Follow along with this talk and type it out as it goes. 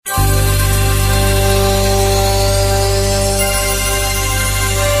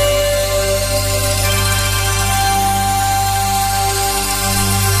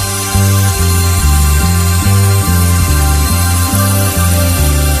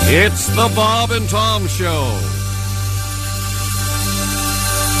It's the Bob and Tom Show.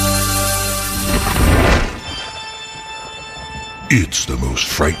 It's the most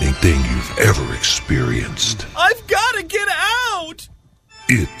frightening thing you've ever experienced. I've got to get out!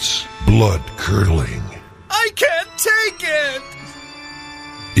 It's blood-curdling. I can't take it!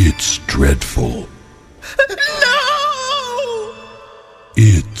 It's dreadful. No!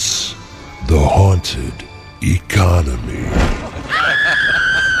 It's the haunted economy.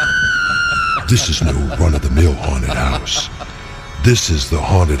 This is no run-of-the-mill haunted house. This is the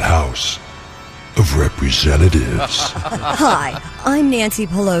haunted house of representatives. Hi, I'm Nancy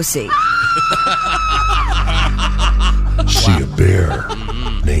Pelosi. See a bear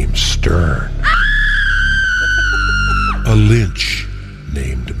named Stern. A lynch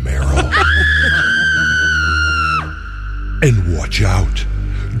named Merrill. And watch out.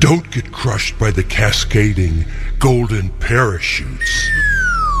 Don't get crushed by the cascading golden parachutes.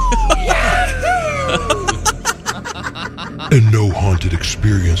 And no haunted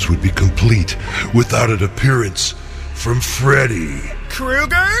experience would be complete without an appearance from Freddy.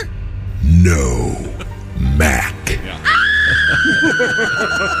 Krueger? No, Mac.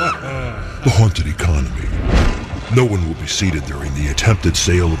 The haunted economy. No one will be seated during the attempted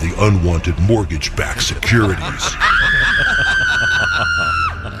sale of the unwanted mortgage-backed securities.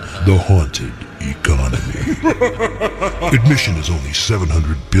 The haunted economy. Admission is only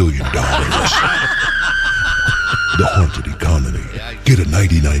 $700 billion. The haunted economy. Get a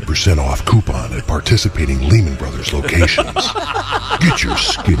 99% off coupon at participating Lehman Brothers locations. Get your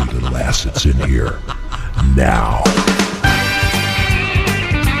skinny little assets in here now.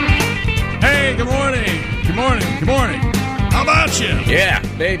 Hey, good morning. Good morning. Good morning. How about you? Yeah,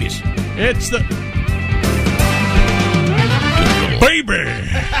 babies. It's the baby.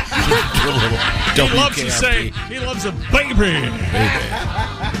 He loves to say he loves a baby.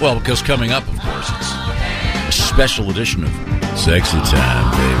 Well, because coming up, of course, it's a special edition of Sexy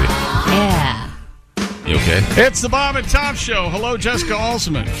Time, baby. Yeah. You okay? It's the Bob and Tom Show. Hello, Jessica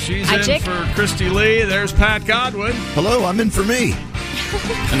Alsman. She's Hi, in Chick. for Christy Lee. There's Pat Godwin. Hello, I'm in for me.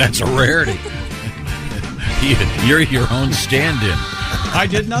 And that's a rarity. You're your own stand-in. I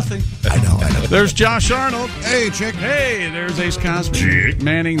did nothing. I know. There's Josh Arnold. Hey, chick. Hey, there's Ace Cosby.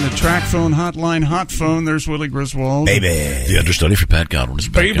 Manning the track phone hotline, hot phone. There's Willie Griswold. Baby. The understudy for Pat Godwin is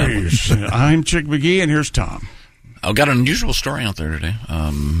Pat Godwin. Babies. I'm Chick McGee, and here's Tom. I've got an unusual story out there today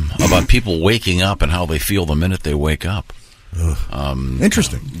about people waking up and how they feel the minute they wake up.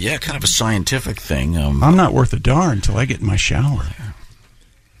 Interesting. Yeah, kind of a scientific thing. I'm not worth a darn until I get in my shower.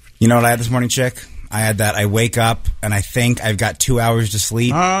 You know what I had this morning, Chick? I had that I wake up and I think I've got 2 hours to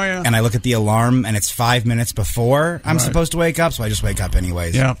sleep. Oh, yeah. And I look at the alarm and it's 5 minutes before I'm supposed to wake up, so I just wake up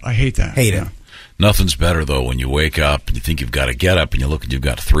anyways. Yeah, I hate that. Hate it. Nothing's better, though, when you wake up and you think you've got to get up and you look and you've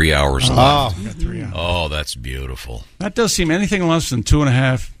got 3 hours left. I got 3 hours. Oh, that's beautiful. That does seem anything less than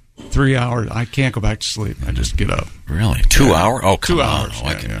 2.5, 3 hours. I can't go back to sleep. I just get up. Really? 2 hours? Oh, come 2 on. hours. Oh,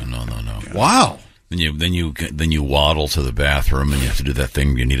 I Yeah, can, yeah. No. Yeah. Wow. Then you waddle to the bathroom and you have to do that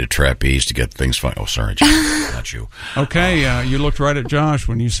thing. You need a trapeze to get things fine. Oh, sorry, Jim. Not you. Okay, you looked right at Josh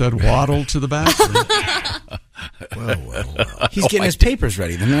when you said waddle to the bathroom. Well. He's getting his papers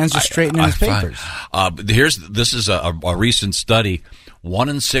ready. The man's just straightening his papers. This is a recent study. 1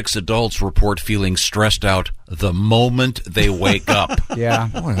 in 6 adults report feeling stressed out the moment they wake up. Yeah.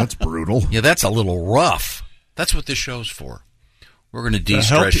 Boy, that's brutal. Yeah, that's a little rough. That's what this show's for. We're going to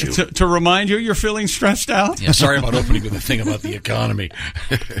de-stress you. To remind you you're feeling stressed out? Yeah, sorry about opening with the thing about the economy.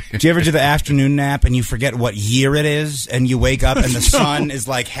 Do you ever do the afternoon nap and you forget what year it is and you wake up and the sun is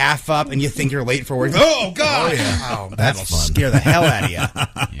like half up and you think you're late for work? Oh, God! Oh, that'll fun. scare the hell out of you. Yeah,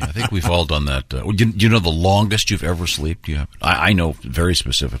 I think we've all done that. Do you know the longest you've ever slept? I know very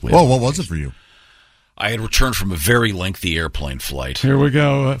specifically. Well, what was it for you? I had returned from a very lengthy airplane flight. Here we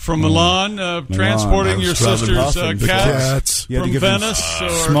go. From Milan, transporting your sister's cats You had to from give them Venice. Or,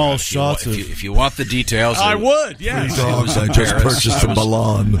 small shots of If you want the details, I would, yes. dogs I just purchased from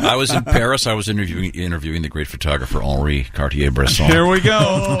Milan. I was in Paris. I was interviewing the great photographer Henri Cartier-Bresson. Here we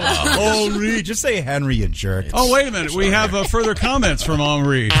go. Henri. Just say Henry, you jerk. Oh, wait a minute. We have further comments from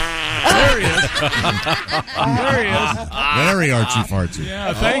Henri. There he is. There he is. Very artsy-fartsy.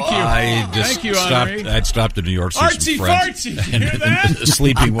 Yeah, thank you. I just Thank you, stopped. Henri. I'd stopped at New York City. Artsy fartsy. Did you hear that?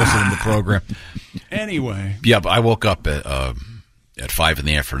 Sleeping wasn't in the program. Anyway. Yeah, but I woke up at 5 in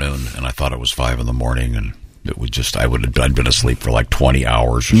the afternoon, and I thought it was 5 in the morning, and it would just I'd been asleep for like 20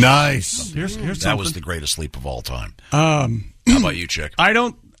 hours. Nice. Here's That was something. the greatest sleep of all time. How about you, Chick?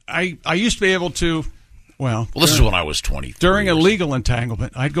 I used to be able to, well, this is when I was 20. during a legal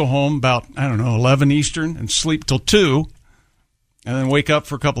entanglement, I'd go home about, 11 Eastern and sleep till 2. and then wake up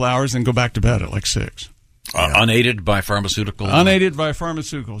for a couple hours and go back to bed at like 6. Unaided by pharmaceutical? Unaided by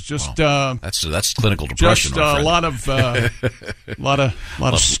pharmaceuticals. Just that's clinical depression. Just a lot of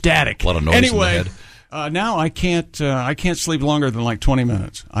static. A lot of noise in the anyway, head. Now I can't sleep longer than like 20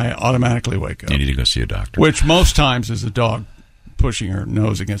 minutes. I automatically wake up. You need to go see a doctor. Which most times is a dog pushing her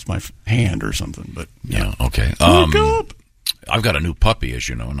nose against my hand or something. But yeah, okay. Wake up. I've got a new puppy, as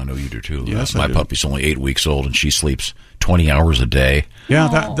you know, and I know you do too. Yes, my puppy's only 8 weeks old, and she sleeps 20 hours a day.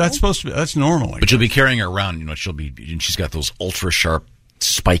 Yeah, that's supposed to be. That's normal. But you'll be carrying her around. You know, she's got those ultra sharp,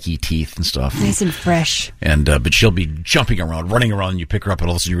 spiky teeth and stuff. Nice and fresh. And but she'll be jumping around, running around, and you pick her up, and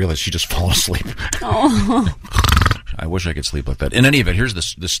all of a sudden you realize she just fell asleep. Oh. I wish I could sleep like that. In any event, here's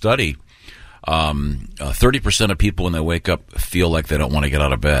this study: 30% of people when they wake up feel like they don't want to get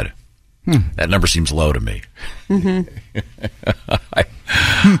out of bed. That number seems low to me.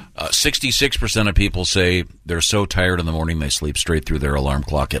 66% of people say they're so tired in the morning they sleep straight through their alarm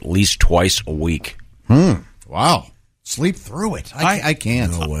clock at least twice a week. Wow. Sleep through it. I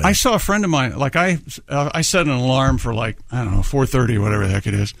can't. No way. I saw a friend of mine. Like I set an alarm for 4:30 or whatever the heck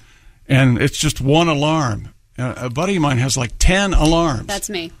it is, and it's just one alarm. A buddy of mine has like 10 alarms. That's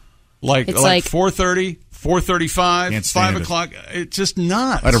me. Like 4:30. 4:35, 5 o'clock. It's just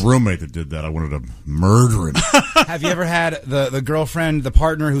nuts. I had a roommate that did that. I wanted to murder him. Have you ever had the girlfriend, the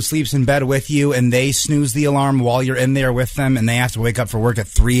partner who sleeps in bed with you, and they snooze the alarm while you're in there with them, and they have to wake up for work at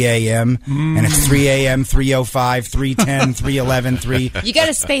 3 a.m., and it's 3 a.m., 3:05, 3:10, 3:11, 3. You got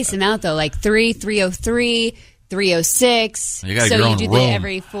to space them out, though, like 3, 3:03, 3:06. You got so your you own do room. that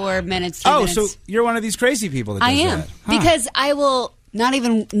every 4 minutes, 3 minutes. So you're one of these crazy people that does I am. that. Because I will not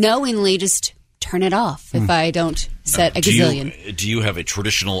even knowingly just turn it off if I don't set a gazillion. Do you have a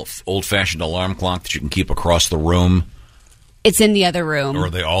traditional old-fashioned alarm clock that you can keep across the room? It's in the other room. Or are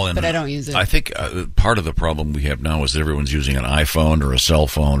they all in? But I don't use it. I think part of the problem we have now is that everyone's using an iPhone or a cell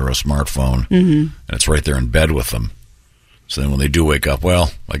phone or a smartphone, and it's right there in bed with them. So then when they do wake up, well,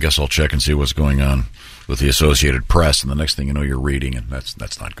 I guess I'll check and see what's going on with the Associated Press, and the next thing you know, you're reading, and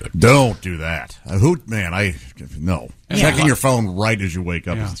that's not good. Don't do that. No. Yeah. Checking your phone right as you wake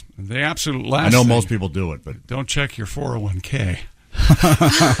up. Yeah. The absolute last I know thing, most people do it, but don't check your 401k.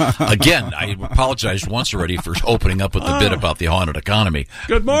 Again, I apologized once already for opening up with the bit about the haunted economy.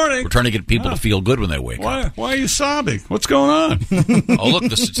 Good morning. We're trying to get people to feel good when they wake up. Why are you sobbing? What's going on? Oh, look,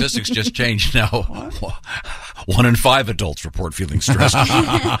 the statistics just changed now. 1 in 5 adults report feeling stressed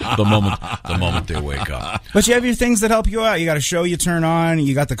the moment they wake up. But you have your things that help you out. You got a show you turn on.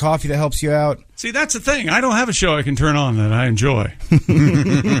 You got the coffee that helps you out. See, that's the thing. I don't have a show I can turn on that I enjoy.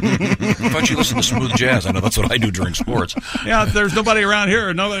 Why don't you listen to smooth jazz? I know that's what I do during sports. Yeah, there's nobody around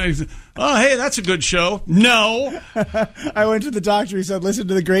here. Nobody. Oh, hey, that's a good show. No. I went to the doctor. He said, listen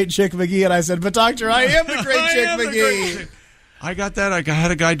to the great Chick McGee. And I said, but doctor, I am the great Chick McGee. I got that. I had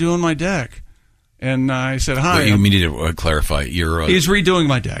a guy doing my deck. And I said, hi. Wait, you need to clarify. He's redoing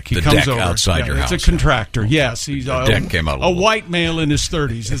my deck. He the comes deck over. outside your house. It's a contractor. Yes. He's the deck came out a white male in his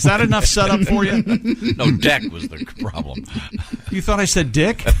 30s. Is that enough setup for you? No, deck was the problem. You thought I said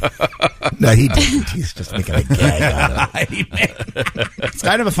dick? No, he didn't. He's just making a gag out of it. It's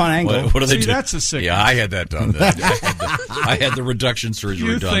kind of a fun angle. What do they do? That's a sick. Yeah, I had that done. I had the reduction surgery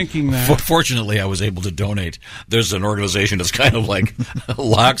You're done. thinking that. Fortunately, I was able to donate. There's an organization that's kind of like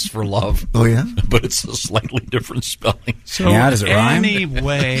Locks for Love. Oh, yeah? But it's a slightly different spelling. So does it rhyme?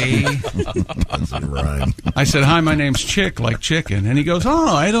 Anyway, Doesn't rhyme. I said, hi, my name's Chick, like chicken. And he goes, oh,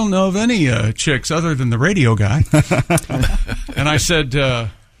 I don't know of any chicks other than the radio guy. And I said,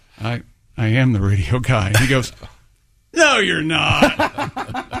 I am the radio guy. And he goes, no, you're not.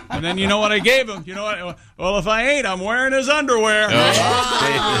 And then you know what I gave him? You know what? Well, if I ain't, I'm wearing his underwear. You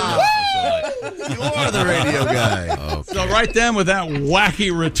are the radio guy. Okay. So right then with that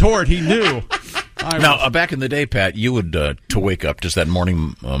wacky retort, he knew. Now, back in the day, Pat, you would, to wake up, just that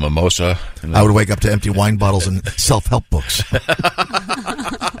morning mimosa. I would wake up to empty wine bottles and self-help books.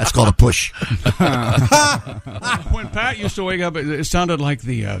 That's called a push. When Pat used to wake up, it sounded like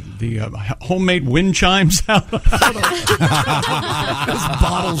the homemade wind chimes out.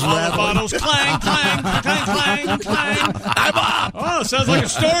 Bottles All the bottles clang, clang, clang, clang, clang. Oh, it sounds like a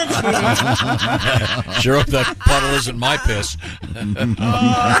storm's moving. Sure hope that bottle isn't my piss.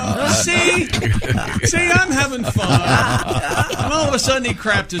 See, I'm having fun. And all of a sudden, he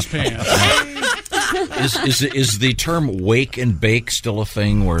crapped his pants. Is the term wake and bake still a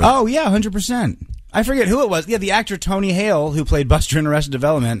thing? Where Oh, yeah, 100%. I forget who it was. Yeah, the actor Tony Hale, who played Buster in Arrested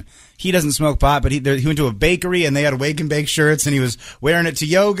Development, he doesn't smoke pot, but he went to a bakery and they had Wake and Bake shirts, and he was wearing it to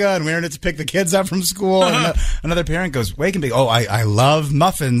yoga and wearing it to pick the kids up from school. And another parent goes, Wake and Bake, oh, I love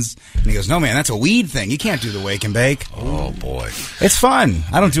muffins. And he goes, no, man, that's a weed thing. You can't do the Wake and Bake. Oh, boy. It's fun.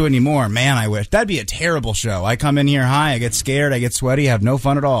 I don't do it anymore. Man, I wish. That'd be a terrible show. I come in here high, I get scared, I get sweaty, have no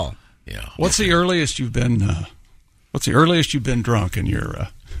fun at all. Yeah. What's the earliest you've been drunk in your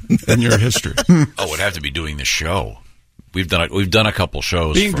history? Oh, it'd have to be doing the show. We've done a couple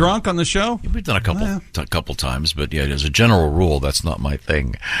shows. Being drunk on the show? We've done a couple times, but yeah, as a general rule, that's not my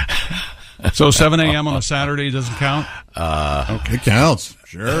thing. So 7 a.m. on a Saturday doesn't count? Okay. It counts.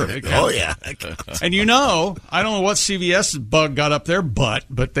 Sure. Oh, yeah. And I don't know what CVS bug got up their butt,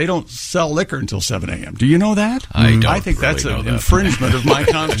 but they don't sell liquor until 7 a.m. Do you know that? I think really that's know an that. infringement of my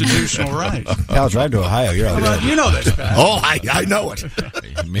constitutional rights. I'll drive to Ohio. You're all good. You know this, Pat. Oh, I know it.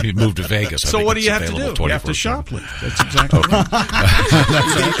 Maybe move to Vegas. So what do you have to do? You have to shoplift. That's exactly right.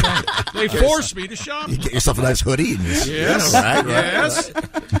 They force me to shoplift. You get yourself a nice hoodie. And Yes. Right. Yes.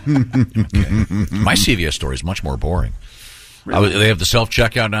 My CVS story is much more boring. Really? They have the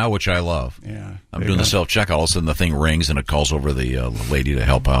self-checkout now, which I love. Yeah. I'm doing the self-checkout. All of a sudden, the thing rings, and it calls over the lady to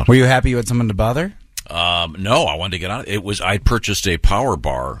help out. Were you happy you had someone to bother? No, I wanted to get on it. I purchased a power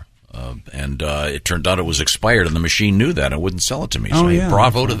bar, and it turned out it was expired, and the machine knew that and wouldn't sell it to me. So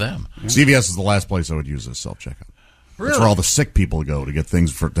bravo to them. Yeah. CVS is the last place I would use as self-checkout. Really? That's where all the sick people go to get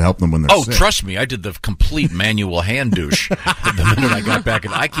things to help them when they're sick. Oh, trust me, I did the complete manual hand douche the minute I got back.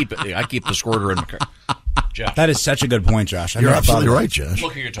 And I keep the squirter in the car. Josh. That is such a good point, Josh. You're absolutely right, Josh.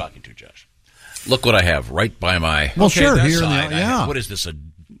 Look who you're talking to, Josh. Look what I have right by my sure, here side. Yeah. What is this, a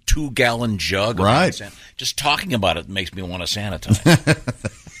 2-gallon jug? Right. Just talking about it makes me want to sanitize.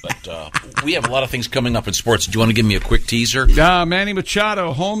 But we have a lot of things coming up in sports. Do you want to give me a quick teaser? Manny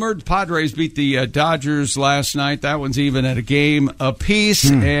Machado homered. Padres beat the Dodgers last night. That one's even at a game apiece.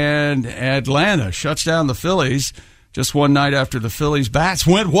 And Atlanta shuts down the Phillies just one night after the Phillies' bats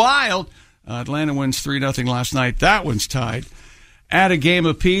went wild. Atlanta wins 3-0 last night. That one's tied at a game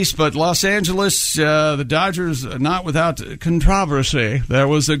apiece. But Los Angeles, the Dodgers, not without controversy. There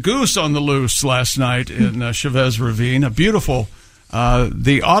was a goose on the loose last night in Chavez Ravine. A beautiful.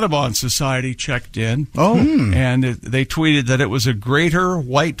 The Audubon Society checked in. And they tweeted that it was a greater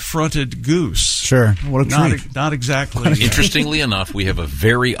white-fronted goose. Sure. What a treat. Not exactly. Interestingly enough, we have a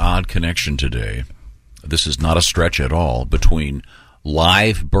very odd connection today. This is not a stretch at all between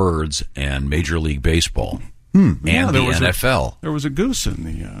live birds and Major League Baseball and the NFL. There was a goose in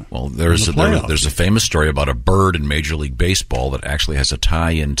the there's a famous story about a bird in Major League Baseball that actually has a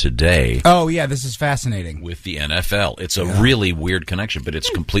tie-in today. Oh, yeah, this is fascinating. With the NFL. It's a really weird connection, but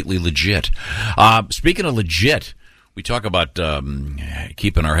it's completely legit. Speaking of legit, we talk about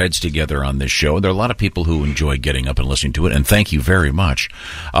keeping our heads together on this show. There are a lot of people who enjoy getting up and listening to it, and thank you very much.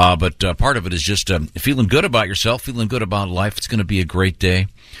 But part of it is just feeling good about yourself, feeling good about life. It's going to be a great day.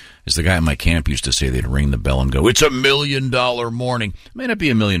 As the guy at my camp used to say, they'd ring the bell and go, "It's $1 million morning." It may not be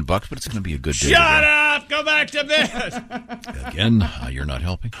 $1 million, but it's going to be a good day. Shut up! Go back to bed! Again, you're not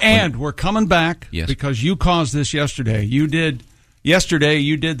helping. And we're coming back because you caused this yesterday. You did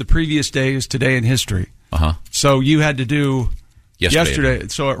the previous days, today in history. So you had to do yesterday.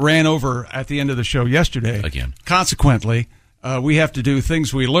 So it ran over at the end of the show yesterday. Again. Consequently, we have to do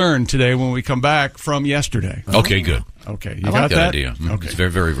things we learned today when we come back from yesterday. Okay, good. Okay, you got that idea. Okay. It's very,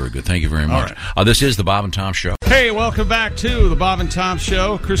 very, very good. Thank you very much. Right. This is the Bob and Tom Show. Hey, welcome back to the Bob and Tom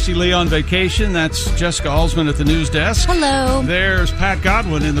Show. Christy Lee on vacation. That's Jessica Alsman at the news desk. Hello. There's Pat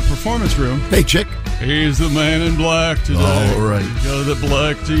Godwin in the performance room. Hey, chick. He's the man in black today. All right. He's got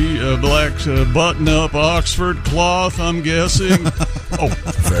the black button-up Oxford cloth, I'm guessing.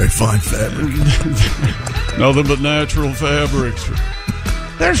 Very fine fabric. Nothing but natural fabrics.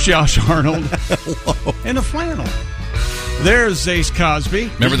 There's Josh Arnold. Hello. In a flannel. There's Ace Cosby.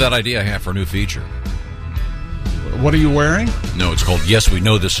 Remember that idea I have for a new feature? What are you wearing? No, it's called Yes, We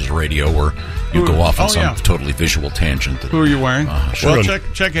Know This Is Radio, where you go off on some totally visual tangent. Who are you wearing? Sure. Well,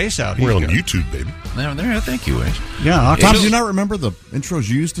 check Ace out. We're on YouTube, baby. There, thank you, Ace. Yeah. Tom, do you not remember the intros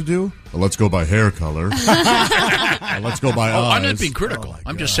you used to do? Well, let's go by hair color. Let's go by eyes. I'm not being critical.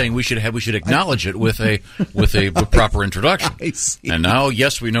 I'm just saying we should acknowledge it with a proper introduction. And now,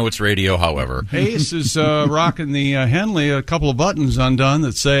 yes, we know it's radio. However, Ace is rocking the Henley. A couple of buttons undone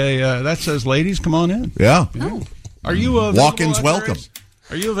that says "Ladies, come on in." Yeah. Oh. Are you walk-ins welcome?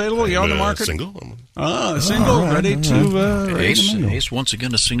 Are you available? You're on the market. Single. Single, ready to Ace once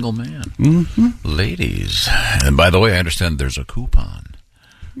again a single man. Mm-hmm. Ladies, and by the way, I understand there's a coupon.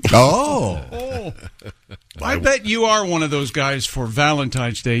 Oh. I bet you are one of those guys for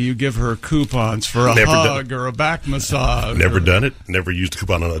Valentine's Day. You give her coupons for a hug or a back massage. Never done it. Never used a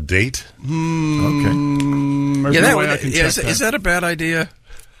coupon on a date. There's no way I can check is that a bad idea?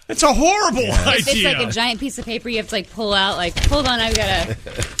 It's a horrible idea. It's like a giant piece of paper you have to pull out. Hold on, I've got to.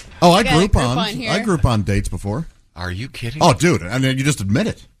 Oh, I got Groupon. here. I Groupon dates before. Are you kidding? Oh, dude, and then you just admit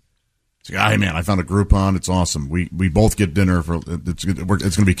it. It's like, hey man, I found a Groupon. It's awesome. We both get dinner for. It's going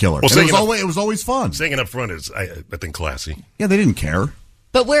to be killer. Well, it was always fun. Saying it up front is, I think, classy. Yeah, they didn't care.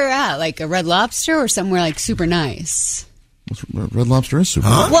 But where at? Like a Red Lobster or somewhere super nice? Red Lobster is super.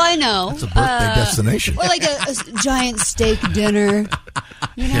 Well, I know. It's a birthday destination. Or like a giant steak dinner.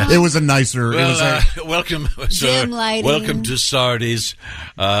 You know? It was a nicer. Welcome, dim lighting. Welcome to Sardi's.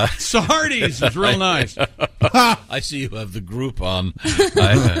 Sardi's is real nice. I see you have the Groupon.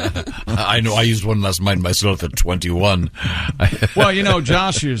 I know. I used one last night myself at 21. Well,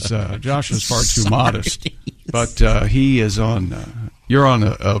 Josh is far too modest, but he is on. You're on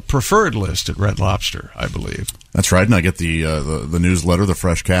a preferred list at Red Lobster, I believe. That's right, and I get the newsletter, the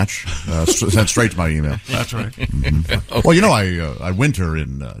fresh catch, sent straight to my email. That's right. Mm-hmm. Well, I winter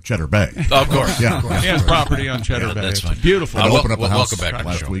in Cheddar Bay. Of course. Yeah. He has property on Cheddar Bay. That's fine. Beautiful. I opened up a house welcome back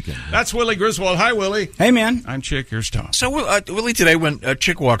last weekend. That's Willie Griswold. Hi, Willie. Hey, man. I'm Chick. Here's Tom. So, Willie, today when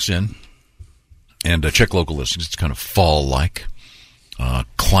Chick walks in, and Chick local listings, it's kind of fall-like.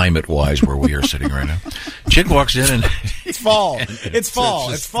 Climate-wise, where we are sitting right now, Chick walks in and it's fall. It's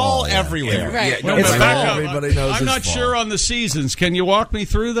fall. It's fall everywhere. Right. Well, It's back fall. up. Everybody knows I'm it's not fall. sure on the seasons. Can you walk me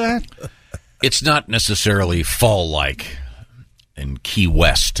through that? it's not necessarily fall-like in Key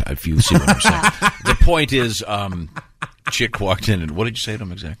West, if you see what I'm saying. The point is, Chick walked in, and what did you say to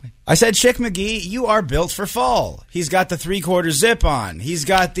him exactly? I said, Chick McGee, you are built for fall. He's got the 3/4 zip on. He's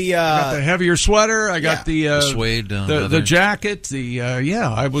got the I got the heavier sweater. I got the suede, the jacket.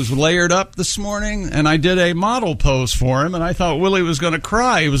 I was layered up this morning, and I did a model pose for him, and I thought Willie was going to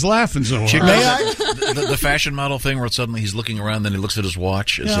cry. He was laughing so hard. Chick, the fashion model thing where suddenly he's looking around, then he looks at his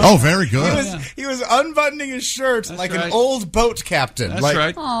watch. Oh, very good. He was unbuttoning his shirt like right. an old boat captain. That's like,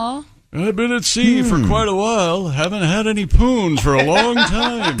 right. Aw. I've been at sea for quite a while. Haven't had any poons for a long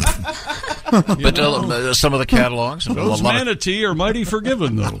time. But some of the catalogs, Those manatee are mighty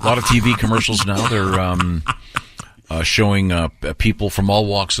forgiving, though. A lot of TV commercials now, they're showing people from all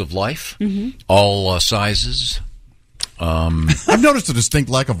walks of life, all sizes. I've noticed a distinct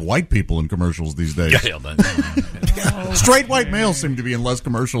lack of white people in commercials these days. Straight white males seem to be in less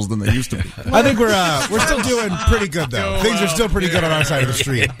commercials than they used to be. I think we're still doing pretty good, though. Things are still pretty good on our side of the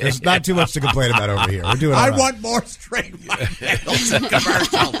street. There's not too much to complain about over here. We're doing all I right. want more straight white males in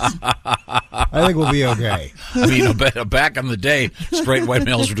commercials. I think we'll be okay. I mean, back in the day, straight white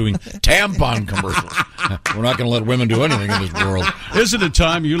males were doing tampon commercials. We're not going to let women do anything in this world. Isn't it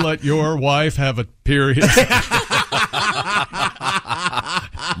time you let your wife have a period?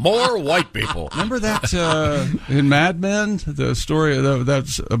 More white people. Remember that in Mad Men, the story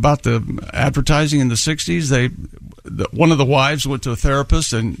that's about the advertising in the 60s? One of the wives went to a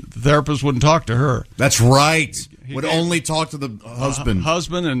therapist, and the therapist wouldn't talk to her. That's right. Would only talk to the husband.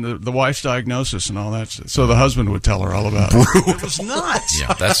 Husband and the wife's diagnosis and all that. So the husband would tell her all about it. It was nuts.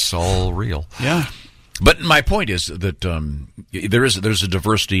 Yeah, that's all real. Yeah. But my point is that there's a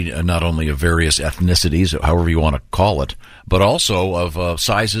diversity not only of various ethnicities, however you want to call it, but also of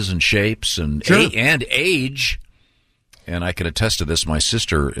sizes and shapes and and age. And I can attest to this. My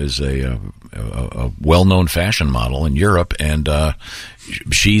sister is a well-known fashion model in Europe, and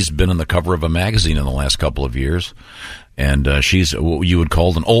she's been on the cover of a magazine in the last couple of years. And she's what you would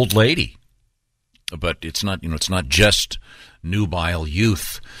call an old lady. But it's not, it's not just nubile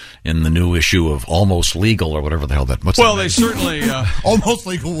youth in the new issue of Almost Legal or whatever the hell that. Well, they certainly Almost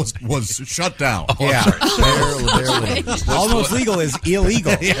Legal was shut down. Yeah, Almost Legal is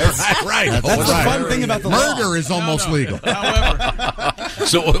illegal. Right. That's the fun thing about the murder law. is almost legal. However,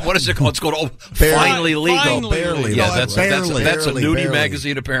 So what is it called? It's called Finally Legal. Finally Barely. Yeah, No, that's barely. a nudie Barely.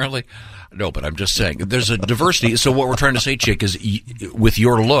 magazine apparently. No, but I'm just saying there's a diversity. So what we're trying to say, Chick, is with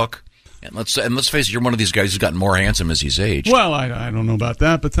your look. And let's face it, you're one of these guys who's gotten more handsome as he's aged. well, I don't know about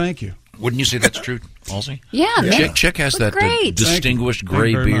that, but thank you. Wouldn't you say that's true, Halsey? Yeah. Chick has Look that great. distinguished Thank you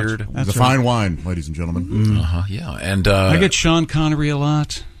gray very much. beard. That's It's a right. fine wine, ladies and gentlemen. Yeah, and I get Sean Connery a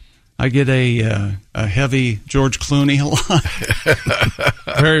lot. I get a heavy George Clooney a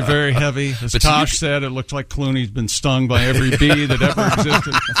lot. Very, very heavy. As But Tosh said, it looked like Clooney's been stung by every bee that ever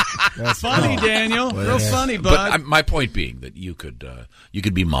existed. Funny, Daniel. Real funny, bud. But my point being that you could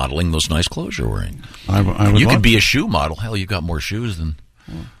be modeling those nice clothes you're wearing. I would You love could be a shoe model. Hell, you got more shoes than.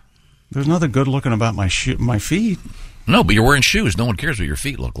 There's nothing good looking about my feet. No, but you're wearing shoes. No one cares what your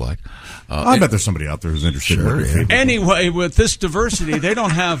feet look like. I bet there's somebody out there who's interested in what your feet look like. Anyway, with this diversity, they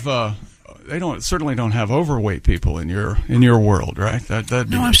don't have. Certainly don't have overweight people in your world, right?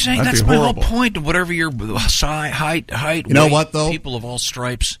 I'm saying that's my whole point. Whatever your height, you know weight, what though? People of all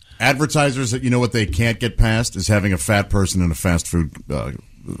stripes. Advertisers that what they can't get past is having a fat person in a fast food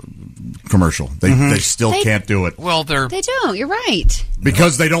commercial. They still can't do it. Well, they don't. You're right.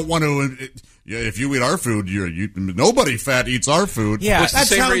 Because they don't want to. If you eat our food, nobody fat eats our food. Yeah,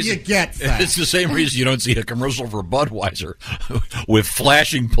 that's how you get fat. It's the same reason you don't see a commercial for Budweiser with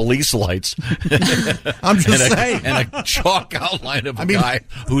flashing police lights. I'm just saying. And a chalk outline of a guy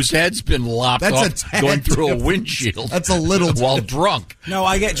whose head's been lopped off going through a windshield. That's a little while drunk. No,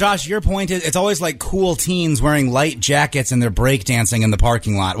 I get, Josh, your point is it's always like cool teens wearing light jackets and they're breakdancing in the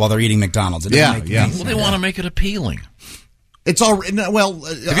parking lot while they're eating McDonald's. Yeah. Well, they want to make it appealing. It's all well.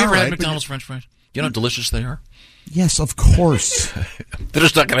 Have you ever had McDonald's French fries? You know how delicious they are? Yes, of course. They're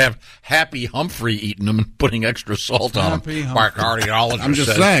just not going to have Happy Humphrey eating them and putting extra salt on them. My cardiologist I'm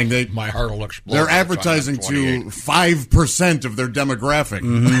just saying, my heart will explode. They're advertising to 5% of their demographic.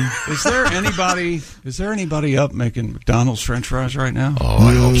 Mm-hmm. Is there anybody up making McDonald's French fries right now? Oh,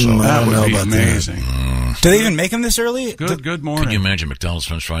 I hope so. That would be amazing. Do they even make them this early? Good morning. Can you imagine McDonald's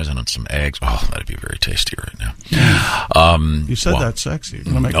French fries and some eggs? Oh, that'd be very tasty right now. You said that sexy. You're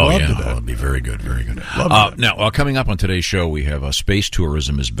going to make love to that. It'd be very good, very good. Love now, coming up on today's show, we have space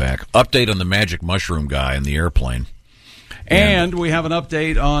tourism is back. Update on the magic mushroom guy in the airplane. And we have an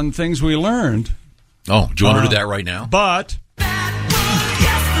update on things we learned. Oh, do you want to do that right now? But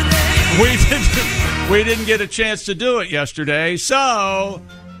we didn't get a chance to do it yesterday, so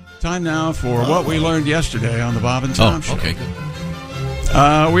time now for what we learned yesterday on the Bob and Tom Show. Okay,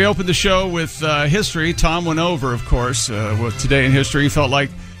 good. We opened the show with history. Tom went over, of course, with Today in History.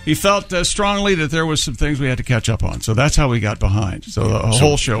 He felt strongly that there was some things we had to catch up on. So that's how we got behind. So the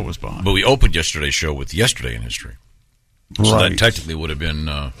whole show was behind. But we opened yesterday's show with Yesterday in History. So that technically would have been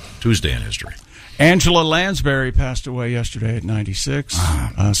Tuesday in History. Angela Lansbury passed away yesterday at 96.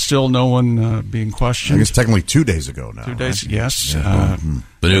 Still no one being questioned. I guess technically 2 days ago now. 2 days, right? yes. The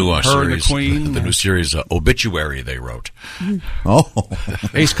new series, the Queen. The new series, Obituary, they wrote. Oh.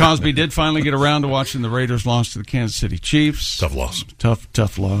 Ace Cosby did finally get around to watching the Raiders loss to the Kansas City Chiefs. Tough loss.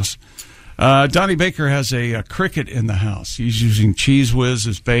 Tough loss. Donnie Baker has a cricket in the house. He's using Cheese Whiz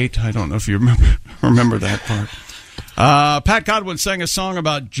as bait. I don't know if you remember that part. Pat Godwin sang a song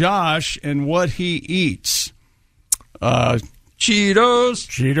about Josh and what he eats. Cheetos.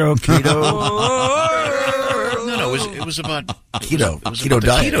 Keto. No, it was about keto.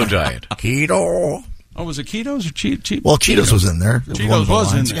 Keto diet. Keto. Oh, was it Ketos or Cheetos? Well, Cheetos was in there. Cheetos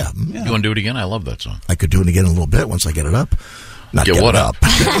was in there. Yeah. You want to do it again? I love that song. I could do it again in a little bit once I get it up. Not get what up?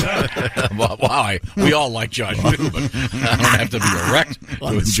 Wow, we all like Josh too, but I don't have to be erect to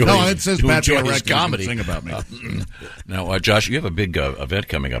enjoy, it says Pat enjoy erect his comedy. Sing about me. Now, Josh, you have a big event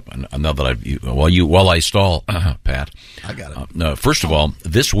coming up. Now that while I stall, Pat, I got it. No, first of all,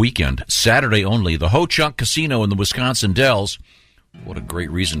 this weekend, Saturday only, the Ho Chunk Casino in the Wisconsin Dells. What a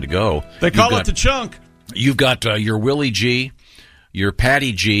great reason to go! They call it the Chunk. You've got your Willie G, your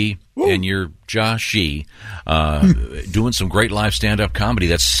Patty G, and your Josh G doing some great live stand-up comedy.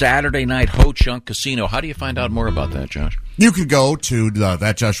 That's Saturday night, Ho Chunk Casino. How do you find out more about that, Josh? You can go to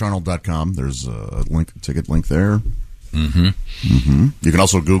thatjosharnold.com. There's a ticket link there. Mm-hmm. You can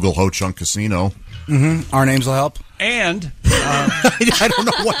also Google Ho Chunk Casino. Mm-hmm. Our names will help. And I don't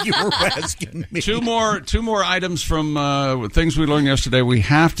know what you were asking me. Two more items from things we learned yesterday we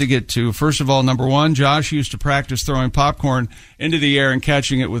have to get to. First of all, number one, Josh used to practice throwing popcorn into the air and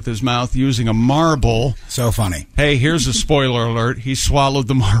catching it with his mouth using a marble. So funny. Hey, here's a spoiler alert. He swallowed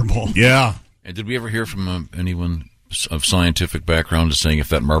the marble. Yeah. And did we ever hear from anyone of scientific background saying if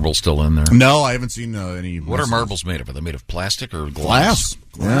that marble's still in there? No, I haven't seen any. What are marbles made of? Are they made of plastic or glass?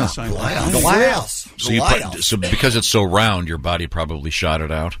 Glass. So because it's so round, your body probably shot it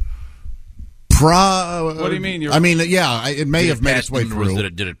out? What do you mean? I mean, yeah, it may have made its way through.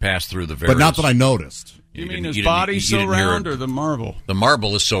 Did it pass through the various... But not that I noticed. You mean his body so round or the marble? The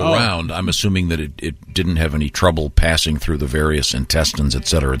marble is so round, I'm assuming that it didn't have any trouble passing through the various intestines, et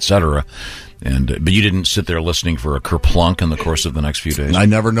cetera, et cetera. But you didn't sit there listening for a kerplunk in the course of the next few days? I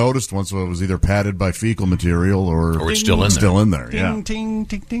never noticed once it was either padded by fecal material or it's still in there. Still in there, yeah. Ding, ding,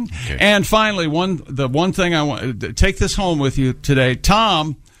 ding, ding. Okay. And finally, the one thing I want to take this home with you today,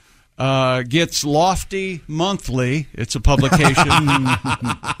 Tom gets Lofty Monthly. It's a publication,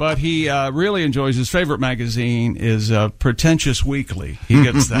 but he really enjoys his favorite magazine is Pretentious Weekly. He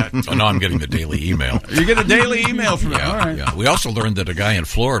gets that. Oh, no, I'm getting the daily email. You get a daily email from him. Yeah, All right. Yeah. We also learned that a guy in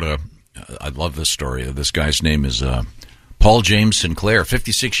Florida I love this story. This guy's name is Paul James Sinclair,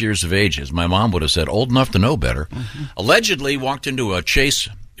 56 years of age. As my mom would have said, old enough to know better. Mm-hmm. Allegedly walked into a Chase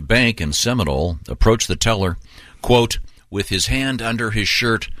Bank in Seminole, approached the teller, quote, with his hand under his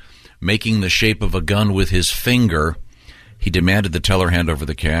shirt, making the shape of a gun with his finger. He demanded the teller hand over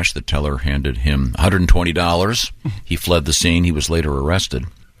the cash. The teller handed him $120. He fled the scene. He was later arrested.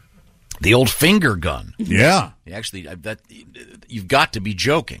 The old finger gun. Yeah. Actually, you've got to be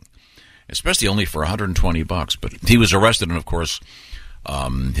joking, especially only for $120. But he was arrested, and of course,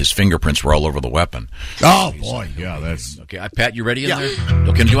 his fingerprints were all over the weapon. Oh, boy. Yeah, that's... Okay, Pat, you ready in there?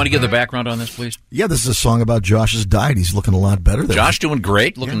 Okay, do you want to give the background on this, please? Yeah, this is a song about Josh's diet. He's looking a lot better. Josh doing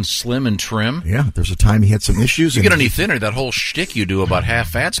great, looking slim and trim. Yeah, there's a time he had some issues. You get any thinner, that whole shtick you do about half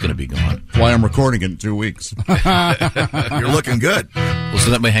fat's going to be gone. That's why I'm recording it in 2 weeks. You're looking good. Well,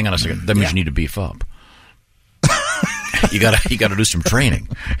 so that may, hang on a second. That means you need to beef up. You gotta do some training.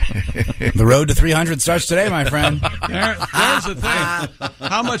 The road to 300 starts today, my friend. There's the thing.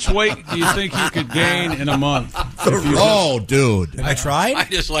 How much weight do you think you could gain in a month? Oh, dude. I tried? I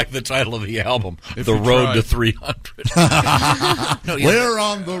just like the title of the album, The Road to 300. We're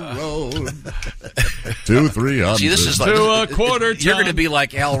on the road to 300. See, this is like, to a quarter ton. You're going to be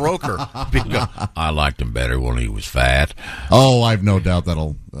like Al Roker. I liked him better when he was fat. Oh, I've no doubt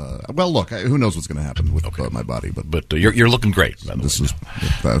that'll... well, look, who knows what's going to happen with my body, but you're looking great. By the this way,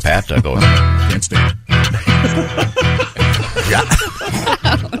 is Pat. Go ahead. Can't stand it.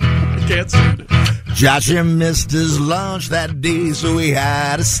 Can't stand it. Joshy missed his lunch that day, so he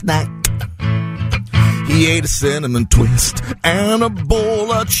had a snack. He ate a cinnamon twist and a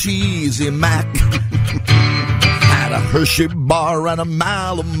bowl of cheesy mac. Had a Hershey bar and a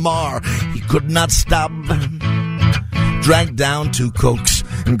Malamar. He could not stop. Drank down 2 Cokes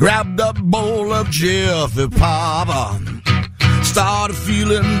and grabbed a bowl of Jiffy Pop. Started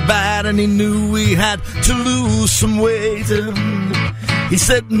feeling bad and he knew he had to lose some weight. He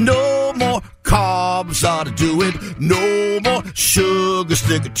said no more carbs ought to do it. No more sugar,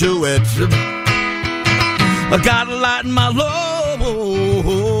 stick it to it. I gotta lighten my load.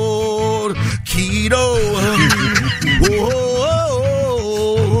 Keto.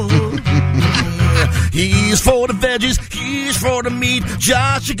 He's for the veggies, he's for the meat.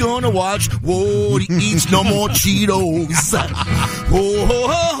 Josh, you're gonna watch what he eats. No more Cheetos.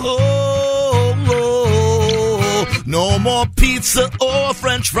 No more pizza or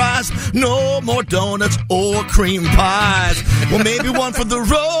French fries. No more donuts or cream pies. Well, maybe one for the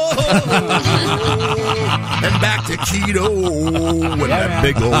road. And back to keto with that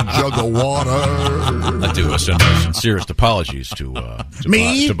big old jug of water. I do send my sincerest apologies to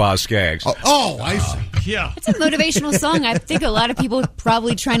Boz Skaggs. Oh, I see. Yeah. It's a motivational song. I think a lot of people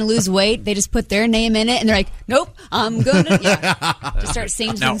probably trying to lose weight. They just put their name in it, and they're like, nope, I'm going to just start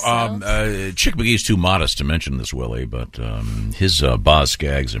singing to themselves. Chick McGee's too modest to mention this, Willie, but his Boz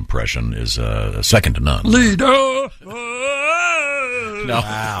Skaggs impression is second to none. Leader! No,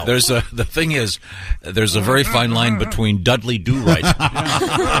 wow. The thing is, there's a very fine line between Dudley Do-Right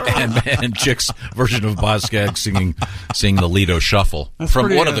and Chick's version of Boz Skaggs singing the Lido Shuffle.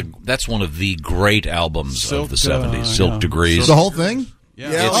 That's one of the great albums of the 70s. Silk Degrees. The whole thing?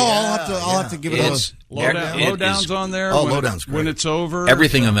 Yeah. I'll have to give it a Lowdown's on there. Lowdown's great. When it's over.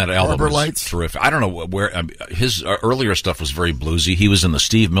 Everything on that album is Lights. terrific. I don't know where his earlier stuff was very bluesy. He was in the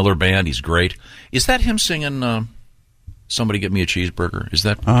Steve Miller Band. He's great. Is that him singing Somebody Get Me a Cheeseburger? Is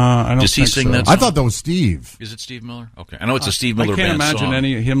that? I don't does he think sing so. that? I thought that was Steve. Is it Steve Miller? Okay, I know it's a Steve Miller Band Band song. I can't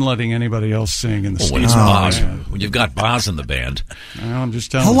imagine him letting anybody else sing in the when Steve it's Miller Boz. Band. When you've got Boz in the band. I'm just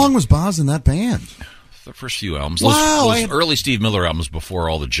telling How you. long was Boz in that band? The first few albums. Wow, Those early Steve Miller albums before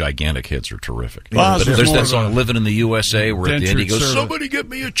all the gigantic hits are terrific. Boz But is there's more that of song, a Living in the USA, where at the end he goes, dentured somebody get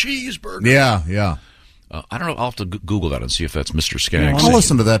me a cheeseburger. Yeah. I don't know. I'll have to Google that and see if that's Mr. Skaggs. I'll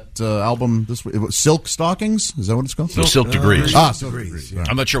listen to that album this week. Silk Stockings? Is that what it's called? Silk Degrees. Silk Degrees.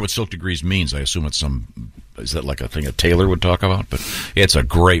 I'm not sure what Silk Degrees means. I assume it's is that like a thing a Taylor would talk about? But it's a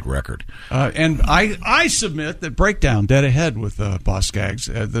great record. And I submit that Breakdown, Dead Ahead with Boz Skaggs,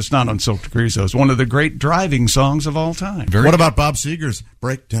 that's not on Silk Degrees, though, is one of the great driving songs of all time. What about Bob Seger's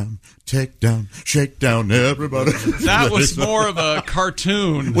Breakdown, Take Down, Shake Down, Everybody? That was more of a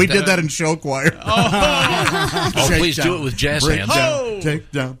cartoon. We did that in show choir. Please do it with jazz hands.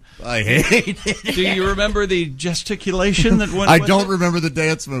 Take Down. I hate it. Do you remember the gesticulation that went I with don't it? remember the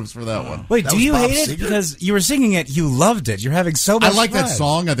dance moves for that one. Wait, That do was you Bob hate it? Seger? Because you were singing it, you loved it. You're having so much I like fun. that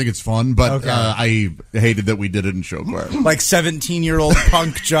song. I think it's fun, but Okay. I hated that we did it in show choir. Like 17-year-old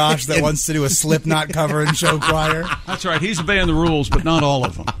punk Josh that wants to do a Slipknot cover in show choir. That's right. He's obeying the rules, but not all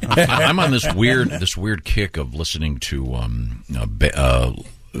of them. I'm on this weird kick of listening to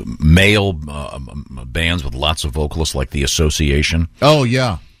male bands with lots of vocalists, like the Association. Oh,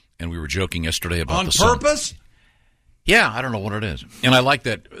 yeah. And we were joking yesterday about On the song. purpose? Yeah, I don't know what it is. And I like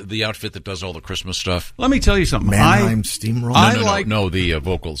that the outfit that does all the Christmas stuff. Let me tell you something. Mannheim Steamroller. No, the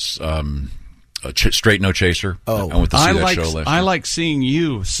vocals. Straight No Chaser. I went to see that show last year. I like seeing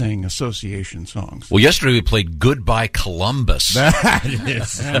you sing Association songs. Well, yesterday we played Goodbye Columbus. That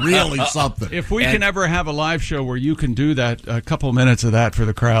is really something. If we can ever have a live show where you can do that, a couple minutes of that for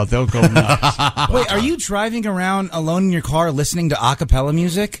the crowd, they'll go nuts. Wait, are you driving around alone in your car listening to a cappella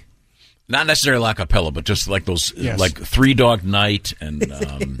music? Not necessarily a cappella, but just like those, Yes. like Three Dog Night and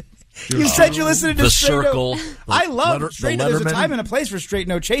You said you listened to The Straight Circle. I love Straight No. There's a time and a place for Straight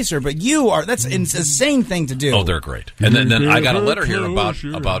No Chaser, but that's an insane thing to do. Oh, they're great. And then I got a letter here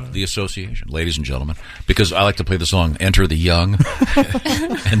about the Association, ladies and gentlemen, because I like to play the song "Enter the Young"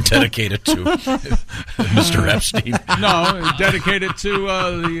 and dedicate it to Mr. Epstein. No, dedicated to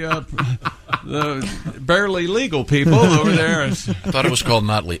the barely legal people over there. I thought it was called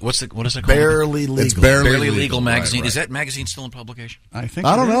Not Legal. What is it called? Barely Legal. It's barely Legal magazine. Right. Is that magazine still in publication? I think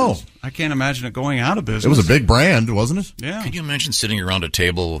I don't it know. is. I can't imagine it going out of business. It was a big brand, wasn't it? Yeah. Can you imagine sitting around a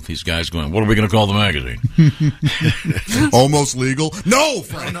table with these guys going, "What are we going to call the magazine?" Almost legal? No,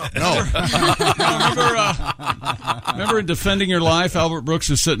 Frank. No. Remember in Defending Your Life, Albert Brooks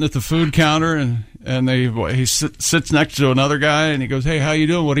is sitting at the food counter and he sits next to another guy and he goes, "Hey, how you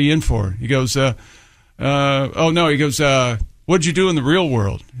doing? What are you in for?" He goes, "What'd you do in the real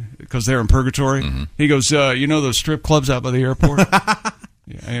world?" Because they're in purgatory. Mm-hmm. He goes, "You know those strip clubs out by the airport?"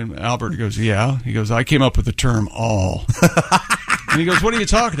 Yeah, and Albert goes, "Yeah." He goes, "I came up with the term all." And he goes, "What are you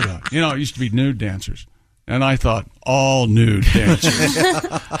talking about?" It used to be nude dancers. And I thought, all nude dancers.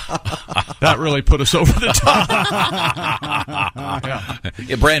 That really put us over the top.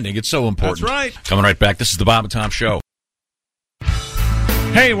 Yeah, branding, it's so important. That's right. Coming right back. This is the Bob and Tom Show.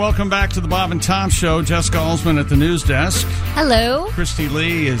 Hey, welcome back to the Bob and Tom Show. Jessica Alsman at the news desk. Hello. Christy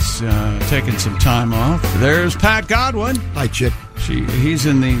Lee is taking some time off. There's Pat Godwin. Hi, Chick. He's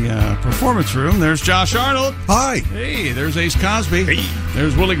in the performance room. There's Josh Arnold. Hi. Hey, there's Ace Cosby. Hey.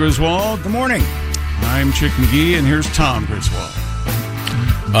 There's Willie Griswold. Good morning. I'm Chick McGee, and here's Tom Griswold.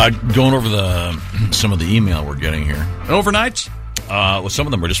 Going over some of the email we're getting here. Overnights? Well, some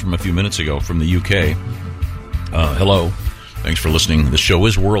of them were just from a few minutes ago from the UK. Hello. Thanks for listening. The show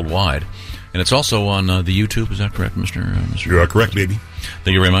is worldwide, and it's also on the YouTube. Is that correct, Mr.? You are correct, baby.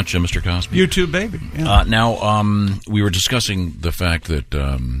 Thank you very much, Mr. Cosby. YouTube, baby. Yeah. Now, we were discussing the fact that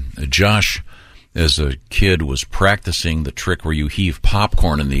Josh, as a kid, was practicing the trick where you heave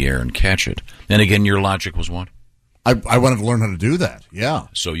popcorn in the air and catch it. And again, your logic was what? I wanted to learn how to do that, yeah.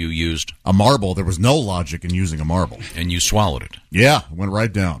 So you used a marble. There was no logic in using a marble. And you swallowed it. Yeah, it went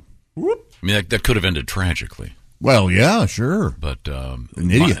right down. Whoop. I mean, that could have ended tragically. Well, yeah, sure. But an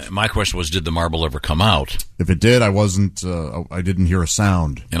idiot. My question was, did the marble ever come out? If it did, I didn't hear a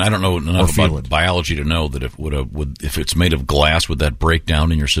sound. And I don't know enough about biology to know that if it's made of glass, would that break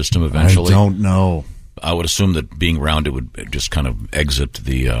down in your system eventually? I don't know. I would assume that being round, it would just kind of exit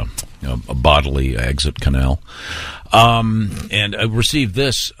the a bodily exit canal. And I received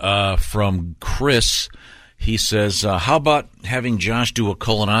this from Chris. He says, how about having Josh do a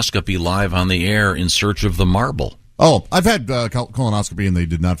colonoscopy live on the air in search of the marble? Oh, I've had colonoscopy and they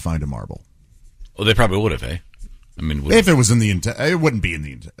did not find a marble. Well, they probably would have, eh? I mean, if it was in the it wouldn't be in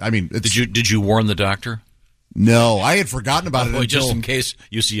the. I mean, did you warn the doctor? No, I had forgotten about it. Just in case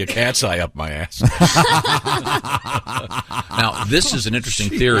you see a cat's eye up my ass. Now, this is an interesting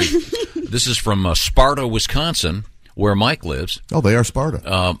theory. This is from Sparta, Wisconsin, where Mike lives. Oh, they are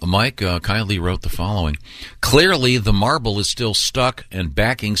Sparta. Mike kindly wrote the following. Clearly, the marble is still stuck and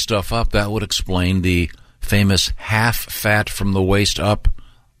backing stuff up. That would explain the famous half fat from the waist up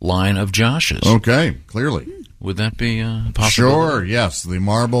line of Josh's. Okay, clearly. Would that be possible? Sure, yes. The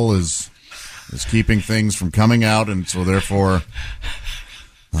marble is keeping things from coming out, and so therefore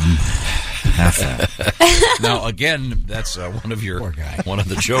half fat. Now, again, that's one of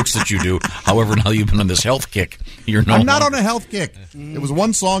the jokes that you do. However, now you've been on this health kick. I'm not on a health kick. It was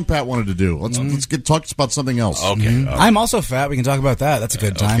one song Pat wanted to do. Let's talk about something else. Okay. I'm also fat. We can talk about that. That's a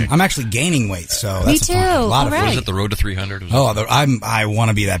good time. Okay. I'm actually gaining weight, so that's Me too. A lot of fun. Was it the road to 300? I want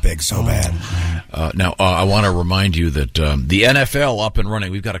to be that big so bad. Now, I want to remind you that the NFL up and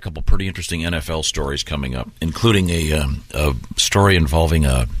running. We've got a couple pretty interesting NFL stories coming up, including a story involving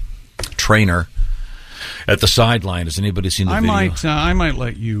a trainer at the sideline. Has anybody seen the video? I might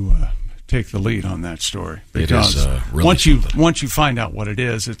let you take the lead on that story, because it is, really once you find out what it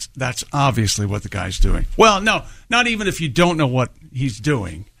is, that's obviously what the guy's doing. Well, no, not even if you don't know what he's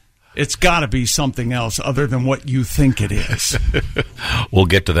doing. It's got to be something else other than what you think it is. We'll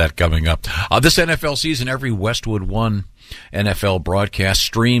get to that coming up. This NFL season, every Westwood One NFL broadcast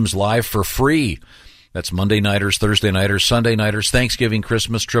streams live for free. That's Monday nighters, Thursday nighters, Sunday nighters, Thanksgiving,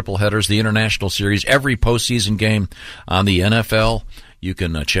 Christmas, triple headers, the International Series, every postseason game on the NFL. You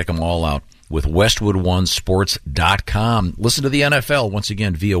can check them all out with WestwoodOneSports.com. Listen to the NFL, once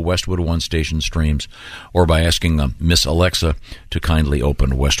again, via Westwood One station streams or by asking Miss Alexa to kindly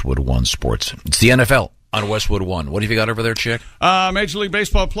open Westwood One Sports. It's the NFL on Westwood One. What have you got over there, Chick? Major League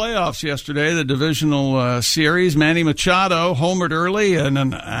Baseball playoffs yesterday, the divisional series. Manny Machado homered early and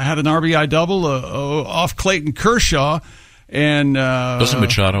had an RBI double off Clayton Kershaw. And doesn't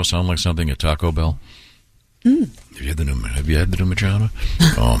Machado sound like something at Taco Bell? Have you had the new Machado?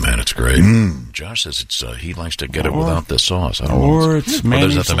 Oh man, it's great. Josh says he likes to get it without the sauce. I don't know. Or it's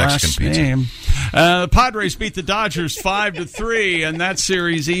Manny's last name. The Padres beat the Dodgers 5-3, and that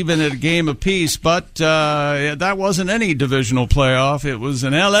series even at a game apiece. But that wasn't any divisional playoff. It was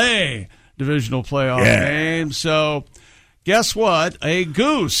an L.A. divisional playoff game. So guess what? A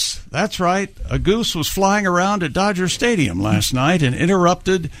goose. That's right. A goose was flying around at Dodger Stadium last night and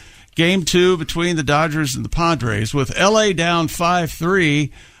interrupted Game 2 between the Dodgers and the Padres. With L.A. down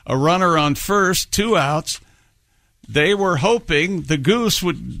 5-3, a runner on first, 2 outs, they were hoping the goose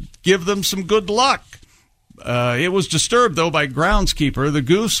would give them some good luck. It was disturbed, though, by groundskeeper. The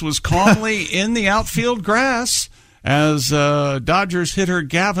goose was calmly in the outfield grass as Dodgers hitter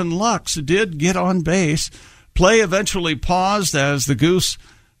Gavin Lux did get on base. Play eventually paused as the goose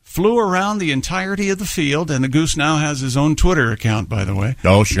flew around the entirety of the field, and the goose now has his own Twitter account, by the way.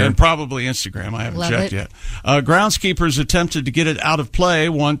 Oh, sure. And probably Instagram. I haven't checked yet. Groundskeepers attempted to get it out of play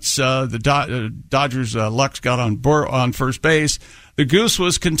once the Dodgers' Lux got on first base. The goose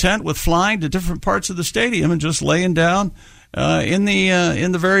was content with flying to different parts of the stadium and just laying down in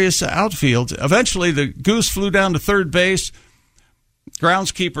the various outfields. Eventually, the goose flew down to third base.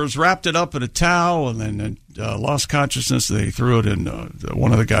 Groundskeepers wrapped it up in a towel and then lost consciousness. They threw it in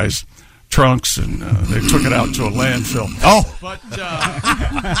one of the guys' trunks and they took it out to a landfill. Oh, but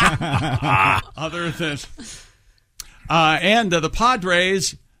other than and the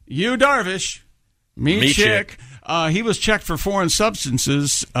Padres, Yu Darvish, me chick. He was checked for foreign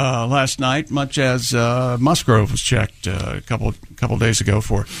substances last night, much as Musgrove was checked a couple days ago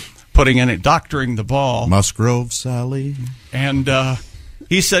for putting in it, doctoring the ball. Musgrove, Sally. And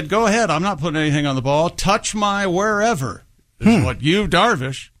he said, go ahead, I'm not putting anything on the ball. Touch my wherever, is what Yu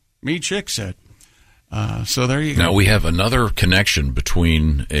Darvish, me chick, said. So there you go. Now we have another connection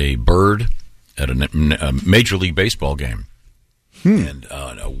between a bird at a Major League Baseball game and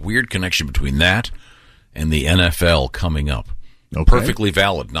a weird connection between that and the NFL coming up. Okay. Perfectly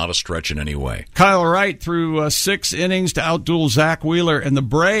valid, not a stretch in any way. Kyle Wright threw 6 innings to outduel Zach Wheeler and the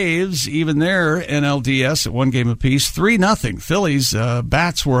Braves, even their NLDS at 1 game apiece, 3-0. Phillies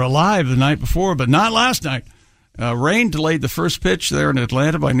bats were alive the night before, but not last night. Rain delayed the first pitch there in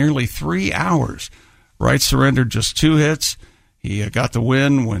Atlanta by nearly 3 hours. Wright surrendered just 2 hits. He got the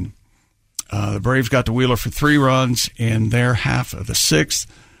win when the Braves got to Wheeler for 3 runs in their half of the 6th.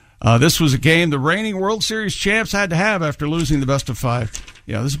 This was a game the reigning World Series champs had to have after losing the best of 5.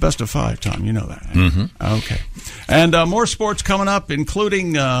 Yeah, this is best of 5, Tom. You know that. Right? Mm-hmm. Okay. And more sports coming up,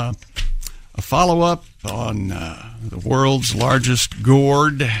 including a follow-up on the world's largest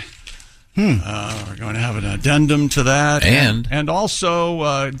gourd. We're going to have an addendum to that. And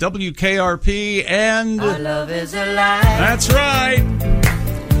also WKRP and... Our love is alive. That's right.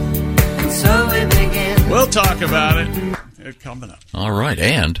 And so we begin. We'll talk about it. It's coming up. All right,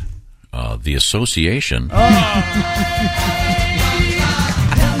 and the association. Hello,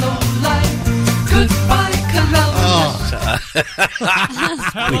 life. Goodbye,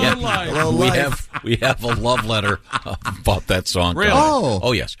 Hello, we have a love letter about that song. Really?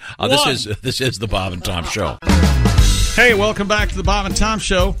 Oh yes. This is the Bob and Tom Show. Hey, welcome back to the Bob and Tom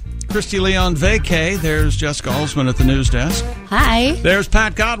Show. Christy Lee on vacay. There's Jessica Holzman at the news desk. Hi. There's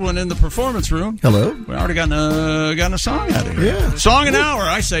Pat Godwin in the performance room. Hello. We already gotten a song out of here. Yeah. Song an hour,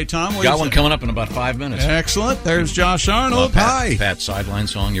 I say, Tom. Got one coming up in about 5 minutes. Excellent. There's Josh Arnold. Hi. Pat sideline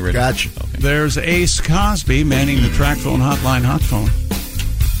song. You ready? Gotcha. Okay. There's Ace Cosby manning the track phone hotline hot phone.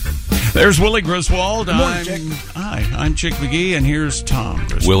 There's Willie Griswold. I'm Chick McGee, and here's Tom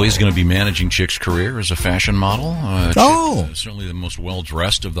Griswold. Willie's going to be managing Chick's career as a fashion model. Chick, certainly the most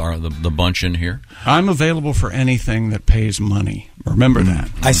well-dressed of the bunch in here. I'm available for anything that pays money. Remember that.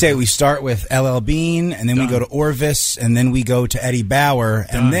 I say we start with LL Bean, and then we go to Orvis, and then we go to Eddie Bauer,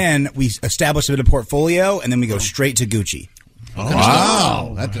 and then we establish a bit of portfolio, and then we go straight to Gucci. What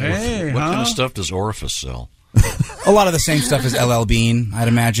kind of stuff does Orifice sell? A lot of the same stuff as LL Bean, I'd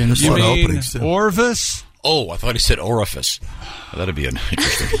imagine. You mean Orvis? Oh, I thought he said orifice. That'd be an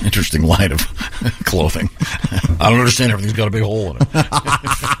interesting line of clothing. I don't understand. Everything's got a big hole in it.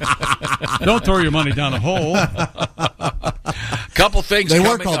 Don't throw your money down a hole. Couple things. They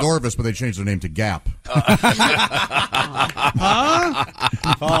were called Orvis, but they changed their name to Gap.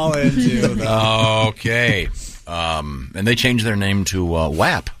 Fall into the... Okay. And they changed their name to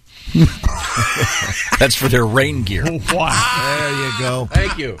WAP. That's for their rain gear. Wow. There you go.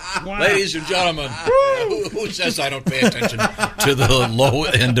 Thank you. Wow. Ladies and gentlemen, who says I don't pay attention to the low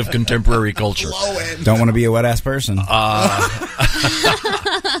end of contemporary culture? Low end. Don't want to be a wet-ass person.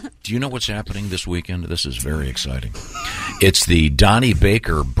 Do you know what's happening this weekend? This is very exciting. It's the Donnie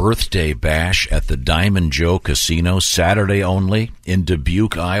Baker birthday bash at the Diamond Joe Casino, Saturday only, in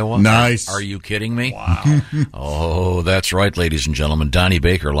Dubuque, Iowa. Nice. Are you kidding me? Wow. Oh, that's right, ladies and gentlemen. Donnie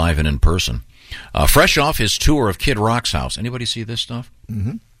Baker live and in person. Fresh off his tour of Kid Rock's house. Anybody see this stuff?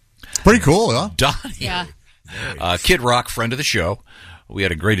 Mm-hmm. Pretty cool, huh? Donnie. Yeah. Kid Rock, friend of the show. We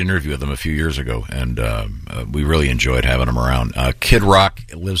had a great interview with him a few years ago, and we really enjoyed having him around. Kid Rock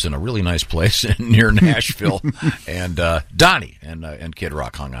lives in a really nice place near Nashville, and Donnie and Kid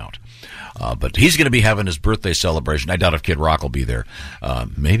Rock hung out. But he's going to be having his birthday celebration. I doubt if Kid Rock will be there.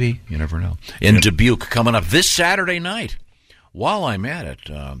 Maybe. You never know. In Dubuque, coming up this Saturday night. While I'm at it,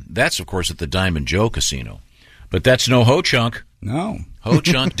 that's, of course, at the Diamond Joe Casino. But that's no Ho-Chunk. No.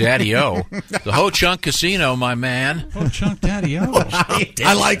 Ho-Chunk Daddy-O. The Ho-Chunk Casino, my man. Ho-Chunk Daddy-O.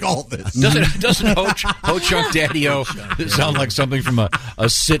 I like all this. Doesn't Ho-Chunk Daddy-O sound like something from a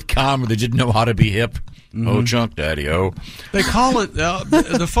sitcom where they didn't know how to be hip? Mm-hmm. Ho-Chunk Daddy-O. They call it,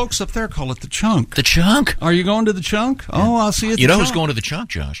 the folks up there call it the Chunk. The Chunk? Are you going to the Chunk? Oh, I'll see you at the You know Chunk. who's going to the Chunk,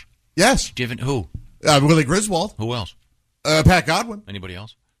 Josh? Yes. Who? Willie Griswold. Who else? Pat Godwin. Anybody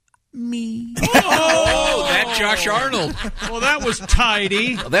else? Me. Oh, that Josh Arnold. Well, that was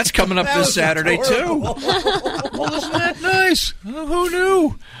tidy. Well, that's coming up this Saturday, too. Well, isn't that nice? Who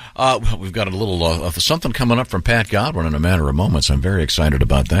knew? We've got a little something coming up from Pat Godwin in a matter of moments. I'm very excited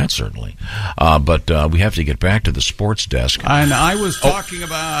about that, certainly. But we have to get back to the sports desk. And I was talking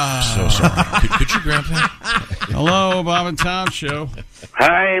about... So sorry. Could you grab that? Hello, Bob and Tom Show.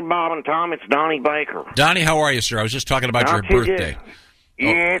 Hey, Bob and Tom, it's Donnie Baker. Donnie, how are you, sir? I was just talking about your birthday.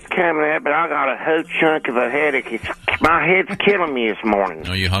 Yeah, it's coming up, but I got a whole chunk of a headache. My head's killing me this morning.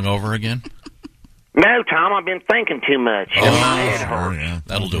 Are you hungover again? No, Tom, I've been thinking too much. And my head hurts. Yeah,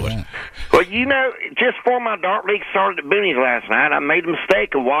 that'll do it. Well, you know, just before my dart league started at Boonies last night, I made the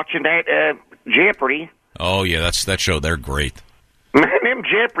mistake of watching that Jeopardy. Oh, yeah, that's that show. They're great. Man, them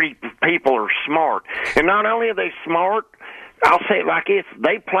Jeopardy people are smart. And not only are they smart, I'll say it like this,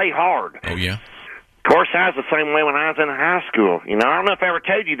 they play hard. Oh, yeah? Of course, I was the same way when I was in high school. You know, I don't know if I ever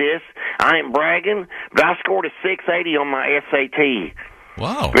told you this. I ain't bragging, but I scored a 680 on my SAT.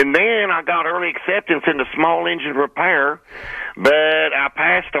 Wow. And then I got early acceptance into small engine repair, but I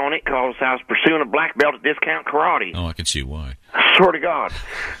passed on it because I was pursuing a black belt at Discount Karate. Oh, I can see why. I swear to God.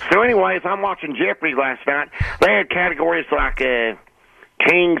 So anyways, I'm watching Jeopardy last night. They had categories like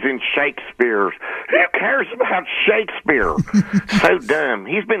Kings and Shakespeare. Who cares about Shakespeare? So dumb.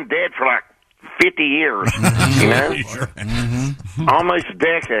 He's been dead for like 50 years, you know? Mm-hmm. Almost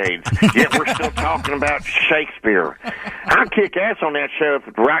decades. Yet we're still talking about Shakespeare. I'd kick ass on that show if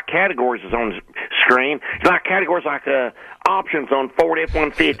the right categories is on the screen. It's like categories like options on Ford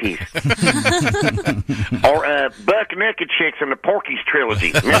F-150s. Or Buck Naked Chicks in the Porky's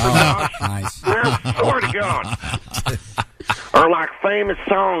trilogy. Remember Josh? Nice. I swear to God. Or like famous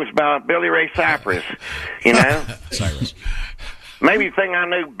songs by Billy Ray Cyrus, you know? Cyrus. Maybe the thing I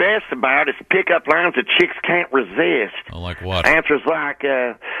know best about is pickup lines that chicks can't resist. Oh, like what? Answers like,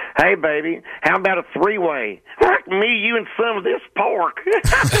 hey, baby, how about a three-way? Like me, you, and some of this pork.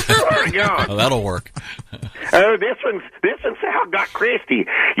 Swear to God. Oh, that'll work. Oh, this one's how I got Christy.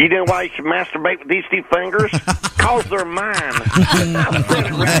 You know why you should masturbate with these two fingers? Because they're mine. I said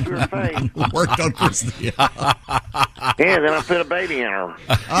it right to her face. Worked on Christy. Yeah, then I put a baby in her.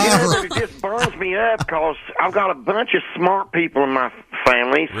 You know, it just burns me up because I've got a bunch of smart people in my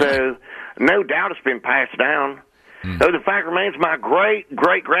family, so no doubt it's been passed down. Though the fact remains, my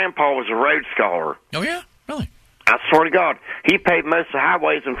great-great-grandpa was a Rhodes Scholar. Oh, yeah? Really? I swear to God, he paved most of the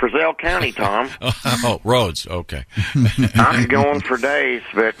highways in Frazell County, Tom. Oh, roads. Okay. I could go on for days,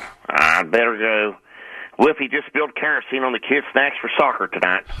 but I'd better go. Well, if he just spilled kerosene on the kids' snacks for soccer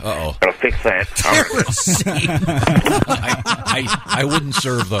tonight. Uh-oh. Gotta fix that. I wouldn't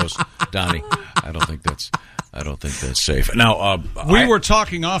serve those, Donnie. I don't think that's safe. Now, we were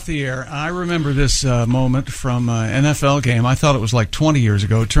talking off the air. I remember this moment from an NFL game. I thought it was like 20 years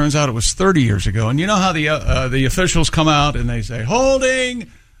ago. It turns out it was 30 years ago. And you know how the officials come out and they say,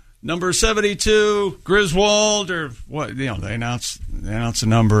 holding number 72, Griswold, or what? You know, they announce a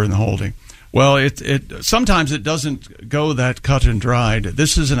number and the holding. Well, it sometimes it doesn't go that cut and dried.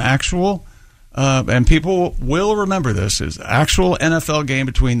 This is an actual, and people will remember this, is actual NFL game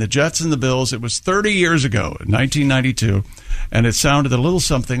between the Jets and the Bills. It was 30 years ago, in 1992, and it sounded a little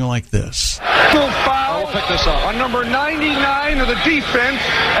something like this. Still foul. Pick this up. On number 99 of the defense,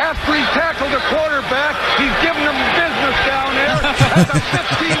 after he tackled the quarterback, he's giving them business down there at the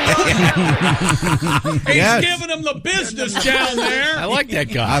 15-yard line. He's giving them the business down there. I like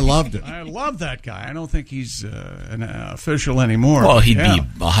that guy. I loved it. I love that guy. I don't think he's an official anymore. Well, he'd be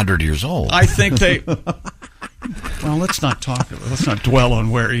 100 years old. I think they... Well, let's not dwell on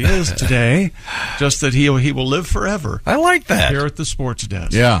where he is today. Just that he will live forever. I like that. Here at the sports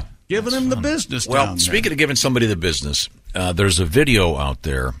desk. Yeah. Giving him the business down Well, there. speaking of giving somebody the business, there's a video out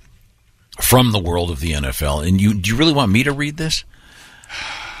there from the world of the NFL. And do you really want me to read this?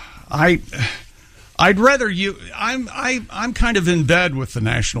 I'd rather you. I'm kind of in bed with the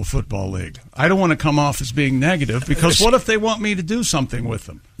National Football League. I don't want to come off as being negative because what if they want me to do something with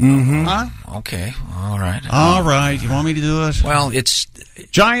them? Mm-hmm. Huh? Okay, all right. All right. You want me to do it? Well, it's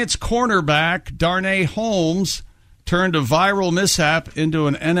Giants cornerback Darnay Holmes turned a viral mishap into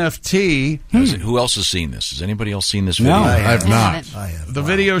an NFT. Who else has seen this? Has anybody else seen this video? No, I have not. The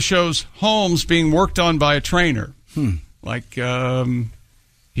video shows Holmes being worked on by a trainer. Like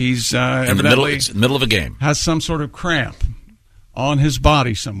he's in the middle of a game. Has some sort of cramp on his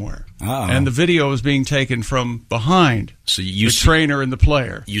body somewhere. And the video is being taken from behind the trainer and the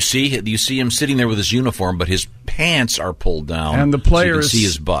player. You see him sitting there with his uniform, but his pants are pulled down, and the player so you can see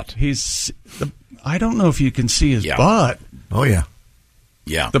his butt. I don't know if you can see his butt. Oh, yeah.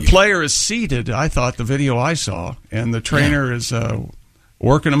 Yeah. The player is seated, I thought, the video I saw, and the trainer is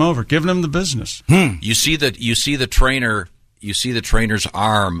working him over, giving him the business. You see the trainer's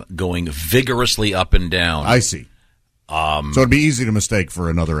arm going vigorously up and down. I see. So it'd be easy to mistake for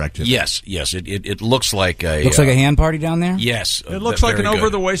another activity. Yes. It looks like a like a hand party down there. Yes, it looks like an over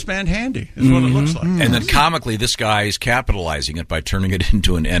the waistband handy. Is what it looks like. And then comically, this guy is capitalizing it by turning it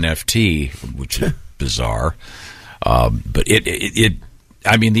into an NFT, which is bizarre. But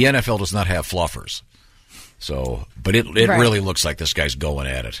I mean, the NFL does not have fluffers. So, but it really looks like this guy's going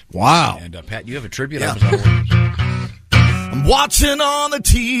at it. Wow. And Pat, you have a tribute? I'm watching on the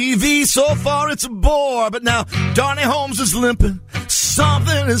TV, so far it's a bore, but now Darnay Holmes is limping,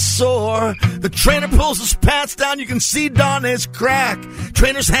 something is sore. The trainer pulls his pants down, you can see Darnay's crack.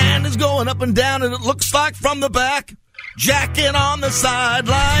 Trainer's hand is going up and down, and it looks like from the back. Jacking on the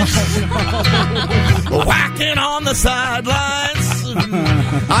sidelines, whacking on the sidelines.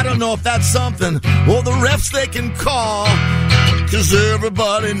 I don't know if that's something, well, the refs they can call. 'Cause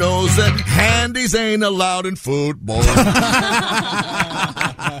everybody knows that handies ain't allowed in football.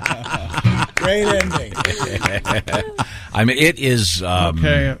 Great ending. I mean, it is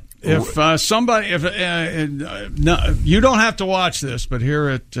okay. If you don't have to watch this, but here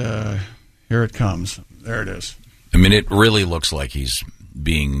it comes. There it is. I mean, it really looks like he's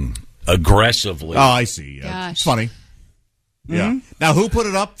being aggressively. Oh, I see. Yeah. It's funny. Yeah. Now, who put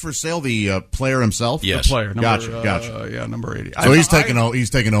it up for sale? The player himself. Yes, the player. Gotcha. Yeah, number 80. So he's taking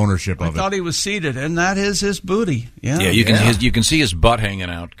ownership of it. I thought he was seated, and that is his booty. Yeah. Yeah. You can see his butt hanging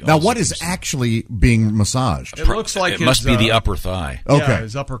out. Now, what is actually being massaged? It looks like it must be the upper thigh. Okay, yeah,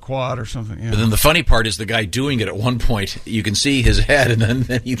 his upper quad or something. Yeah. But then the funny part is the guy doing it. At one point, you can see his head, and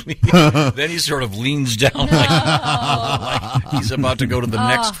then he sort of leans down like he's about to go to the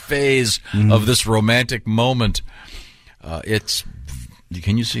next phase of this romantic moment.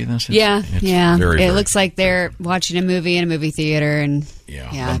 Can you see this? It's very, it looks like they're watching a movie in a movie theater, and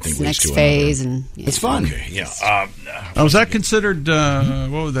it's the next phase, and it's fun. Okay, yeah. Now, was that considered?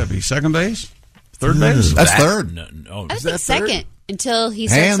 What would that be? Second base? Third base? That's third. No, I think second until he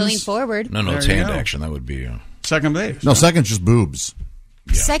starts to lean forward. No, it's hand action. That would be second base. No, second's just boobs.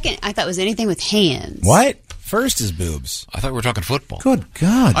 Yeah. Second, I thought was anything with hands. What? First is boobs. I thought we were talking football. Good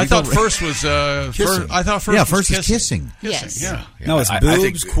God! I thought first was first. I thought first. First was is kissing. Yes. Yeah. No, it's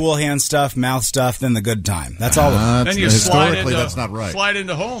boobs, cool hand stuff, mouth stuff, then the good time. That's all. Then you historically, that's not right. Slide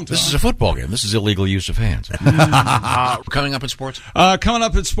into home. This is a football game. This is illegal use of hands. Coming up in sports. Coming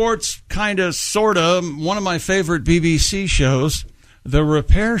up in sports, kind of, sort of. One of my favorite BBC shows. The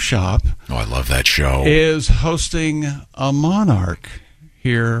Repair Shop. Oh, I love that show. Is hosting a monarch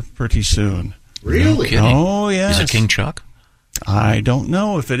here pretty soon. Really? Oh, yes. Is it King Chuck? I don't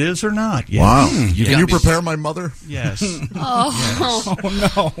know if it is or not yet. Wow. Can you prepare my mother? Yes. Oh,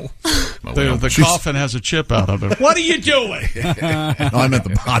 no. The coffin has a chip out of it. What are you doing? No, I meant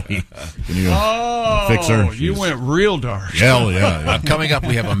the body. Can you fix her? You went real dark. Hell yeah. Coming up,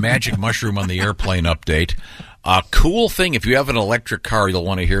 we have a magic mushroom on the airplane update. A cool thing, if you have an electric car, you'll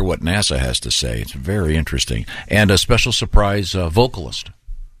want to hear what NASA has to say. It's very interesting. And a special surprise vocalist.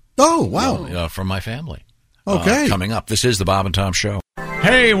 Oh, wow. From my family. Okay. Coming up, this is the Bob and Tom Show.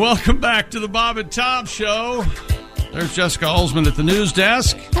 Hey, welcome back to the Bob and Tom Show. There's Jessica Holzman at the news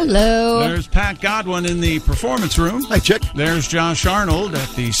desk. Hello. There's Pat Godwin in the performance room. Hi, Chick. There's Josh Arnold at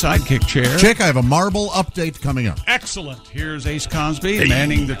the sidekick chair. Chick, I have a marble update coming up. Excellent. Here's Ace Cosby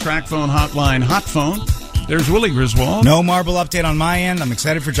manning the track phone hotline hot phone. There's Willie Griswold. No marble update on my end. I'm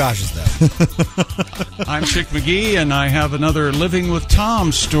excited for Josh's, though. I'm Chick McGee, and I have another Living with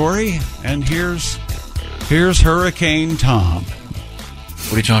Tom story. And here's Hurricane Tom.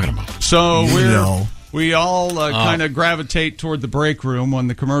 What are you talking about? So we all kind of gravitate toward the break room when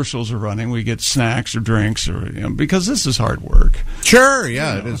the commercials are running. We get snacks or drinks, or because this is hard work. Sure,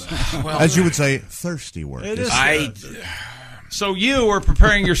 yeah, it is. As you would say, thirsty work. It is. So you are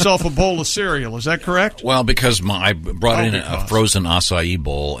preparing yourself a bowl of cereal, is that correct? Well, because I brought in a frozen acai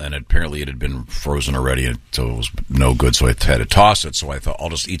bowl, and apparently it had been frozen already, so it was no good, so I had to toss it. So I thought, I'll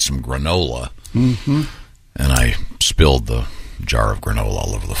just eat some granola. Mm-hmm. And I spilled the jar of granola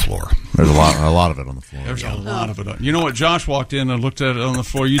all over the floor. There's a lot of it on the floor. There's a lot of it. You know what? Josh walked in and looked at it on the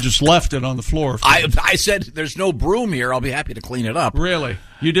floor. You just left it on the floor. I said, there's no broom here. I'll be happy to clean it up. Really?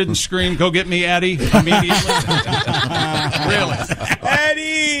 You didn't scream, go get me, Eddie, immediately? Really?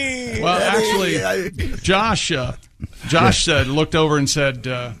 Eddie! Well, actually, Josh said, looked over and said...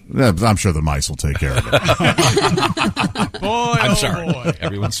 I'm sure the mice will take care of it. Boy, I'm sorry. Boy.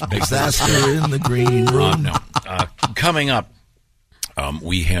 Everyone's big Disaster in the green room. No. Coming up,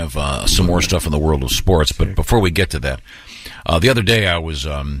 we have some more stuff in the world of sports. But before we get to that, the other day I was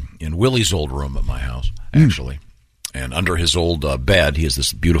in Willie's old room at my house, actually. And under his old bed, he has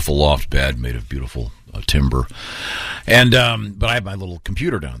this beautiful loft bed made of beautiful timber. And but I have my little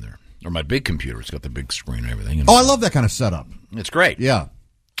computer down there, or my big computer. It's got the big screen and everything. And I love that kind of setup. It's great. Yeah.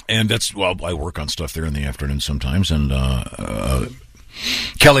 And I work on stuff there in the afternoon sometimes. And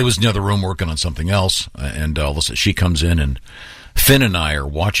Kelly was in the other room working on something else. And all of a sudden she comes in, and Finn and I are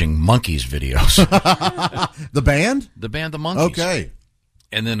watching Monkees videos. The band? The band, the Monkees. Okay.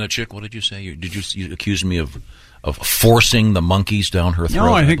 And then, Chick, what did you say? You accuse me of forcing the Monkees down her throat?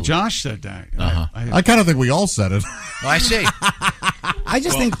 No, I think Josh said that. Uh-huh. I kind of think we all said it. I see. I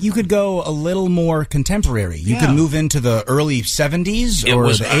just think you could go a little more contemporary. You could move into the early 70s or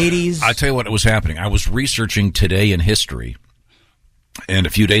the 80s. I'll tell you what was happening. I was researching Today in History, and a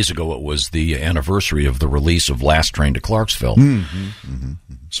few days ago it was the anniversary of the release of Last Train to Clarksville.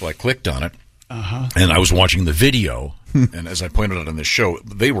 So I clicked on it, and I was watching the video, and as I pointed out on this show,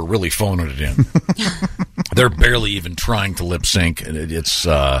 they were really phoning it in. They're barely even trying to lip sync, and it's...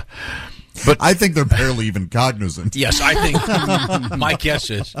 But I think they're barely even cognizant. Yes, I think my guess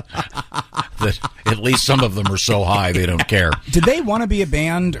is that at least some of them are so high they don't care. Did they want to be a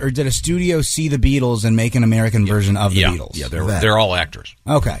band, or did a studio see the Beatles and make an American version of the Beatles? Yeah, they're all actors.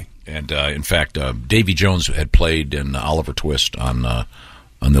 Okay. And in fact, Davy Jones had played in Oliver Twist on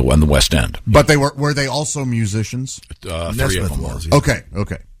the West End. But were they also musicians? 3 of them were. Okay.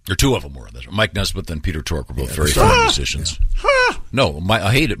 Or 2 of them were. Mike Nesmith and Peter Tork were both very fine musicians. No,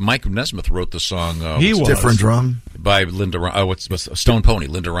 I hate it. Mike Nesmith wrote the song. Different Drum by Linda. What's Stone Pony?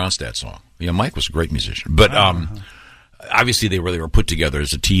 Linda Ronstadt song. Yeah, Mike was a great musician, but obviously they were put together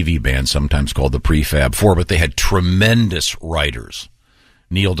as a TV band, sometimes called the Prefab Four. But they had tremendous writers.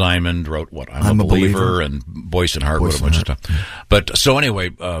 Neil Diamond wrote what I'm a Believer, and Boyce and Hart wrote a bunch of stuff. But so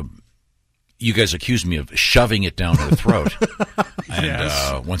anyway. You guys accused me of shoving it down her throat.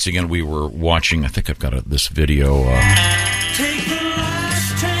 And once again, we were watching, I think I've got this video. Take the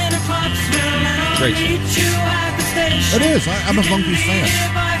last train to Clarksville and I'll Great. meet you at the station. It is. I'm a Monkees fan.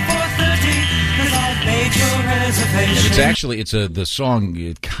 By 4:30, 'cause I've made your reservation. And it's the song,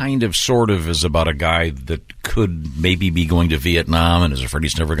 it kind of sort of is about a guy that could maybe be going to Vietnam and is afraid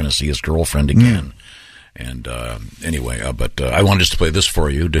he's never going to see his girlfriend again. And anyway, but I wanted just to play this for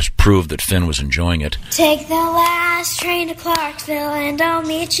you, just prove that Finn was enjoying it. Take the last train to Clarksville, and I'll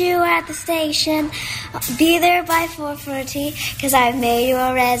meet you at the station. I'll be there by 4:40, because I've made you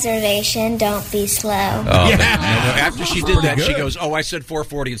a reservation. Don't be slow. After she did that, she goes, I said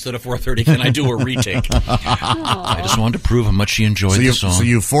 4:40 instead of 4:30. Can I do a retake? I just wanted to prove how much she enjoyed the song. So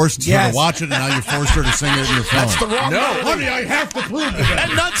you forced her to watch it, and now you forced her to sing it in your phone. That's the wrong No. Honey, I have to prove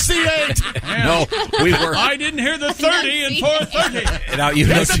it. Enunciate. No, we were. I didn't hear the 30 and 4:30. Now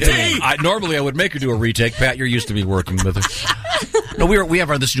normally I would make her do a retake. Pat, you're used to me working with her. No, we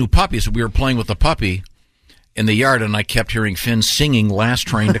have this new puppy, so we were playing with the puppy in the yard, and I kept hearing Finn singing "Last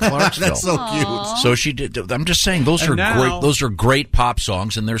Train to Clarksville." That's so cute. So she did. I'm just saying those are great. Those are great pop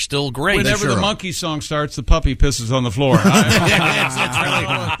songs, and they're still great. Whenever the monkey song starts, the puppy pisses on the floor.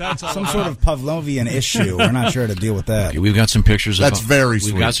 That's some sort of Pavlovian issue. We're not sure how to deal with that. We've got some pictures. That's very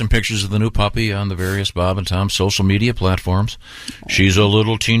sweet. We've got some pictures of the new puppy on the various Bob and Tom social media platforms. She's a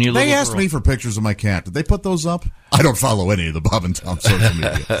little teeny little. They asked girl. me for pictures of my cat. Did they put those up? I don't follow any of the Bob and Tom social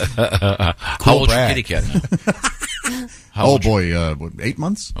media. How old's your kitty cat? Oh boy, 8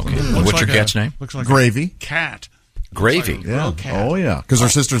 months. Okay. What's your cat's name? Looks like Gravy. Cat. Gravy. Yeah. Oh yeah. Because her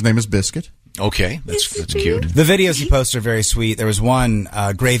sister's name is Biscuit. Okay, that's cute. The videos you post are very sweet. There was one,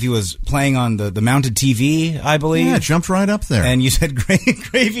 Gravy was playing on the mounted TV, I believe. Yeah, it jumped right up there. And you said,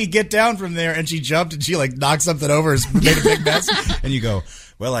 Gravy, get down from there. And she jumped and she knocked something over and made a big mess. And you go,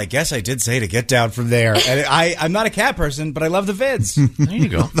 well, I guess I did say to get down from there. And I'm not a cat person, but I love the vids. There you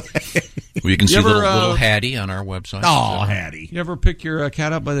go. Well, you can see little Hattie on our website. Oh, Hattie. You ever pick your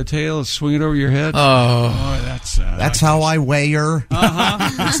cat up by the tail and swing it over your head? That's how I weigh her.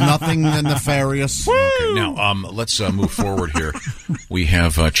 It's nothing nefarious. Okay, now let's move forward here. We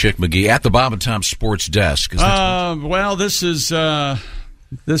have Chick McGee at the Bob and Tom Sports Desk. Well, this is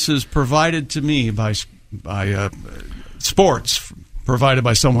provided to me by sports, provided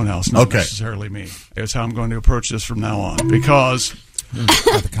by someone else, not necessarily me. It's how I'm going to approach this from now on, because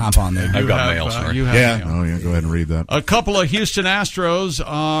got the comp on there. I've got mail, sorry. You have mail. Oh, yeah, go ahead and read that. A couple of Houston Astros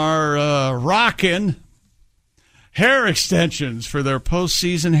are rocking hair extensions for their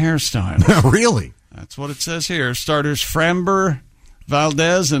postseason hairstyle. Really? That's what it says here. Starters Framber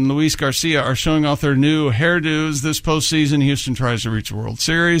Valdez and Luis Garcia are showing off their new hairdos this postseason. Houston tries to reach a World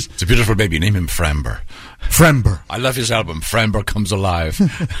Series. It's a beautiful baby. Name him Framber. Framber. I love his album, Framber Comes Alive.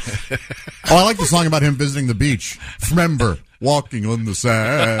 I like the song about him visiting the beach. Framber, walking on the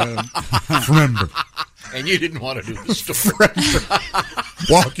sand. Framber. And you didn't want to do the story.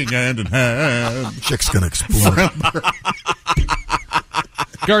 Walking hand in hand. Chick's gonna explode.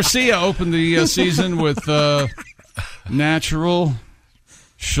 Garcia opened the season with natural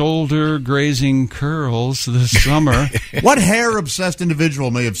shoulder grazing curls this summer. What hair-obsessed individual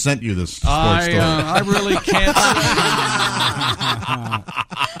may have sent you this sports story? I really can't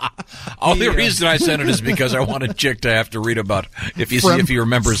The reason I sent it is because I wanted Chick to have to read about, if he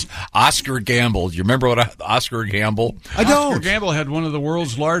remembers Oscar Gamble. You remember what Oscar Gamble? I don't. Oscar Gamble had one of the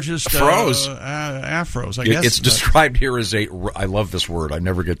world's largest afros. Afros, I guess. It's described here as I love this word, I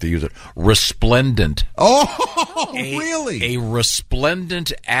never get to use it, resplendent. Oh, really? A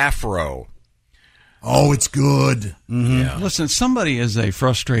resplendent afro. Oh, it's good. Mm-hmm. Yeah. Listen, somebody is a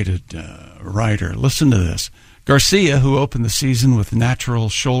frustrated writer. Listen to this. Garcia, who opened the season with natural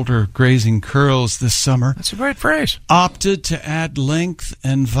shoulder grazing curls this summer, that's a great phrase, opted to add length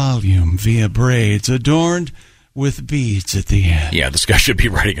and volume via braids adorned with beads at the end. Yeah, this guy should be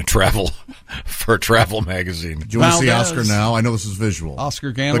writing a travel magazine. Do you want to see Oscar now? I know this is visual.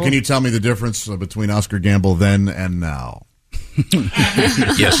 Oscar Gamble. But can you tell me the difference between Oscar Gamble then and now?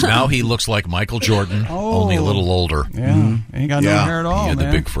 Yes, now he looks like Michael Jordan, only a little older. Yeah, ain't got no hair at all. He had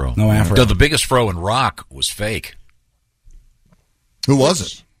man. the big fro. No afro. The biggest fro in rock was fake. Who was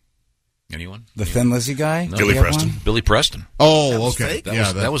it? Anyone? The Thin Lizzy guy? No, Billy Preston. Billy Preston. Oh, okay.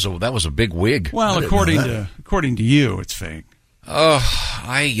 That was a big wig. Well, according to you, it's fake.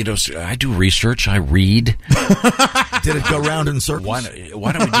 I do research. I read. Did it go round in circles?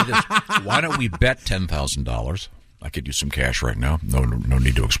 Why don't we do this? Why don't we bet $10,000? I could use some cash right now. No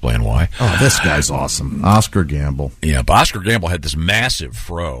need to explain why. Oh, this guy's awesome. Oscar Gamble. Yeah, but Oscar Gamble had this massive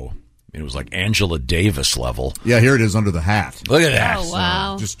fro. It was like Angela Davis level. Yeah, here it is under the hat. Look at that. Oh,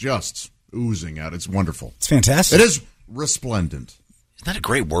 wow. Just oozing out. It's wonderful. It's fantastic. It is resplendent. Isn't that a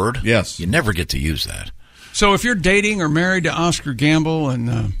great word? Yes. You never get to use that. So if you're dating or married to Oscar Gamble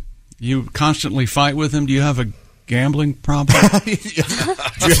and you constantly fight with him, do you have a gambling problem? Do you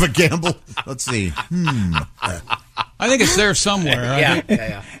have a gamble? Let's see. I think it's there somewhere.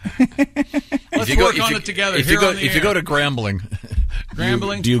 Yeah. Let's work on it together. If you go to Grambling,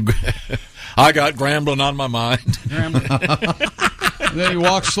 Grambling? do you I got Grambling on my mind. And then you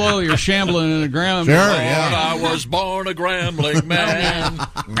walk slowly, you're shambling in the ground. Sure, yeah. I was born a Grambling man.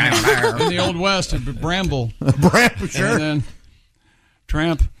 In the Old West, it'd be Bramble. Bramble, sure. And then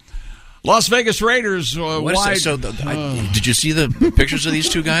Tramp. Las Vegas Raiders. Did you see the pictures of these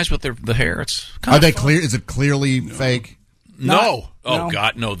two guys with the hair? It's Are they clear? Is it clearly fake? No.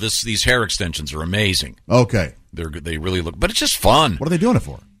 God, no. These hair extensions are amazing. Okay. They really look, but it's just fun. What are they doing it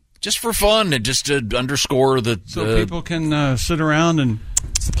for? Just for fun, and just to underscore the. So people can sit around and.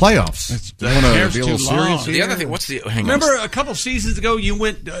 It's the playoffs. The hair's too long. The other thing, Remember a couple seasons ago, you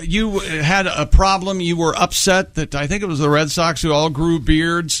had a problem. You were upset that I think it was the Red Sox who all grew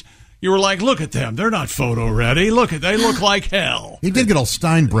beards. You were like, look at them. They're not photo ready. They look like hell. He did get all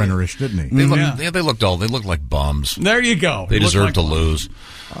Steinbrenner-ish, didn't he? They looked like bums. There you go. They deserve to lose.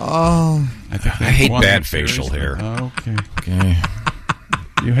 Oh. I hate bad facial hair. Okay.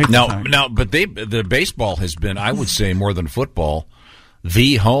 You hate now, but the baseball has been, I would say, more than football,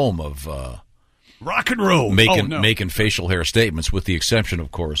 the home of rock and roll, making facial hair statements, with the exception,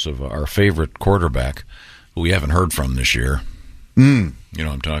 of course, of our favorite quarterback, who we haven't heard from this year. You know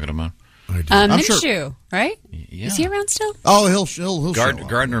what I'm talking about? Minshew, right? Yeah. Is he around still? Oh, he'll show up.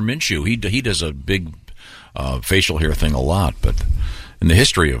 Gardner Minshew. He does a big facial hair thing a lot, but in the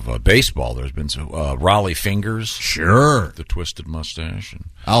history of baseball, there's been some Raleigh Fingers, sure, the twisted mustache, and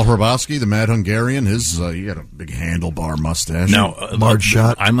Al Hrabowski, the Mad Hungarian. He had a big handlebar mustache. Now, large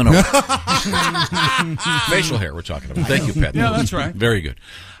shot. I'm gonna facial hair. We're talking about. Thank you, Pat. Yeah, that's right. Very good.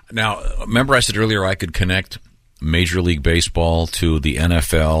 Now, remember I said earlier I could connect Major League Baseball to the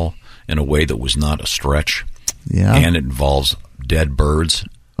NFL in a way that was not a stretch. Yeah, and it involves dead birds.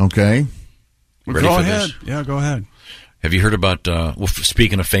 Okay, ready go for ahead. this? Yeah, go ahead. Have you heard about,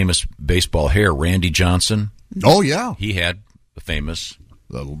 speaking of famous baseball hair, Randy Johnson? Oh, yeah. He had the famous...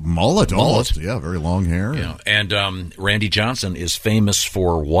 The mullet. Almost. Yeah, very long hair. Yeah. And Randy Johnson is famous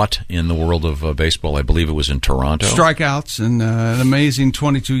for what in the world of baseball? I believe it was in Toronto. Strikeouts and an amazing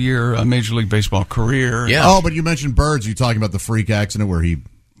 22-year Major League Baseball career. Yeah. Oh, but you mentioned birds. You're talking about the freak accident where he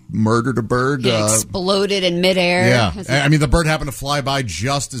murdered a bird. He exploded in midair. Yeah. I mean, the bird happened to fly by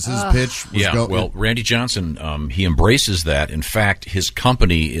just as his pitch was going. Well, Randy Johnson, he embraces that. In fact, his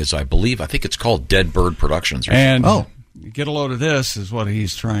company is, I think it's called Dead Bird Productions. And get a load of this is what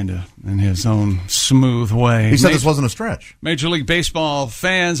he's trying to, in his own smooth way. He said this wasn't a stretch. Major League Baseball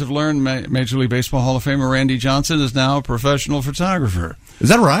fans have learned Major League Baseball Hall of Famer Randy Johnson is now a professional photographer. Is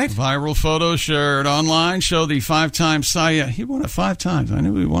that right? Viral photos shared online show the 5-time Cy Young. He won it 5 times. I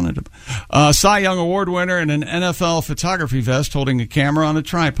knew he wanted to. Cy Young Award winner in an NFL photography vest, holding a camera on a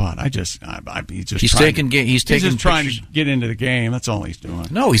tripod. He's just trying to get into the game. That's all he's doing.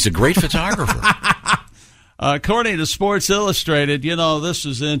 No, he's a great photographer. According to Sports Illustrated, this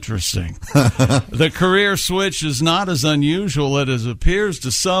is interesting. The career switch is not as unusual as it appears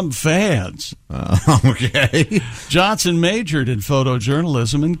to some fans. Okay. Johnson majored in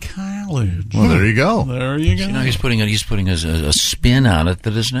photojournalism in college. Well, there you go. There you go. He's putting a spin on it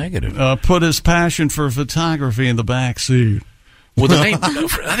that is negative. Put his passion for photography in the back seat. Well,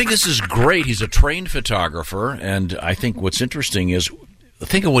 I think this is great. He's a trained photographer, and I think what's interesting is,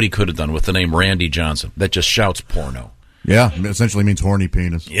 think of what he could have done with the name Randy Johnson. That just shouts porno. Yeah, it essentially means horny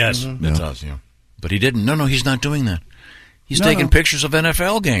penis. Yes, it does, yeah. But he didn't. No, he's not doing that. He's taking pictures of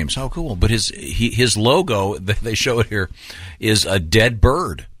NFL games. How cool. But his logo, they show it here, is a dead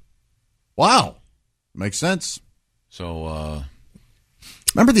bird. Wow. Makes sense. So,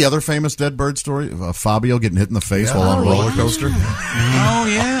 remember the other famous dead bird story? Fabio getting hit in the face while on a roller coaster? Oh,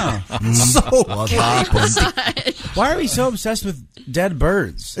 yeah. Why are we so obsessed with dead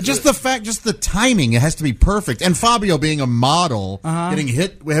birds? Just the timing. It has to be perfect. And Fabio being a model, getting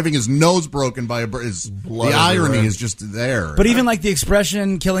hit, having his nose broken by a bird, the irony is just there. But even like the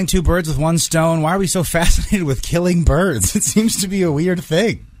expression, killing 2 birds with 1 stone, why are we so fascinated with killing birds? It seems to be a weird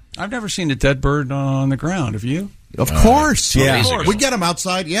thing. I've never seen a dead bird on the ground. Have you? Of course. Yeah. We get them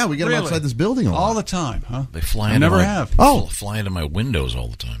outside. Yeah, we get them outside this building all the time, huh? They fly. I never have. Fly into my windows all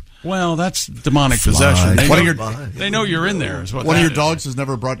the time. Well, that's demonic possession. They know you're in there. Is what one of your dogs has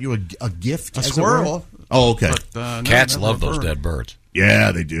never brought you a gift? A squirrel. Oh, okay. But, cats love those dead birds.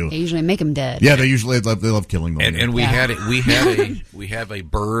 Yeah, they do. They usually make them dead. Yeah, they love killing them. And we have a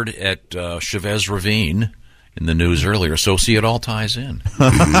bird at Chavez Ravine in the news earlier. So see, it all ties in.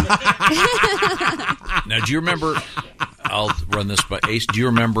 Now, do you remember? I'll run this by Ace. Do you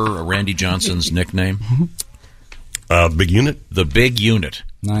remember Randy Johnson's nickname? Big Unit? The Big Unit.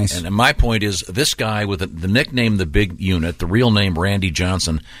 Nice. And my point is, this guy with the nickname The Big Unit, the real name Randy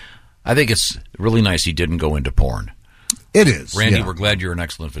Johnson, I think it's really nice he didn't go into porn. It is. Randy, yeah. we're glad you're an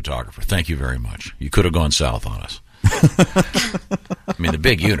excellent photographer. Thank you very much. You could have gone south on us. I mean, the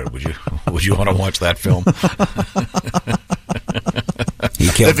big unit. Would you want to watch that film? He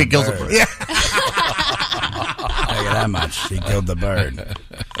killed If he kills a bird. Yeah. Tell you that much. He killed the bird.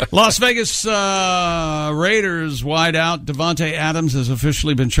 Las Vegas Raiders wideout Devontae Adams has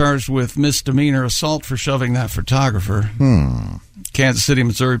officially been charged with misdemeanor assault for shoving that photographer. Kansas City,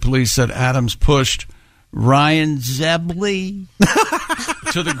 Missouri police said Adams pushed Ryan Zebley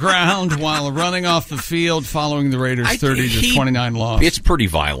to the ground while running off the field following the Raiders' 30-29 loss. It's pretty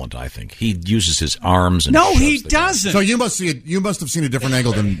violent, I think. He uses his arms and No, shoves he the doesn't. So you must see it. You must have seen a different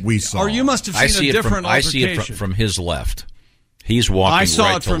angle than we saw. Or you must have seen a different I see it from his left. He's walking I saw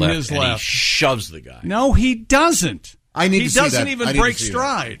right it to from left, his and left. he shoves the guy. No, he doesn't. I need he to see doesn't that. even I need to break see that.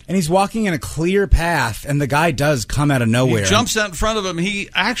 stride. And he's walking in a clear path, and the guy does come out of nowhere. He jumps out in front of him. He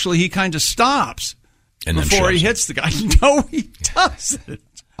kind of stops And then before he shoves hits the guy. No, he doesn't.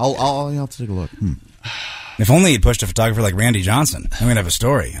 I'll take a look. If only he'd pushed a photographer like Randy Johnson, then we'd have a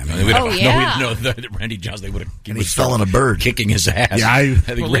story. I mean, We didn't know that Randy Johnson. They would have. And he's felling a bird, kicking his ass. Yeah, I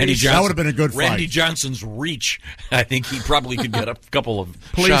think Randy Johnson. That would have been a good fight. Randy Johnson's reach. I think he probably could get a couple of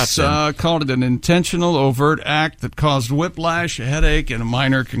Police shots. called it an intentional, overt act that caused whiplash, a headache, and a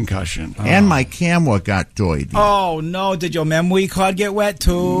minor concussion. And my camera got doidy. Oh no! Did your memory card get wet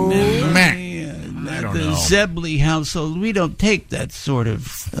too? I don't the know. Zebley household, we don't take that sort of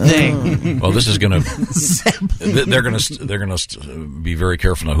thing. Well, this is going to. They're going to be very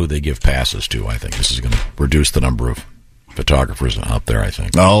careful now who they give passes to. I think this is going to reduce the number of photographers out there. I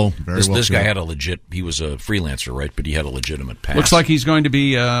think. Oh, very well. This guy had a legit. He was a freelancer, right? But he had a legitimate pass. Looks like he's going to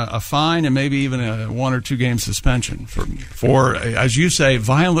be a fine and maybe even a 1 or 2 game suspension for as you say,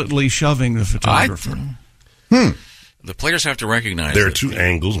 violently shoving the photographer. The players have to recognize There are that 2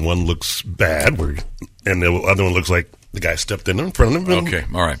 angles. One looks bad, and the other one looks like the guy stepped in front of him. Okay,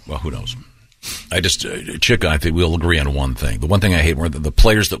 all right. Well, who knows? I just, Chick, I think we'll agree on one thing. The one thing I hate were the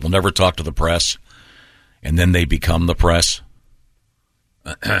players that will never talk to the press, and then they become the press.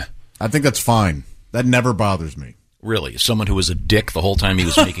 I think that's fine. That never bothers me. Really, someone who was a dick the whole time he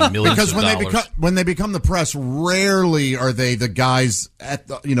was making millions Because of dollars. when they become the press, rarely are they the guys at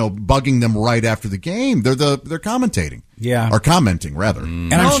bugging them right after the game. They're commentating. Yeah. Or commenting, rather.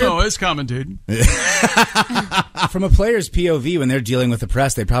 And I'm sure No, it's commentated. from a player's POV, when they're dealing with the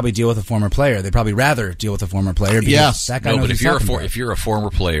press, they probably deal with a former player. They'd probably rather deal with a former player. Because that guy knows but what if he's you're talking about. if you're a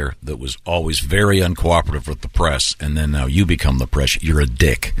former player that was always very uncooperative with the press, and then now you become the press, you're a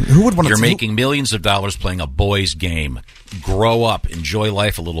dick. Who would want to? You're making millions of dollars playing a boys' game. Grow up, enjoy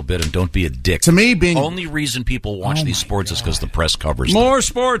life a little bit, and don't be a dick. To me, being only reason people watch these sports is because the press covers More them.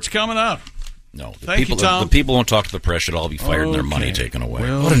 sports coming up. No, Thank you, Tom. The people who don't talk to the press should all be fired and their money taken away.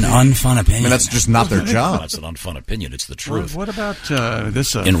 Well, What an unfun opinion. I mean, that's just not their job. That's an unfun opinion. It's the truth. What about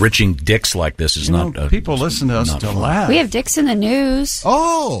this? Enriching dicks like this is not. People listen to us not to fun. laugh. We have dicks in the news.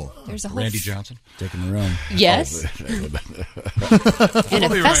 Oh, There's a whole Randy Johnson, dick in the room. Yes. And a We'll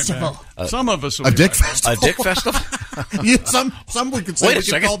be right festival. back. Some of us will a be dick right back. festival. a dick festival. Yeah, some we could say Wait a we could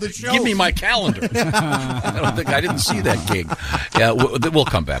second. call this show. Give me my calendar. I didn't see that gig. Yeah, we'll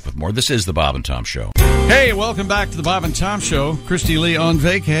come back with more. This is the Bob and Tom Show. Hey, welcome back to the Bob and Tom Show. Christy Lee on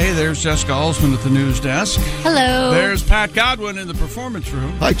vacay. There's Jessica Alsman at the news desk. Hello. There's Pat Godwin in the performance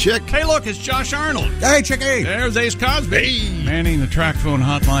room. Hi, Chick. Hey, look, it's Josh Arnold. Hey, Chicky. There's Ace Cosby. Manning the track phone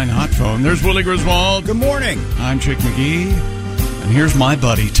hotline hot phone. There's Willie Griswold. Good morning. I'm Chick McGee. And here's my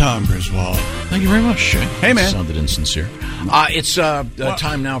buddy, Tom Griswold. Thank you very much. Hey, man. Sounded insincere. It's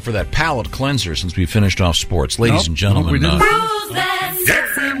time now for that palate cleanser since we finished off sports. Ladies and gentlemen. we didn't. Who's that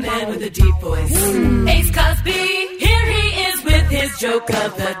sexy man with a deep voice? Ace Cosby, here he is with his joke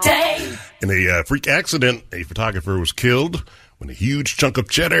of the day. In a freak accident, a photographer was killed when a huge chunk of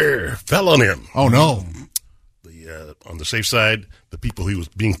cheddar fell on him. Oh no! On the safe side, the people he was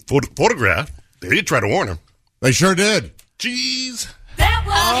being photographed, they did try to warn him. They sure did. Jeez. That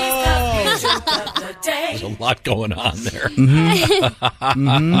was Ace Cosby's joke of the day. There's a lot going on there. Many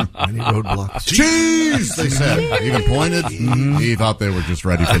roadblocks. Cheese, they said. Even pointed. He thought they were just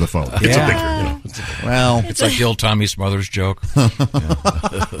ready for the phone. It's a picture, Well, It's like the old Tommy Smothers joke.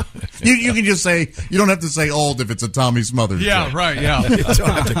 you can just say, you don't have to say old if it's a Tommy Smothers Yeah, joke. right, yeah. Where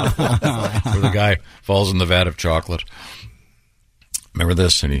the guy falls in the vat of chocolate. Remember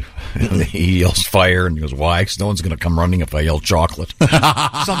this? And he yells fire, and he goes, why? Because no one's going to come running if I yell chocolate.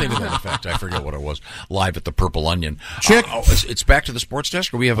 Something to that effect. I forget what it was. Live at the Purple Onion. Chick. It's back to the sports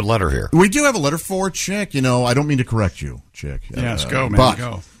desk, or we have a letter here? We do have a letter for Chick. I don't mean to correct you, Chick. Yes, go, man, but,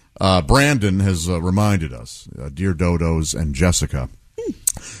 go. Brandon has reminded us, dear Dodos and Jessica,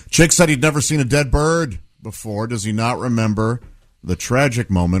 Chick said he'd never seen a dead bird. before, does he not remember the tragic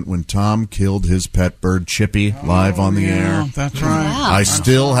moment when Tom killed his pet bird, Chippy, live on the air? That's right. Wow. I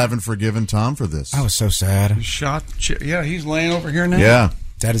still haven't forgiven Tom for this. I was so sad. He shot. Yeah, he's laying over here now. Yeah.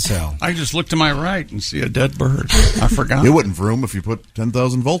 Dead as hell. I just look to my right and see a dead bird. I forgot. It wouldn't vroom if you put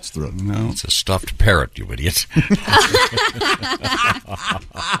 10,000 volts through it. No. It's a stuffed parrot, you idiot.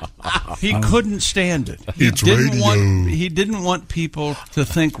 He couldn't stand it. It's radio. He didn't want people to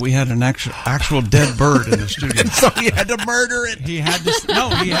think we had an actual dead bird in the studio. So he had to murder it. He had to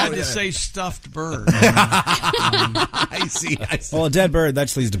to say stuffed bird. I see. Well, a dead bird,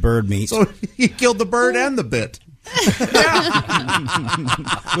 that leads to bird meat. So he killed the bird and the bit.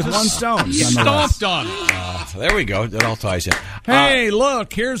 With one stone. He stomped on it. There we go. That all ties in. Hey,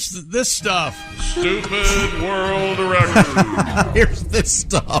 look, here's this stuff. Stupid world record. Here's this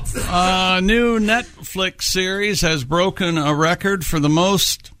stuff. New Netflix series has broken a record for the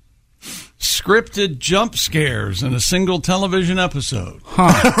most scripted jump scares in a single television episode.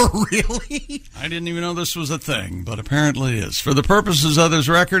 Really? I didn't even know this was a thing, but apparently it is. For the purposes of this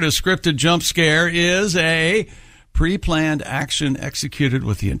record, a scripted jump scare is a pre-planned action executed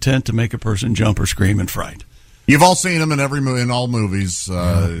with the intent to make a person jump or scream in fright. You've all seen them in all movies.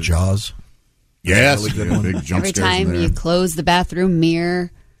 Jaws. Yes, big jump Every scares in time there. you close the bathroom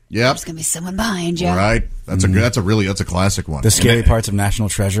mirror, Yep. there's going to be someone behind you. All right. That's that's a classic one. The scary parts of National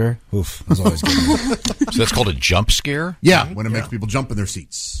Treasure. Oof. That's always good. So that's called a jump scare? Yeah, when it makes people jump in their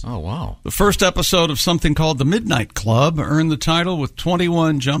seats. Oh, wow. The first episode of something called The Midnight Club earned the title with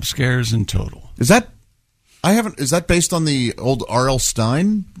 21 jump scares in total. Is that based on the old R.L.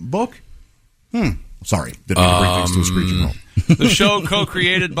 Stine book? Sorry. Didn't mean to bring things to a screeching halt. The show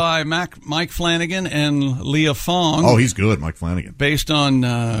co-created by Mike Flanagan and Leah Fong. Oh, he's good, Mike Flanagan. Based on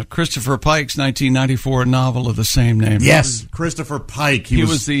Christopher Pike's 1994 novel of the same name. Yes, Christopher Pike. He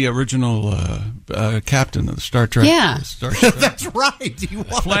was the original captain of the Star Trek. Yeah. Starship. That's right. He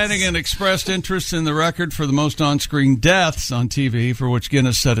was. Flanagan expressed interest in the record for the most on-screen deaths on TV, for which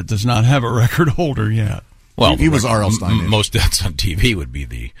Guinness said it does not have a record holder yet. Well, he was R.L. Stine. Most deaths on TV would be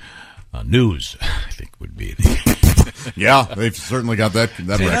the news, I think, would be the... Yeah, they've certainly got that See,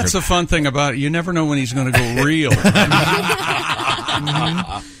 record. that's the fun thing about it. You never know when he's going to go real. I'm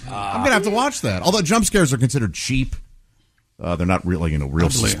going to have to watch that. Although jump scares are considered cheap. They're not really, real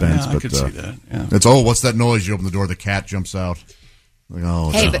suspense. Yeah, but I could see that. Yeah. It's, what's that noise? You open the door, the cat jumps out. Like,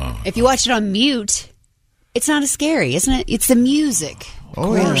 Hey, but if you watch it on mute, it's not as scary, isn't it? It's the music.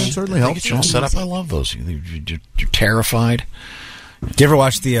 Oh, yeah, that certainly helps. It's all set up. I love those. You're terrified. Do you ever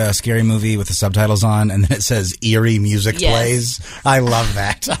watch the scary movie with the subtitles on and then it says eerie music plays? I love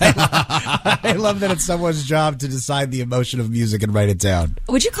that. I love that it's someone's job to decide the emotion of music and write it down.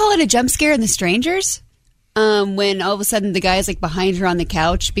 Would you call it a jump scare in The Strangers? When all of a sudden the guy's like behind her on the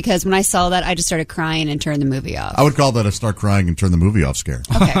couch? Because when I saw that, I just started crying and turned the movie off. I would call that a start crying and turn the movie off scare.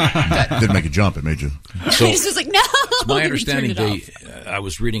 Okay. Didn't make you jump. It made you... So, I just was like, no. It's my understanding I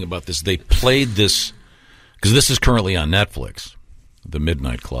was reading about this. They played this, because this is currently on Netflix, The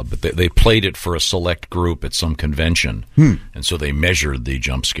Midnight Club, but they played it for a select group at some convention, and so they measured the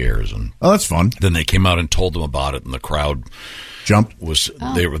jump scares. And that's fun. Then they came out and told them about it, and the crowd jumped.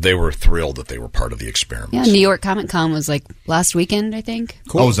 They were thrilled that they were part of the experiment. Yeah, New York Comic Con was like last weekend, I think.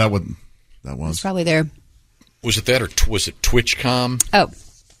 Cool. Oh, is that what that was? It's probably there. Was it that, or was it TwitchCon? Oh.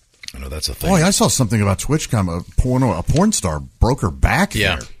 I know that's a thing. Boy, I saw something about TwitchCon. A porn star broke her back.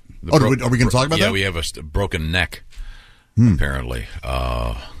 Yeah. There. Are we going to talk about that? Yeah, we have a broken neck. Apparently,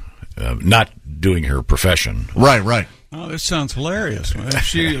 not doing her profession. Right. Oh, this sounds hilarious. Is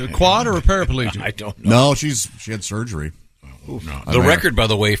she a quad or a paraplegic? I don't know. No, she had surgery. No. The record, by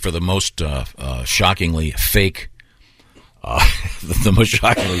the way, for the most shockingly fake, the most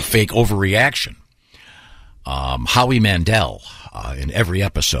shockingly fake overreaction. Howie Mandel in every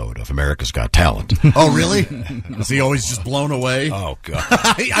episode of America's Got Talent. Oh, really? Is he always just blown away? Oh, God.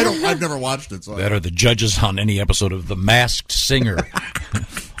 I've never watched it. So That are the judges on any episode of The Masked Singer.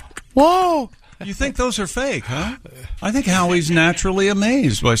 Whoa! You think those are fake, huh? I think Howie's naturally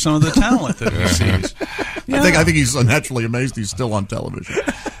amazed by some of the talent that he sees. Yeah. I think he's naturally amazed he's still on television.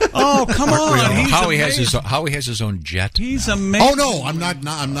 Oh, come on! Howie has his own jet. He's amazing. Oh no, I'm not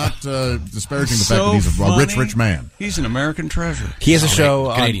disparaging the fact that he's a rich man. He's an American treasure. He has a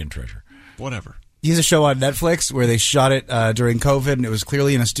show, Canadian treasure. Whatever. He has a show on Netflix where they shot it during COVID, and it was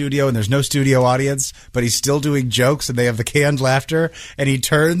clearly in a studio, and there's no studio audience, but he's still doing jokes, and they have the canned laughter, and he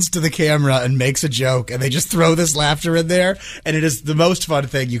turns to the camera and makes a joke, and they just throw this laughter in there, and it is the most fun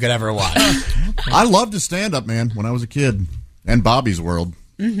thing you could ever watch. I loved his stand-up, man, when I was a kid, and Bobby's World.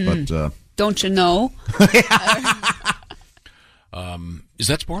 Mm-hmm. But don't you know? Is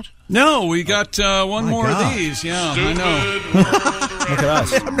that sports? No, we got one more of these. Yeah, I know. Look at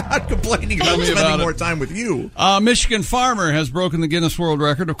us. I'm not complaining about spending more time with you. Michigan farmer has broken the Guinness World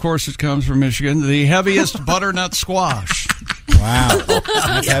Record. Of course, it comes from Michigan. The heaviest butternut squash. Wow,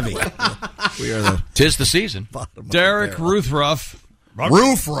 that's heavy. We are the. 'Tis the season. Derek Ruthruff.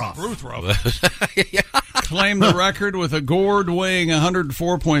 Ruthruff claimed the record with a gourd weighing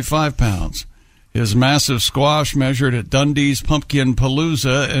 104.5 pounds. His massive squash measured at Dundee's Pumpkin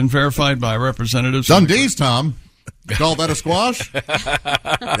Palooza and verified by representatives. Dundee's, Tom. You call that a squash?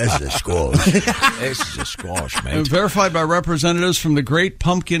 That's a squash. This is a squash, man. Verified by representatives from the Great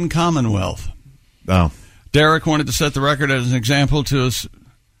Pumpkin Commonwealth. Oh. Derek wanted to set the record as an example to his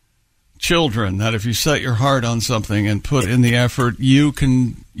children that if you set your heart on something and put in the effort, you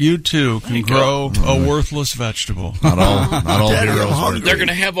too can grow a worthless vegetable. Not all heroes. They're going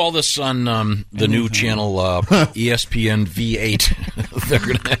to have all this on the new channel ESPN V8. They're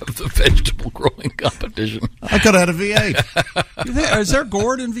going to have the vegetable growing competition. I could have had a V8. Is there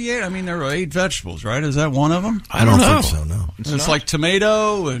gourd in V8? I mean, there are 8 vegetables, right? Is that one of them? I don't think so, no. It's like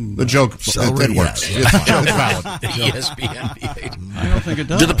tomato and... The joke, it works. It's valid. ESPN V8. I don't think it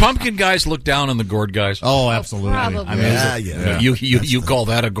does. Do the pumpkin guys look down on the gourd guys? Oh, absolutely. Probably. I mean, you call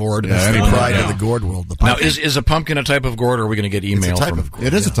that a gourd? That's the pride of the gourd world. Now, is a pumpkin a type of gourd, or are we going to get email from...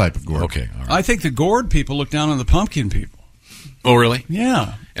 It is a type of gourd. Okay. All right. I think the gourd people look down on the pumpkin people. Oh, really?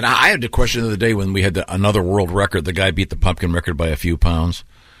 Yeah. And I had a question the other day when we had another world record. The guy beat the pumpkin record by a few pounds.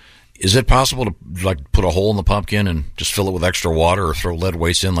 Is it possible to put a hole in the pumpkin and just fill it with extra water or throw lead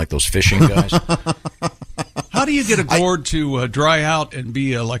weights in like those fishing guys? How do you get a gourd to dry out and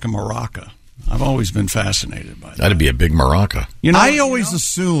be like a maraca? I've always been fascinated by that. That'd be a big maraca. I always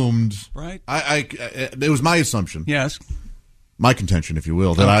assumed, right? It was my assumption. Yes, my contention, if you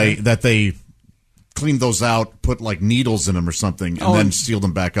will, that they cleaned those out, put like needles in them or something, and then sealed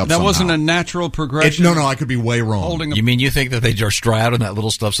them back up. That somehow. wasn't a natural progression. No, I could be way wrong. You think that they just dry out and that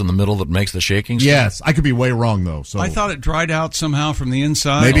little stuff's in the middle that makes the shaking? Yes, I could be way wrong though. So I thought it dried out somehow from the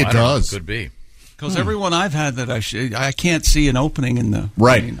inside. Maybe it does. Could be. Because everyone I've had that I can't see an opening in the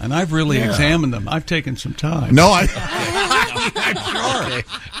right, and I've really examined them. I've taken some time. No, I'm sure.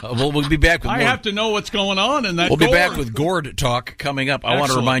 Well, we'll be back with more. I have to know what's going on in that. We'll be back with gourd talk coming up. I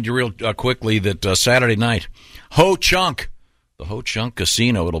want to remind you real quickly that Saturday night, Ho Chunk, the Ho Chunk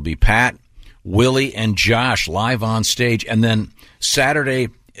Casino. It'll be Pat, Willie, and Josh live on stage, and then Saturday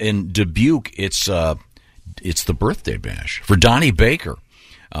in Dubuque, it's the birthday bash for Donnie Baker.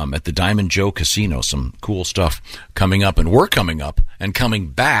 At the Diamond Joe Casino. Some cool stuff coming up, and we're coming up and coming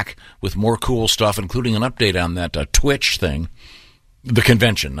back with more cool stuff, including an update on that Twitch thing. The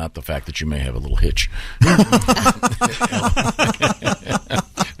convention, not the fact that you may have a little hitch.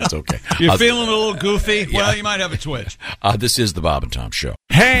 That's okay. You're feeling a little goofy? Yeah. Well, you might have a twitch. This is the Bob and Tom Show.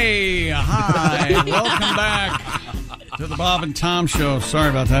 Hey, hi. Welcome back to the Bob and Tom Show. Sorry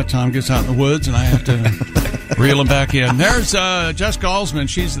about that. Tom gets out in the woods, and I have to reel him back in. There's Jess Galsman.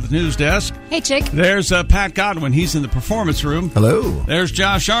 She's at the news desk. Hey, chick. There's Pat Godwin. He's in the performance room. Hello. There's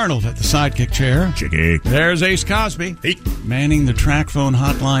Josh Arnold at the sidekick chair. Chicky. There's Ace Cosby. Hey. Manning the track phone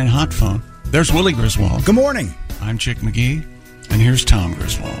hotline hot phone. There's Willie Griswold. Good morning. I'm Chick McGee, and here's Tom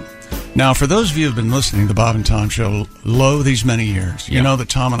Griswold. Now, for those of you who have been listening to the Bob and Tom Show these many years, you know that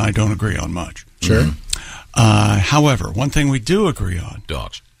Tom and I don't agree on much. Sure. However, one thing we do agree on.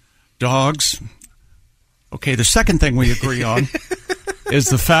 Dogs. Okay, the second thing we agree on is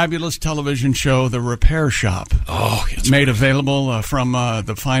the fabulous television show, The Repair Shop. Oh, it's made available from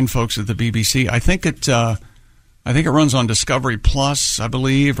the fine folks at the BBC. I think it runs on Discovery Plus, I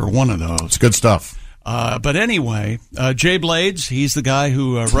believe, or one of those. It's good stuff. But anyway, Jay Blades, he's the guy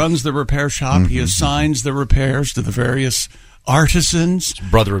who runs the repair shop. Mm-hmm. He assigns the repairs to the various artisans.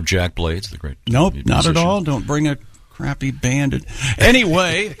 Brother of Jack Blades, the great Nope, musician. Not at all. Don't bring a crappy band.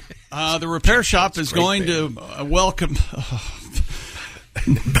 Anyway, the repair shop is going to welcome...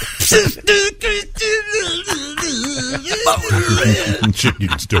 Chip, you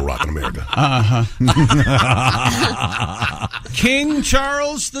can still rock in America. King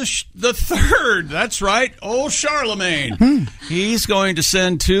Charles the Third. That's right, old Charlemagne. He's going to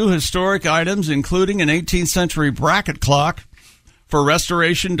send 2 historic items, including an 18th century bracket clock, for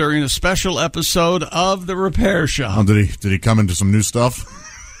restoration during a special episode of The Repair Shop. Oh, did he come into some new stuff?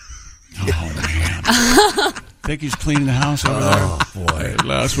 Oh man. Think he's cleaning the house over there? Oh, boy. At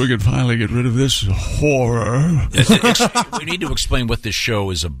last we can finally get rid of this horror. We need to explain what this show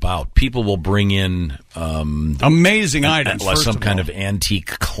is about. People will bring in... amazing items, like some kind of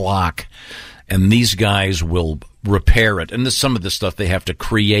antique clock, and these guys will repair it. And some of the stuff they have to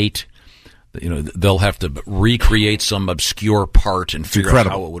create they'll have to recreate some obscure part and figure out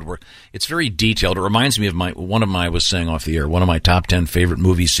how it would work. It's very detailed. It reminds me of I was saying off the air, one of my top 10 favorite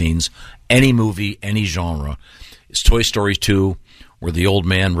movie scenes, any movie, any genre, is Toy Story 2, where the old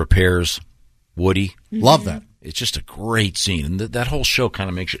man repairs Woody. Love that. It's just a great scene, and that whole show kind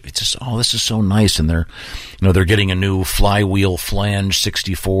of makes it's just this is so nice. And they're getting a new flywheel flange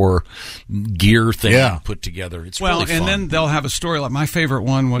 64 gear thing put together. It's really fun. And then they'll have a story. Like my favorite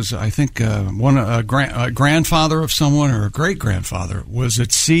one was, I think, a grandfather of someone or a great grandfather was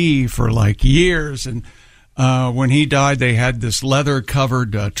at sea for like years, and when he died, they had this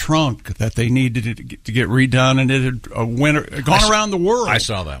leather-covered trunk that they needed to get redone, and it had gone around the world. I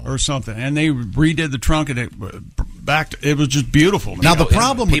saw that one. Or something, and they redid the trunk, and it was just just beautiful. Now the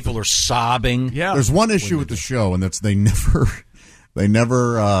problem, people are sobbing. Yeah, there's one issue with the show, and that's they never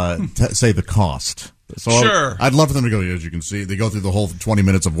say the cost. So sure. I'd love for them to go, as you can see, they go through the whole 20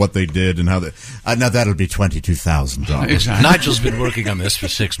 minutes of what they did and how they. Now that'll be $22,000. Exactly. Nigel's been working on this for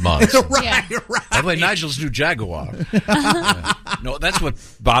 6 months. right. By the way, Nigel's new Jaguar. No, that's what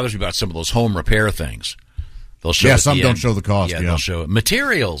bothers me about some of those home repair things. They'll show some don't show the cost. They'll show it.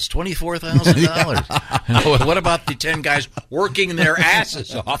 Materials, $24,000. What about the 10 guys working their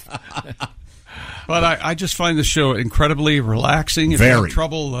asses off? But I just find the show incredibly relaxing. If you have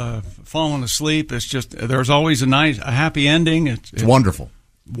trouble falling asleep, it's just there's always a happy ending. It's wonderful,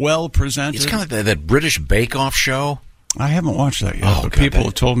 well presented. It's kind of like that British Bake Off show. I haven't watched that yet, but people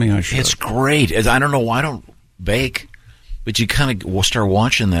have told me I should. It's great. I don't know why I don't bake, but you kind of start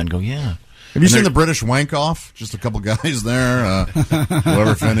watching that and go, yeah. Have you seen the British Wank Off? Just a couple guys there,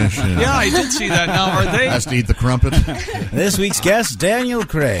 whoever finished. Yeah, I did see that. Now, are they... Has to eat the crumpet. This week's guest, Daniel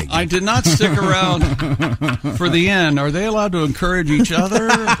Craig. I did not stick around for the end. Are they allowed to encourage each other?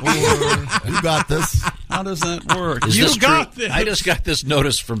 Or you got this. How does that work? You got this. I just got this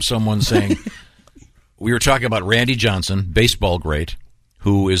notice from someone saying, we were talking about Randy Johnson, baseball great,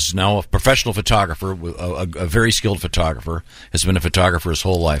 who is now a professional photographer, a very skilled photographer, has been a photographer his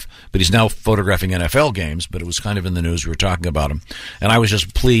whole life, but he's now photographing NFL games, but it was kind of in the news. We were talking about him. And I was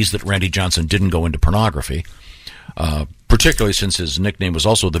just pleased that Randy Johnson didn't go into pornography, particularly since his nickname was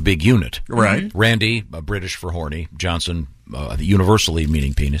also the Big Unit. Right. Randy, British for horny, Johnson, universally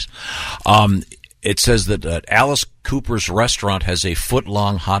meaning penis. It says that Alice Cooper's restaurant has a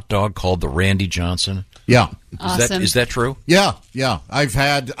foot-long hot dog called the Randy Johnson. Yeah. Awesome. Is that true? Yeah. I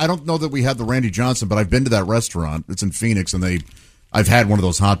don't know that we had the Randy Johnson, but I've been to that restaurant. It's in Phoenix, and I've had one of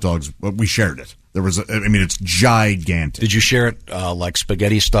those hot dogs. We shared it. It's gigantic. Did you share it like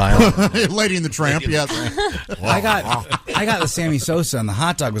spaghetti style? Lady and the Tramp, yeah. I got the Sammy Sosa, and the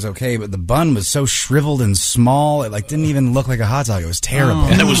hot dog was okay, but the bun was so shriveled and small, it didn't even look like a hot dog. It was terrible.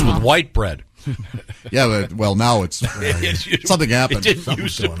 And it was with white bread. Yeah, but now it's something happened.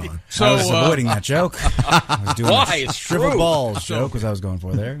 Something's going on. So I was avoiding that joke. I was doing Why? It's shrivel true. balls joke, was I was going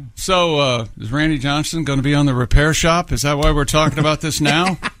for there. So is Randy Johnson going to be on the repair shop? Is that why we're talking about this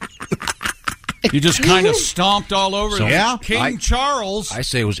now? You just kind of stomped all over King Charles. I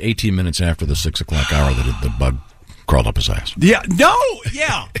say it was 18 minutes after the 6 o'clock hour that the bug crawled up his ass. Yeah, no,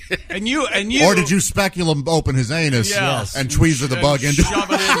 yeah. And you. Or did you speculum open his anus and tweezer the bug into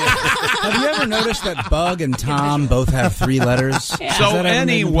shove it in there? Have you ever noticed that Bug and Tom both have 3 letters? Yeah. So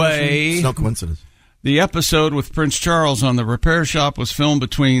anyway, It's no coincidence. the episode with Prince Charles on the repair shop was filmed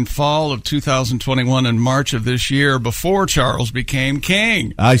between fall of 2021 and March of this year, before Charles became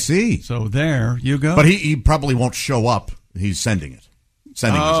king. I see. So there you go. But he probably won't show up. He's sending it.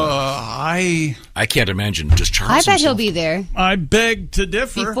 I can't imagine just Charles. I bet he'll be there. I beg to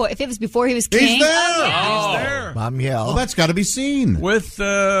differ. If it was before he was king. He's there. He's there. Well, that's got to be seen. With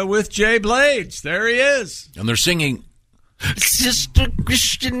Jay Blades. There he is. And they're singing Sister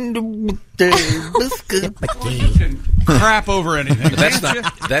Christian. Crap over anything.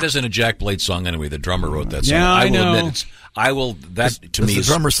 That isn't a Jack Blade song anyway. The drummer wrote that song. Yeah, I know. Admit does the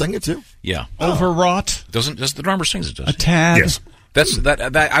drummer sing it too? Yeah. Overwrought. Does the drummer sings it? A tad. Yes.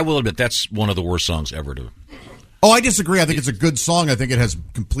 That I will admit that's one of the worst songs ever to. Oh, I disagree. I think it's a good song. I think it has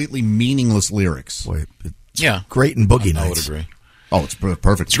completely meaningless lyrics. Yeah, great in Boogie Nights. I would agree. Oh, it's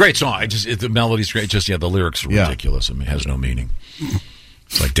perfect. It's a great song. The melody's great. Just the lyrics are ridiculous. I mean, it has no meaning.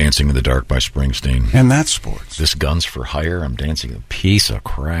 It's like Dancing in the Dark by Springsteen. And that's sports. This gun's for hire. I'm dancing. A piece of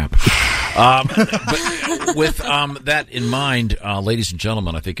crap. But with that in mind, ladies and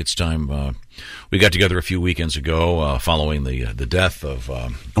gentlemen, I think it's time We got together a few weekends ago following the death of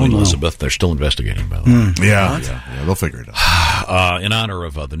Queen Elizabeth. They're still investigating, by the way. Yeah, they'll figure it out. In honor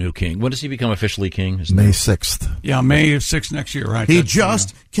of the new king. When does he become officially king? May 6th. Yeah, May 6th next year, right? He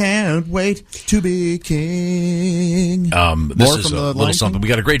just can't wait to be king. This is a little something. We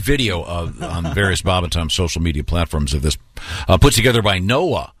got a great video on various Bob and Tom social media platforms of this, put together by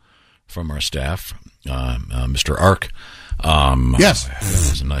Noah from our staff, Mr. Ark. Yes. He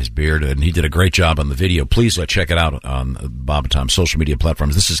has a nice beard, and he did a great job on the video. Please check it out on Bob and Tom's social media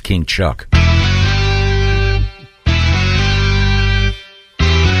platforms. This is King Chuck.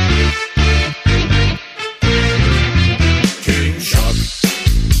 King Chuck.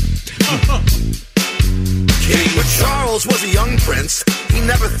 King Charles was a young prince. He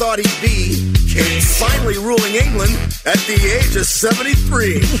never thought he'd be king. Finally ruling England at the age of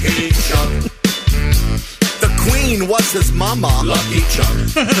 73. King Chuck. The Queen was his mama. Lucky Chuck.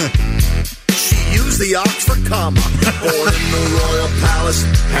 She used the ox for comma. Born in the royal palace,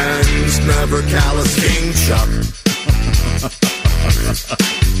 hands never callous. King Chuck.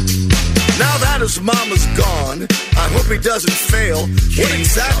 Now that his mama's gone, I hope he doesn't fail. What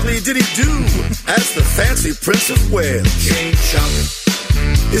exactly did he do as the fancy Prince of Wales? King Chuck.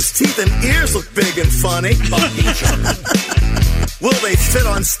 His teeth and ears look big and funny. Will they fit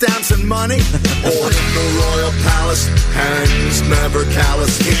on stamps and money? Or in the royal palace, hands never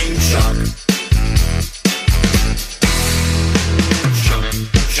callous. King Chuck.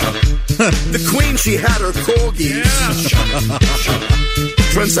 The Queen, she had her corgis.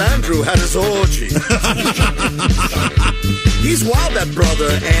 Prince Andrew had his orgy. He's wild, that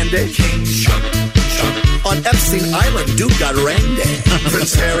brother Andy. King Chuck. On Epstein Island, dude got randy.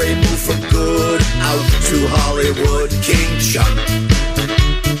 Prince Harry moved for good out to Hollywood. King Chuck.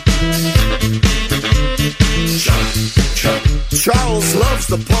 Charles loves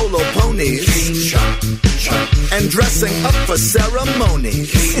the polo ponies. King Chuck. And dressing up for ceremonies.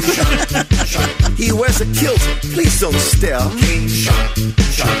 King Chuck. He wears a kilt, please don't stare. King Chuck.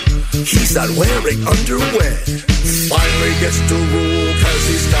 He's not wearing underwear. Finally gets to rule, cause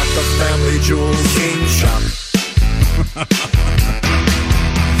he's got the family jewels. King Chuck.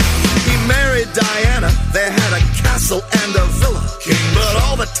 He married Diana, they had a castle and a villa. But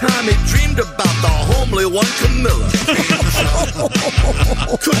all the time he dreamed about the homely one, Camilla.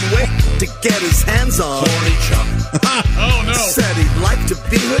 Couldn't wait to get his hands on Horny Chuck. Oh no. Said he'd like to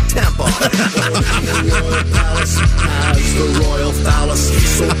be her tampon. The royal palace has the royal phallus. He's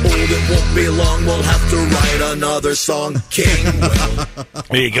so old it won't be long, we'll have to write another song. King Will.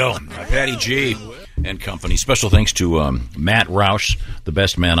 There you go. Patty G and company. Special thanks to Matt Roush, the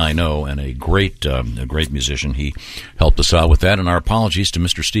best man I know, and a great musician. He helped us out with that, and our apologies to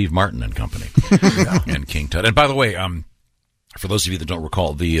Mr. Steve Martin and company and King Tut. And by the way, for those of you that don't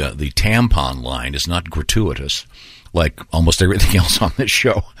recall, the tampon line is not gratuitous, like almost everything else on this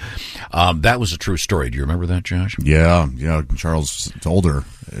show. That was a true story. Do you remember that, Josh? Yeah. Charles told her,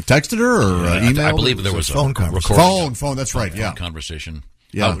 texted her, or emailed. I believe there was a phone conversation. Phone. That's right. Yeah, conversation.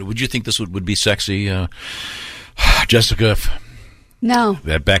 Yeah. Would you think this would be sexy, Jessica? No.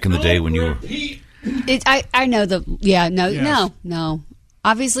 That back in the day when you were. I know the. Yeah. No. Yes. No.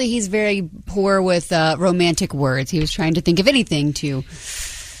 Obviously, he's very poor with romantic words. He was trying to think of anything to.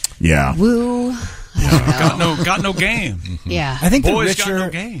 Yeah. Woo. Got no game. Yeah. I think Boys got no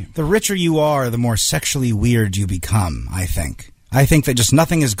game. The richer you are, the more sexually weird you become, I think. I think that just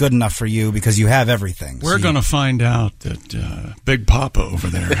nothing is good enough for you because you have everything. We're going to find out that Big Papa over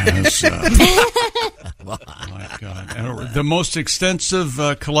there has the most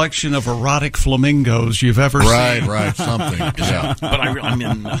extensive collection of erotic flamingos you've ever seen. Right, something. Yeah. But I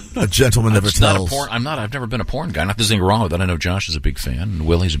mean, a gentleman never tells. I've never been a porn guy. Not there's anything wrong with that. I know Josh is a big fan, and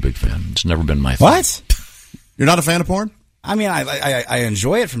Willie's a big fan. It's never been my thing. What? You're not a fan of porn? I mean, I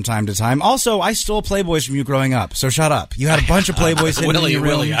enjoy it from time to time. Also, I stole Playboys from you growing up, so shut up. You had a bunch of Playboys in your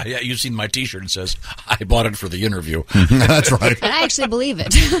room. Willie, you've seen my T-shirt. It says, I bought it for the interview. That's right. And I actually believe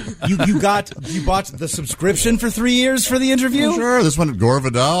it. You bought the subscription for 3 years for the interview? Oh, sure. This one, Gore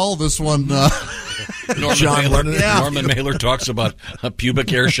Vidal. This one, Norman Mailer talks about pubic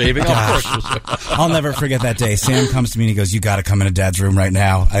hair shaving. Of course. I'll never forget that day. Sam comes to me and he goes, "You got to come into Dad's room right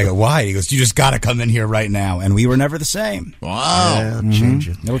now." I go, "Why?" He goes, "You just got to come in here right now." And we were never the same. Wow. Yeah, change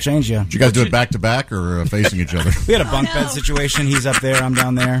you. It'll change you. Did you guys do it back to back or facing each other? We had a bunk bed situation. He's up there. I'm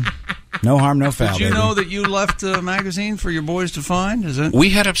down there. No harm, no foul. Did you know that you left a magazine for your boys to find? Is it? We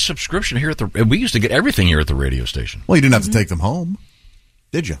had a subscription here we used to get everything here at the radio station. Well, you didn't have to take them home,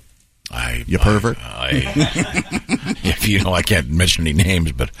 did you? You pervert. if you know, I can't mention any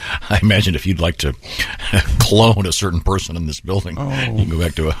names, but I imagine if you'd like to clone a certain person in this building, you can go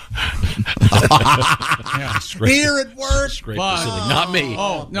back to a Here it works. Scrape facility. Not me.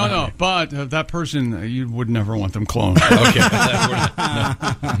 Oh, no. But that person, you would never want them cloned. Okay.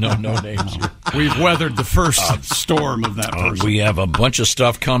 No names here. We've weathered the first storm of that person. We have a bunch of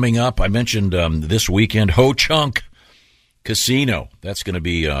stuff coming up. I mentioned this weekend, Ho Chunk Casino. That's going to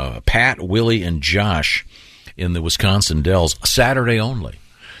be Pat, Willie, and Josh in the Wisconsin Dells, Saturday only.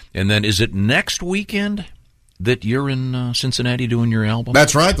 And then is it next weekend that you're in Cincinnati doing your album?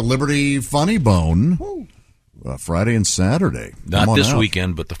 That's right, the Liberty Funny Bone, Friday and Saturday. Not this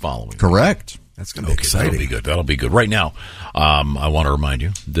weekend, but the following. Correct. That's going to be exciting. That'll be good. Right now, I want to remind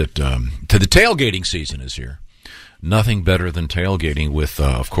you that the tailgating season is here. Nothing better than tailgating with,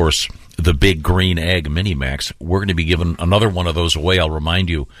 of course, the Big Green Egg Mini-Max. We're going to be giving another one of those away. I'll remind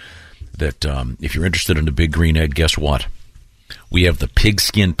you that if you're interested in the Big Green Egg, guess what? We have the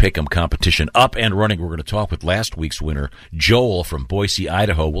Pigskin Pick'em competition up and running. We're going to talk with last week's winner, Joel from Boise,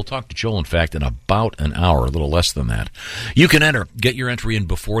 Idaho. We'll talk to Joel, in fact, in about an hour, a little less than that. You can enter. Get your entry in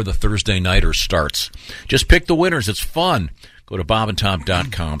before the Thursday Nighter starts. Just pick the winners. It's fun. Go to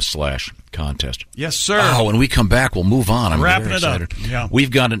bobandtom.com/contest. Yes, sir. Oh, when we come back, we'll move on. I'm wrapping very it up. excited. Yeah.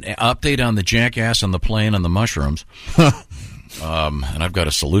 We've got an update on the jackass on the plane and the mushrooms. And I've got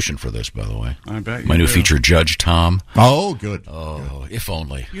a solution for this, by the way. I bet you My new do. feature, Judge Tom. Oh, good. Oh, if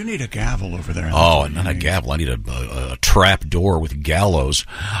only. You need a gavel over there. Oh, and not a gavel. I need a trap door with gallows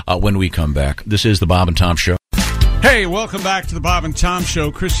when we come back. This is the Bob and Tom Show. Hey, welcome back to the Bob and Tom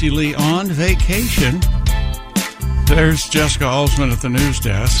Show. Christy Lee on vacation. There's Jessica Alsman at the news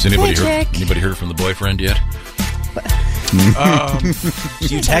desk. Has anybody heard from the boyfriend yet?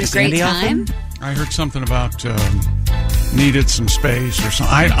 Did you text Andy often? I heard something about needed some space or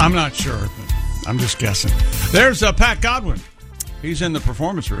something. I'm not sure, but I'm just guessing. There's Pat Godwin. He's in the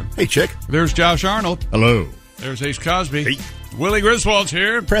performance room. Hey, Chick. There's Josh Arnold. Hello. There's Ace Cosby. Hey. Willie Griswold's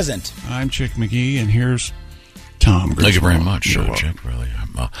here. Present. I'm Chick McGee, and here's Tom Griswold. Thank you very much, Chick. Really.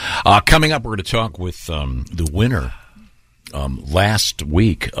 Coming up, we're going to talk with the winner last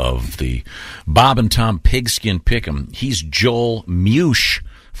week of the Bob and Tom Pigskin Pick'em. He's Joel Mush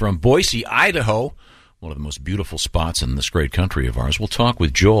from Boise, Idaho, one of the most beautiful spots in this great country of ours. We'll talk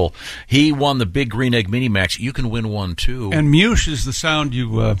with Joel. He won the Big Green Egg Mini-Max. You can win one, too. And Mush is the sound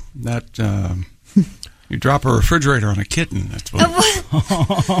you drop a refrigerator on a kitten. That's what.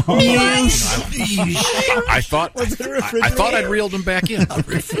 I thought I'd reeled him back in.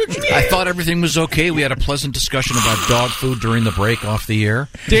 I thought everything was okay. We had a pleasant discussion about dog food during the break off the air.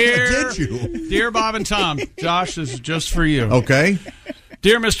 Dear Bob and Tom, Josh, this is just for you. Okay.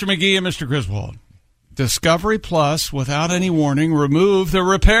 Dear Mr. McGee and Mr. Griswold, Discovery Plus, without any warning, removed the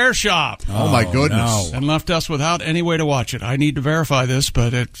repair shop. Oh, my goodness. No. And left us without any way to watch it. I need to verify this,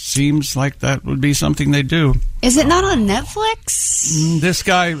 but it seems like that would be something they do. Is it not on Netflix? This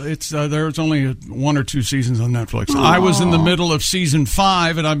guy, there's only 1 or 2 seasons on Netflix. Aww. I was in the middle of season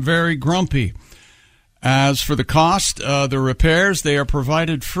 5, and I'm very grumpy. As for the cost, the repairs, they are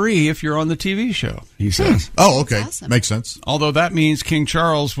provided free if you're on the TV show, he says. Oh, okay. Awesome. Makes sense. Although that means King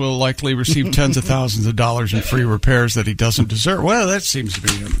Charles will likely receive tens of thousands of dollars in free repairs that he doesn't deserve. Well, that seems to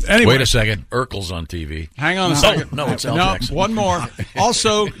be him. Anyway. Wait a second. Urkel's on TV. Hang on a second. No, it's Al Jackson. One more.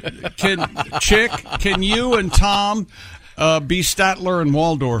 Also, can you and Tom be Statler and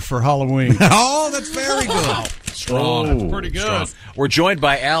Waldorf for Halloween? Oh, that's very good. Strong. That's pretty good. Strong. We're joined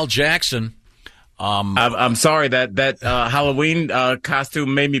by Al Jackson. I'm sorry that Halloween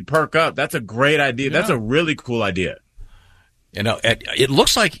costume made me perk up. That's a great idea. Yeah. That's a really cool idea. You know, it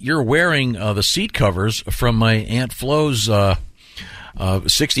looks like you're wearing the seat covers from my Aunt Flo's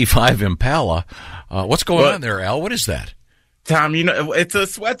 65 Impala. What's going on there, Al? What is that? Tom, you know, it's a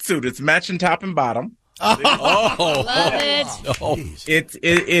sweatsuit. It's matching top and bottom. Oh, love it! Oh.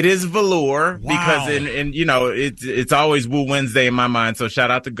 It is velour because it's always Woo Wednesday in my mind. So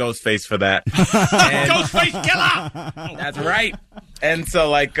shout out to Ghostface for that. Ghostface killer. That's right. And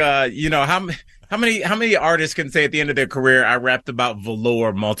so how many artists can say at the end of their career, I rapped about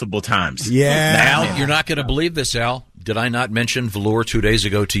velour multiple times? Yeah. Al, you're not going to believe this, Al. Did I not mention velour 2 days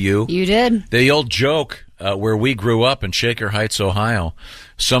ago to you? You did. The old joke where we grew up in Shaker Heights, Ohio.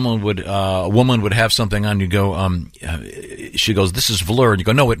 A woman would have something on. You go, she goes, "This is velour," and you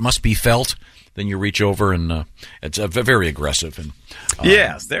go, "No, it must be felt." Then you reach over and it's very aggressive. And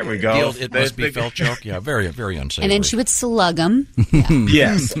yes, there we go. It must be felt joke. Yeah, very, very unsavory. And then she would slug him. Yeah.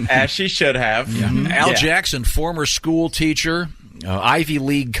 Yes, as she should have. Yeah. Al Jackson, former school teacher, Ivy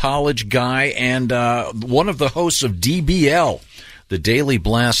League college guy, and one of the hosts of DBL, the Daily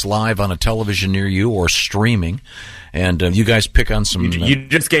Blast, live on a television near you or streaming. And you guys pick on some. You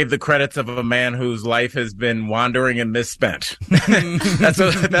just gave the credits of a man whose life has been wandering and misspent. That's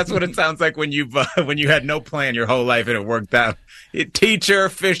what it sounds like when you had no plan your whole life and it worked out. Teacher,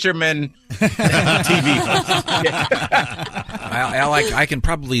 fisherman, TV. Al, I can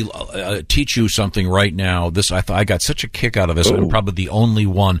probably teach you something right now. I got such a kick out of this. I'm probably the only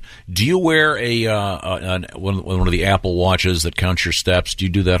one. Do you wear one of the Apple Watches that counts your steps? Do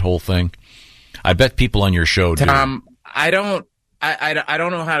you do that whole thing? I bet people on your show do. Tom, I don't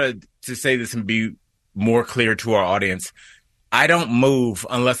know how to say this and be more clear to our audience. I don't move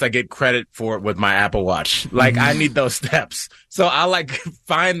unless I get credit for it with my Apple Watch. Like, I need those steps. So I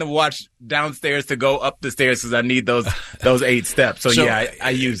find the watch downstairs to go up the stairs because I need those 8 steps. So yeah, I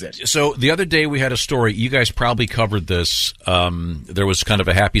use it. So the other day we had a story. You guys probably covered this. There was kind of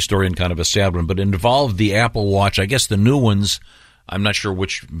a happy story and kind of a sad one, but it involved the Apple Watch. I guess the new ones. I'm not sure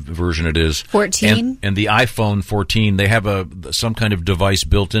which version it is. 14? And the iPhone 14, they have some kind of device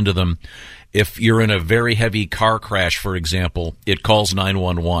built into them. If you're in a very heavy car crash, for example, it calls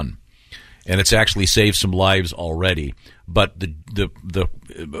 911. And it's actually saved some lives already. But the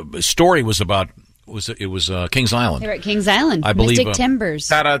story was about Kings Island. They were at Kings Island. I believe Mystic Timbers.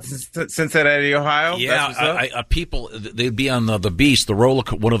 Shout out to Cincinnati, Ohio. Yeah, people, they'd be on the Beast,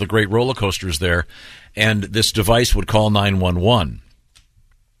 one of the great roller coasters there, and this device would call 911.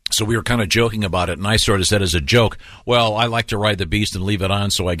 So we were kind of joking about it, and I sort of said as a joke, well, I like to ride the Beast and leave it on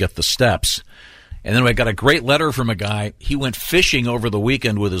so I get the steps. And then I got a great letter from a guy. He went fishing over the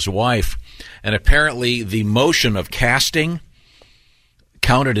weekend with his wife, and apparently the motion of casting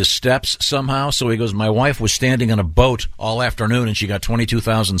counted his steps somehow. So he goes, my wife was standing on a boat all afternoon, and she got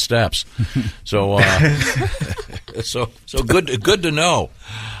 22,000 steps. So so good to know.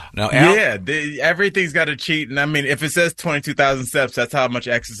 Now, Al, everything's got a cheat, and I mean, if it says 22,000 steps, that's how much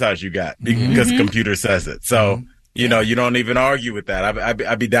exercise you got because the computer says it. So you know, you don't even argue with that.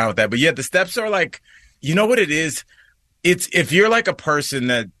 I'd be down with that. But yeah, the steps are like, you know what it is? It's if you're like a person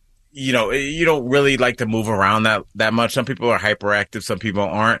that you know you don't really like to move around that much. Some people are hyperactive, some people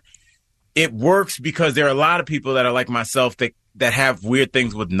aren't. It works because there are a lot of people that are like myself that have weird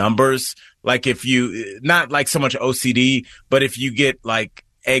things with numbers. Like if you not like so much OCD, but if you get like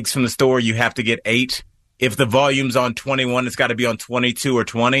eggs from the store, you have to get 8. If the volume's on 21, it's got to be on 22 or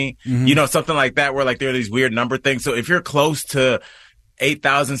 20. You know, something like that, where like there are these weird number things. So if you're close to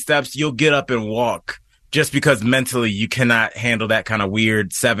 8,000 steps, you'll get up and walk just because mentally you cannot handle that kind of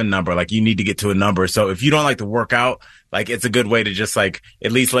weird 7 number. Like you need to get to a number. So if you don't like to work out, like it's a good way to just like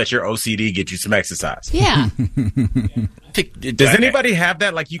at least let your OCD get you some exercise. Yeah. Does anybody have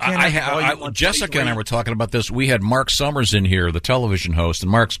that? Like you can't. Jessica and I were talking about this. We had Mark Summers in here, the television host,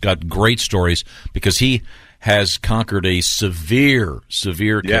 and Mark's got great stories because he has conquered a severe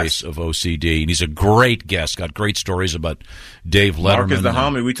case of OCD, and he's a great guest. Got great stories about Dave Letterman. Mark is the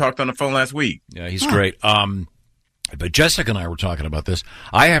homie. We talked on the phone last week. Yeah, he's great. But Jessica and I were talking about this.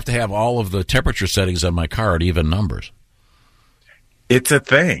 I have to have all of the temperature settings on my car at even numbers. It's a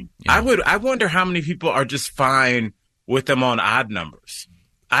thing. Yeah. I wonder how many people are just fine with them on odd numbers.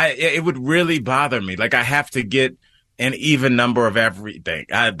 It would really bother me. Like I have to get an even number of everything.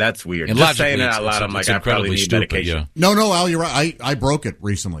 That's weird. And just saying it out loud, I'm like, I probably need medication. No, Al, you're right. I broke it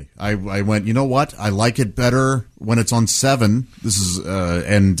recently. I went, you know what? I like it better when it's on 7. This is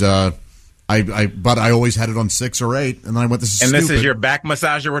but I always had it on 6 or 8, and then I went, this is stupid. This is your back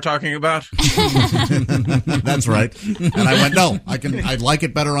massager we're talking about? That's right. And I went, no, I like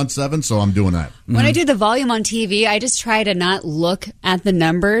it better on 7, so I'm doing that. When I do the volume on TV, I just try to not look at the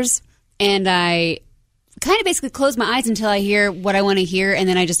numbers, and I kind of basically close my eyes until I hear what I want to hear, and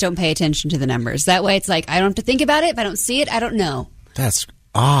then I just don't pay attention to the numbers. That way it's like I don't have to think about it. If I don't see it, I don't know. That's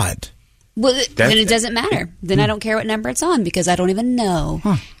odd. Well, then it doesn't matter. Then I don't care what number it's on because I don't even know.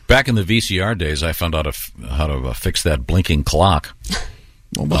 Huh. Back in the VCR days, I found out how to fix that blinking clock.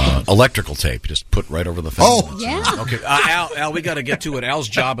 Electrical tape, just put right over the thing. Oh, yeah. Okay, Al, we got to get to it. Al's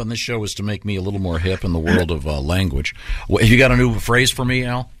job on this show is to make me a little more hip in the world of language. Have you got a new phrase for me,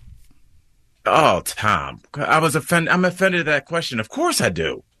 Al? Oh, Tom, I'm offended at that question. Of course I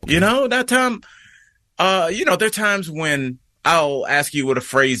do. You know, that time, there are times when I'll ask you what a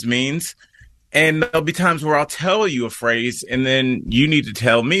phrase means, and there'll be times where I'll tell you a phrase, and then you need to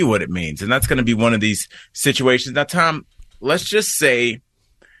tell me what it means. And that's going to be one of these situations. Now, Tom, let's just say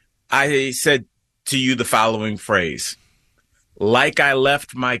I said to you the following phrase, like I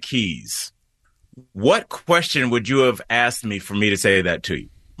left my keys. What question would you have asked me for me to say that to you?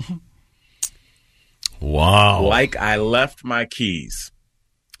 Wow. Like I left my keys.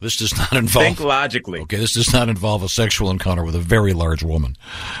 This does not involve... Think logically. Okay, this does not involve a sexual encounter with a very large woman.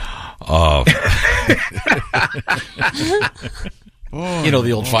 You know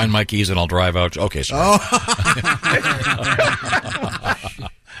the old find my keys and I'll drive out. Okay, sorry.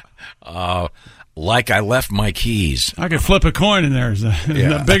 Like I left my keys. I could flip a coin in there. Is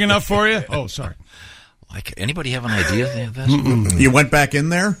that big enough for you? Oh, sorry. Like, anybody have an idea of this? You went back in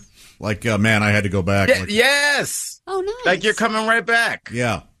there? Like, man, I had to go back. Yeah, Like, yes. Oh, nice. Like you're coming right back.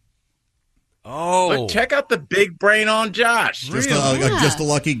 yeah. Oh. Look, check out the big brain on Josh. Just a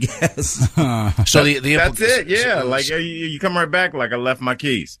lucky guess. So That's it, yeah. Like you come right back like I left my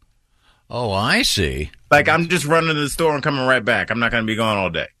keys. Oh, I see. Like I'm just running to the store and coming right back. I'm not going to be gone all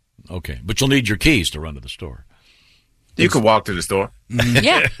day. Okay, but you'll need your keys to run to the store. You could walk to the store.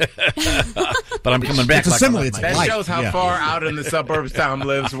 Yeah. But I'm coming back. It's a like simile. I It's left a my That light. shows how Yeah. far out in the suburbs Tom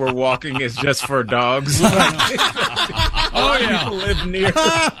lives where walking is just for dogs. Oh, yeah. People live near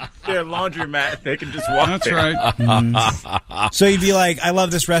their laundromat. They can just walk That's there. right. So you'd be like, I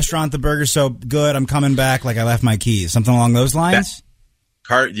love this restaurant. The burger's so good. I'm coming back like I left my keys. Something along those lines?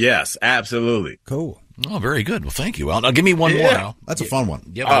 Yes, absolutely. Cool. Oh, very good. Well, thank you, Al. Now, give me one more, Al. That's a fun one.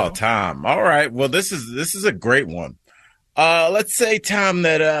 Yep. Oh, Tom. All right. Well, this is a great one. Let's say, Tom,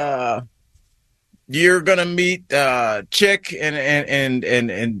 that you're gonna meet Chick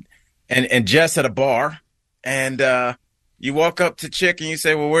and Jess at a bar, and you walk up to Chick and you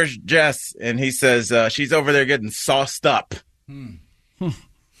say, "Well, where's Jess?" And he says, "She's over there getting sauced up."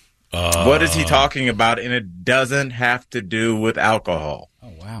 What is he talking about? And it doesn't have to do with alcohol. Oh,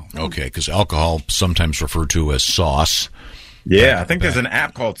 wow. Okay, because alcohol sometimes referred to as sauce. Yeah, I think there's an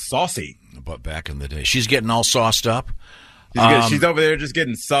app called Saucy. But back in the day, she's getting all sauced up. She's over there just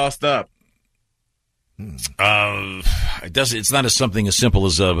getting sauced up. It's not as something as simple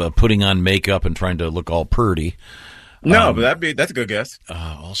as putting on makeup and trying to look all purty. No, but that's a good guess.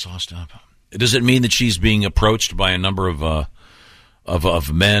 All sauced up. Does it mean that she's being approached by a number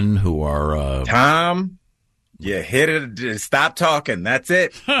of men who are Tom? You hit it. Stop talking. That's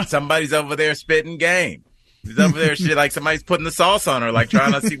it. Somebody's over there spitting game. He's over there, shit, like somebody's putting the sauce on her, like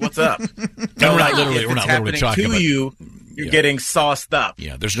trying to see what's up. No, we're not literally talking to about you. You're getting sauced up.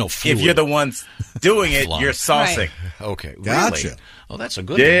 Yeah, there's no fluid. If you're the ones doing it, you're saucing. Right. Okay, Gotcha. Really? Oh, that's a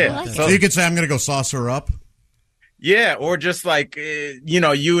good Yeah. one. So you could say, I'm going to go sauce her up. Yeah, or just like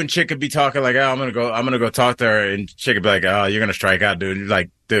you and Chick could be talking like, "Oh, I'm gonna go talk to her," and Chick could be like, "Oh, you're gonna strike out, dude." And you're like,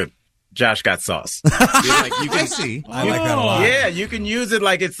 "Dude, Josh got sauce." Like, you can see. I like that a lot. Yeah, you can use it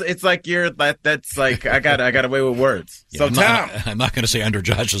like it's like that's like I got away with words. Yeah, So I'm not going to say under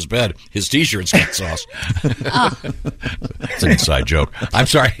Josh's bed. His T-shirt's got sauce. It's an inside joke. I'm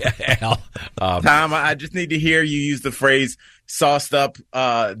sorry, Al. Tom, I just need to hear you use the phrase "sauced up,"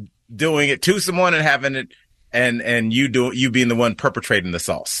 doing it to someone and having it. And you being the one perpetrating the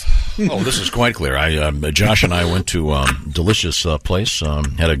sauce. Oh, this is quite clear. Josh and I went to delicious place.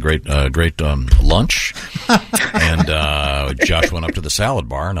 Had a great lunch, and Josh went up to the salad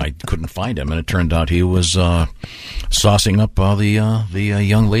bar, and I couldn't find him. And it turned out he was saucing up the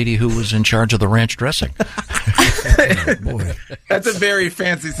young lady who was in charge of the ranch dressing. Oh, boy. That's a very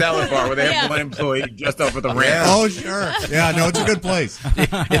fancy salad bar where they have one employee just over the ranch. Oh, sure. Yeah, no, it's a good place.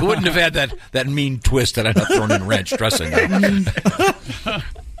 It wouldn't have had that mean twist that I'd have thrown in ranch dressing. I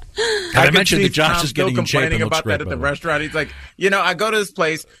mentioned that Josh is getting in shape and complaining looks about great, that at by the way. restaurant. He's like, I go to this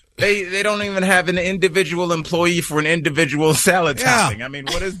place. They don't even have an individual employee for an individual salad Yeah. topping. I mean,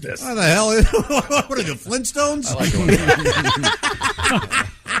 what is this? What the hell? What are the Flintstones?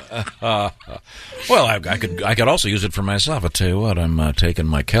 Well, I could also use it for myself. I tell you what, I'm taking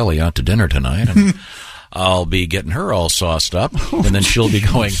my Kelly out to dinner tonight, and I'll be getting her all sauced up, and then she'll be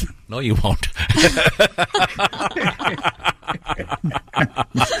going, "No, you won't."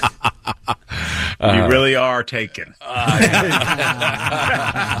 You really are taken.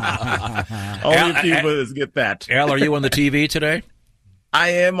 Only a few of us get that. Al, are you on the TV today? I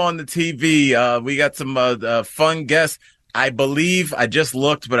am on the TV. We got some fun guests. I believe I just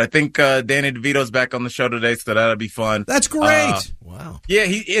looked, but I think Danny DeVito's back on the show today, so that'll be fun. That's great. Wow. Yeah,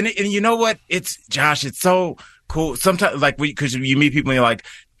 and you know what? It's Josh. It's so cool. Sometimes, like, because you meet people and you're like,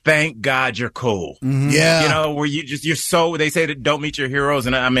 "Thank God you're cool." Mm-hmm. Yeah. You know, where you're so. They say that don't meet your heroes,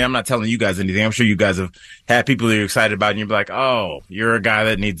 and I mean, I'm not telling you guys anything. I'm sure you guys have had people that you're excited about, and you're like, "Oh, you're a guy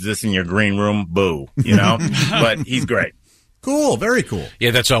that needs this in your green room." Boo, you know. But he's great. Cool. Very cool.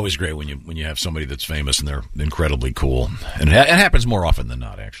 Yeah, that's always great when you have somebody that's famous and they're incredibly cool, and it happens more often than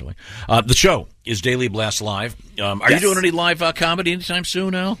not. Actually, the show is Daily Blast Live. Are you doing any live comedy anytime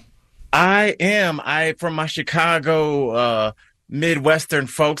soon, Al? I am. From my Chicago Midwestern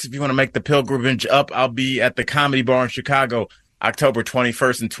folks, if you want to make the pilgrimage up, I'll be at the Comedy Bar in Chicago October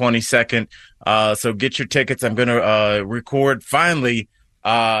 21st and 22nd. So get your tickets. I'm going to record finally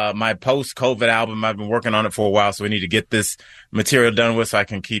my post-COVID album. I've been working on it for a while, so we need to get this material done with so I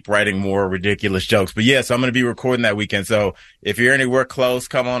can keep writing more ridiculous jokes. But yeah, so I'm going to be recording that weekend. So if you're anywhere close,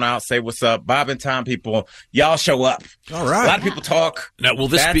 come on out, say what's up. Bob and Tom people, y'all show up. All right. A lot of people talk. Now, will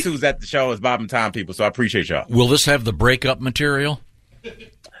this That's who's at the show is Bob and Tom people, so I appreciate y'all. Will this have the breakup material?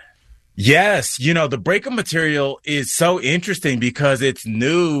 Yes. You know, the breakup material is so interesting because it's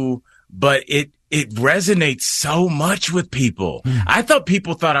new, but it resonates so much with people. I thought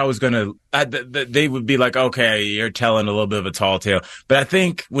people thought I was going to, they would be like, okay, you're telling a little bit of a tall tale. But I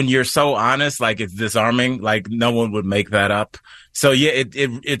think when you're so honest, like it's disarming, like no one would make that up. So yeah,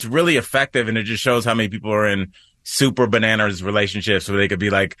 it's really effective. And it just shows how many people are in super bananas relationships where they could be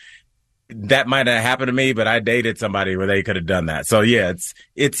like, that might have happened to me, but I dated somebody where they could have done that. So yeah,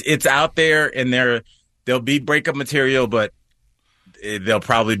 it's out there and there'll be breakup material, but there'll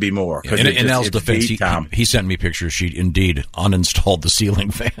probably be more. In Al's defense, he sent me pictures. She indeed uninstalled the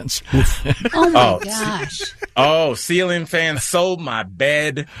ceiling fans. Oh, my gosh. Oh, ceiling fans sold my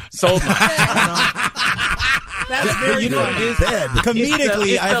bed, sold my That's very bad.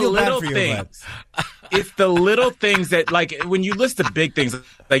 Comedically, I feel bad for you. It's the little things that, like, when you list the big things,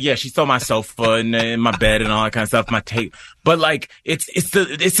 like, yeah, she stole my sofa and my bed and all that kind of stuff, my tape. But like, it's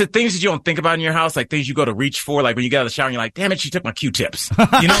the things that you don't think about in your house, like things you go to reach for, like when you get out of the shower and you're like, damn it, she took my Q-tips.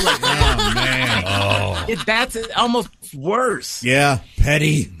 You know, like, oh man, that's almost worse. Yeah,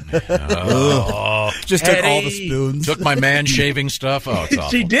 petty. Just took all the spoons. Took my man shaving stuff. Oh, it's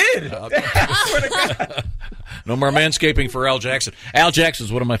awful. She did. No more manscaping for Al Jackson. Al Jackson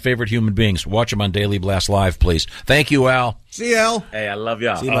is one of my favorite human beings. Watch him on Daily Blast Live, please. Thank you, Al. See you, Al. Hey, I love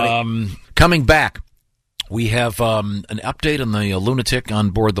y'all. See you, buddy. Coming back, we have an update on the lunatic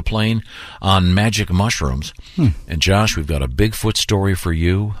on board the plane on magic mushrooms. And Josh, we've got a Bigfoot story for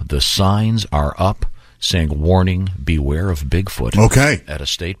you. The signs are up saying, warning, beware of Bigfoot. Okay. At a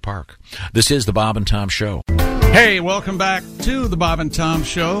state park. This is the Bob and Tom Show. Hey, welcome back to the Bob and Tom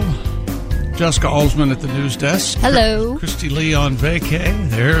Show. Jessica Alsman at the news desk. Hello. Christy Lee on vacay.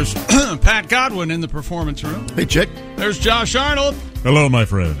 There's Pat Godwin in the performance room. Hey, chick. There's Josh Arnold. Hello, my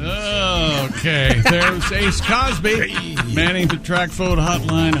friend. Okay. There's Ace Cosby manning the track phone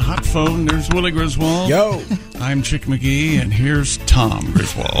hotline. Hot phone. There's Willie Griswold. Yo. I'm Chick McGee, and here's Tom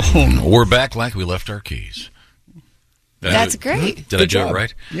Griswold. We're back like we left our keys. That's great. Did I do it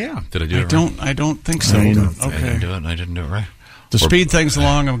right? Yeah. Did I do it right? I don't think so. I Okay. didn't do it right. To speed things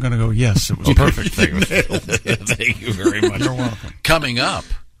along, I'm going to go, yes, it was perfect. Thank you very much. You're welcome. Coming up,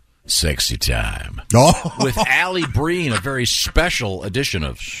 Sexy Time. Oh. With Allie Breen, a very special edition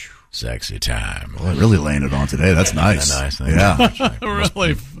of Sexy Time. Well, really laying it on today. That's nice. Nice. Yeah.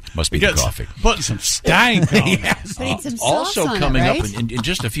 Really. Must be the coffee. Putting some stank on it. Yes. Some sauce Also on coming it, up right? in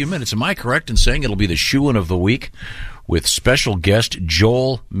just a few minutes, am I correct in saying it'll be the shoo-in of the week with special guest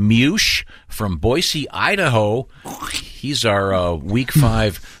Joel Mush from Boise, Idaho. He's our Week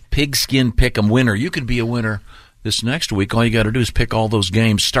 5 Pigskin Pick'em winner. You could be a winner this next week. All you got to do is pick all those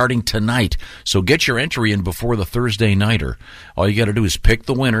games starting tonight. So get your entry in before the Thursday nighter. All you got to do is pick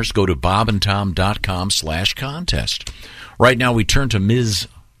the winners. Go to bobandtom.com/contest. Right now we turn to Ms.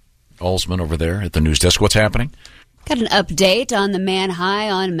 Alsman over there at the news desk. What's happening? Got an update on the man high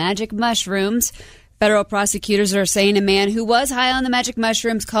on magic mushrooms. Federal prosecutors are saying a man who was high on the magic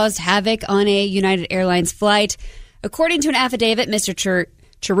mushrooms caused havoc on a United Airlines flight. According to an affidavit, Mr.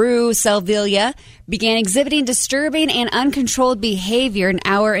 Chiru Selvilla began exhibiting disturbing and uncontrolled behavior an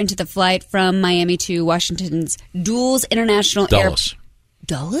hour into the flight from Miami to Washington's Dulles International Airport.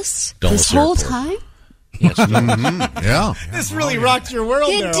 Dulles? This whole Airport. time? Yes. Yeah. This really rocked your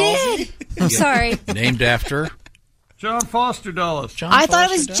world It there, did. I'm sorry. Named after John Foster Dulles. I thought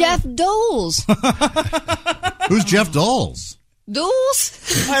it was Jeff Doles. Who's Jeff Dulles?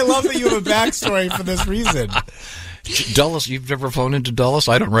 Doles? I love that you have a backstory for this reason. Dulles. You've never flown into Dulles?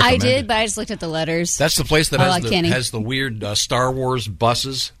 I don't recommend I did, it. but I just looked at the letters. That's the place that Oh, Kenny. has the weird Star Wars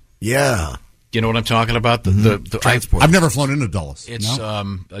buses. Yeah. You know what I'm talking about? The Transport. I've never flown into Dulles. It's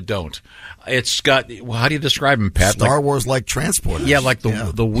don't. It's got. Well, how do you describe them, Pat? Star Wars like transport. Yeah, like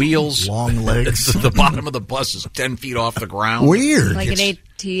the wheels, long legs. The bottom of the bus is 10 feet off the ground. Weird. Like an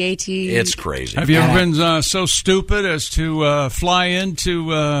AT-AT. It's crazy. Have you ever been so stupid as to fly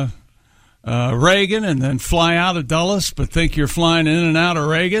into Reagan and then fly out of Dulles, but think you're flying in and out of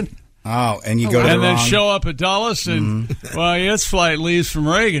Reagan? Oh, and you go to the and then wrong... show up at Dulles and, well, its flight leaves from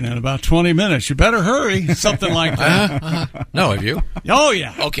Reagan in about 20 minutes. You better hurry. Something like that. No, have you? Oh,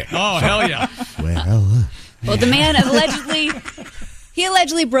 yeah. Okay. Oh, hell yeah. Well, the man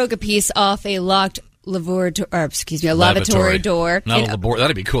allegedly broke a piece off a locked lavatory door. Not a laboratory.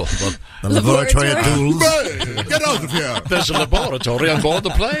 That'd be cool. The laboratory of duels. Get out of here. There's a laboratory on board the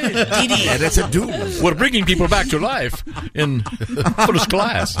plane. Yeah, that's a duel. We're bringing people back to life in first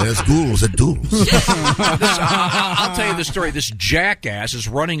class. There's ghouls at duels. I'll tell you the story. This jackass is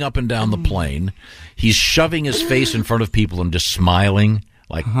running up and down the plane. He's shoving his face in front of people and just smiling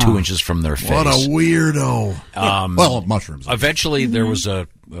like 2 inches from their face. What a weirdo. Well, mushrooms. Eventually, there was a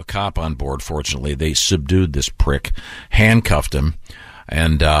cop on board, fortunately. They subdued this prick, handcuffed him,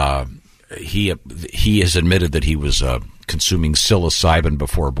 and he has admitted that he was consuming psilocybin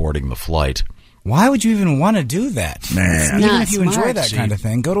before boarding the flight. Why would you even want to do that? Man. Even if you enjoy that kind of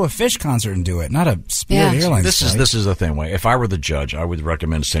thing, go to a Fish concert and do it, not a Spirit Airlines flight. This is the thing. If I were the judge, I would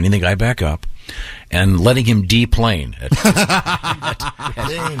recommend sending the guy back up and letting him deplane at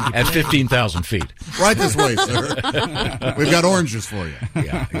 15,000 feet. Right this way, sir. We've got oranges for you.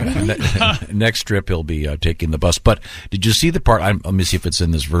 Yeah. Next trip, he'll be taking the bus. But did you see the part? Let me see if it's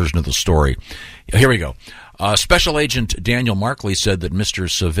in this version of the story. Here we go. Special Agent Daniel Markley said that Mr.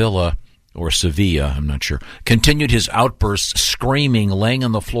 Sevilla, I'm not sure, continued his outbursts, screaming, laying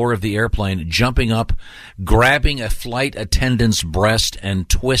on the floor of the airplane, jumping up, grabbing a flight attendant's breast, and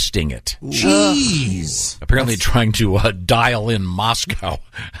twisting it. Jeez. Apparently trying to dial in Moscow.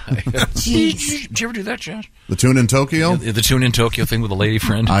 Did you ever do that, Josh? The Tune in Tokyo? The Tune in Tokyo thing with a lady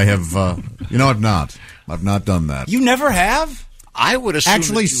friend? I have, I've not. I've not done that. You never have? I would assume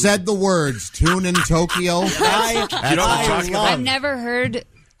actually said the words Tune in Tokyo. I've never heard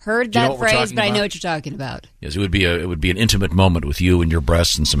that phrase, but I know what you're talking about. Yes, it would be an intimate moment with you and your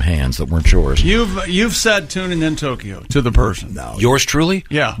breasts and some hands that weren't yours. You've said "tuning in Tokyo" to the person. No. Yours truly?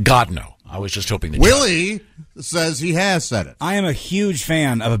 Yeah. God, no. I was just hoping that Willie says he has said it. I am a huge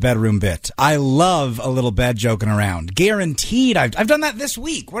fan of a bedroom bit. I love a little bed joking around. Guaranteed. I've done that this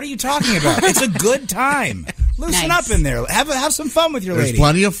week. What are you talking about? It's a good time. Loosen up in there. Have some fun with your lady. There's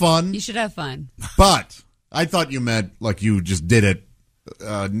plenty of fun. You should have fun. But I thought you meant like you just did it.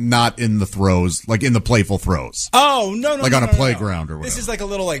 Not in the throws, like in the playful throws. Oh, no. Like on a playground or whatever. This is like a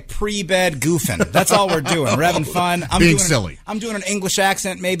little like pre-bed goofing. That's all we're doing. We're having fun. Being silly. I'm doing an English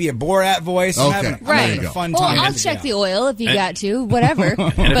accent, maybe a Borat voice. Okay. I'm having a fun time. Well, I'll check the oil if you got to, whatever.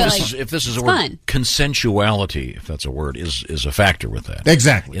 And if this is a word, fun. Consensuality, if that's a word, is a factor with that.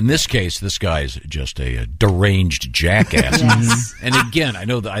 Exactly. In this case, this guy's just a deranged jackass. Yes. And again, I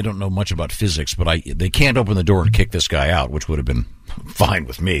know that I don't know much about physics, but they can't open the door and kick this guy out, which would have been fine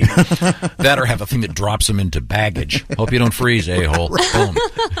with me. That or have a thing that drops him into baggage. Hope you don't freeze, a-hole. Boom.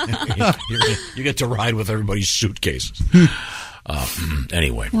 You get to ride with everybody's suitcases.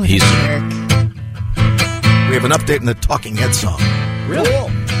 Anyway, we have an update in the Talking Head song. Really?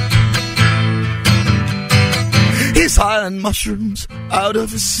 He's high on mushrooms out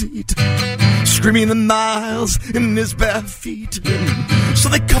of his seat, screaming the miles in his bare feet. So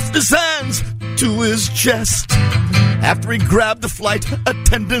they cuffed his hands to his chest after he grabbed the flight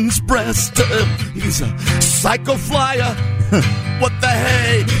attendant's breast. He's a psycho flyer. What the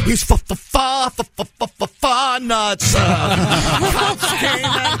hey? He's far nuts. Cops came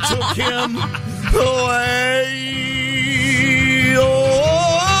and took him away.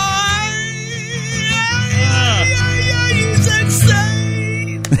 He's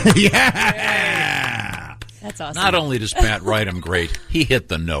insane. Yeah. That's awesome. Not only does Pat write him great, he hit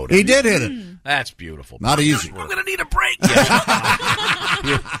the note. He did hit it. That's beautiful. Not easy. I'm going to need a break.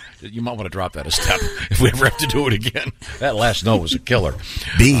 You might want to drop that a step if we ever have to do it again. That last note was a killer.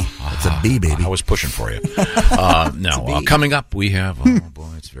 B. It's a B, baby. I was pushing for you. Coming up, we have, oh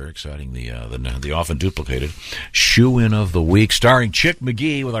boy, it's very exciting, the often duplicated Shoe-In of the Week, starring Chick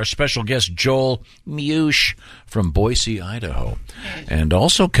McGee with our special guest Joel Mewsh from Boise, Idaho. And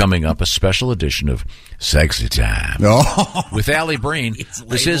also coming up, a special edition of Sexy Time with Allie Breen.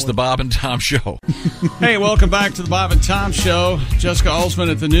 This is the Bob and Tom Show. Hey, welcome back to the Bob and Tom Show. Jessica Alsman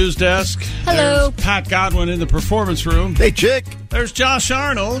at the news desk. Hello. There's Pat Godwin in the performance room. Hey, Chick. There's Josh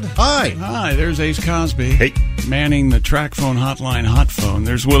Arnold. Hi. Hi. There's Ace Cosby. Hey. Manning the track phone hotline hot phone.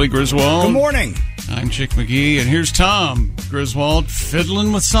 There's Willie Griswold. Good morning. I'm Chick McGee, and here's Tom Griswold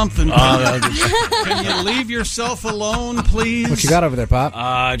fiddling with something. Can you leave yourself alone, please? What you got over there,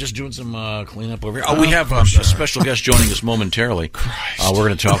 Pop? Just doing some cleanup over here. We have a special guest joining us momentarily. We're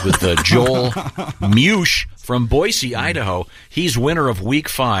going to talk with Joel Mewsh from Boise, Idaho. He's winner of Week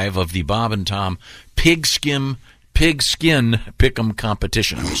 5 of the Bob and Tom Pigskin Pick'em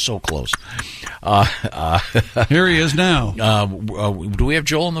competition. I was so close. Here he is now. Do we have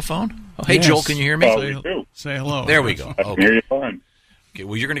Joel on the phone? Oh, hey, yes. Joel, can you hear me? Say hello. There we go. I can hear you fine. Okay,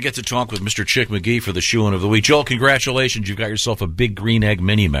 well, you're going to get to talk with Mr. Chick McGee for the Shoe-In of the Week. Joel, congratulations. You've got yourself a Big Green Egg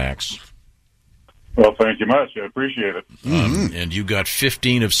Mini Max. Well, thank you much. I appreciate it. And you got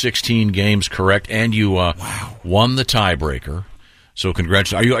 15 of 16 games correct, and you won the tiebreaker. So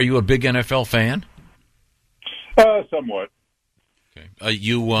congratulations. Are you a big NFL fan? Somewhat. Okay.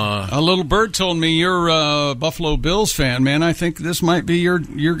 A little bird told me you're a Buffalo Bills fan, man. I think this might be your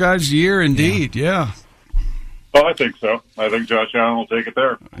guys' year indeed. Yeah. Well, I think so. I think Josh Allen will take it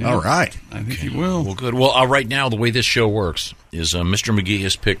there. Yeah. All right. I think he will. Well, good. Well, right now, the way this show works is Mr. McGee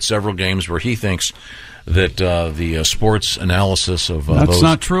has picked several games where he thinks that the sports analysis of that's those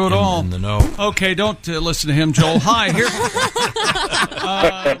not true at all. In the know. Okay, don't listen to him, Joel. Hi, here.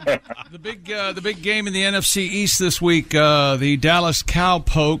 The big game in the NFC East this week. The Dallas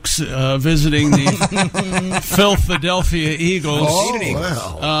Cowpokes visiting the Philadelphia Eagles.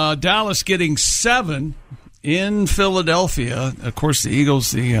 Oh, wow. Dallas getting 7 in Philadelphia. Of course, the Eagles,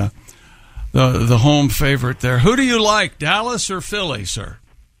 the home favorite there. Who do you like, Dallas or Philly, sir?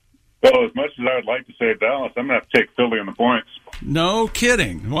 Well, as much as I would like to say Dallas, I'm going to have to take Philly on the points. No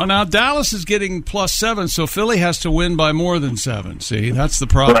kidding. Well, now Dallas is getting +7, so Philly has to win by more than 7. See, that's the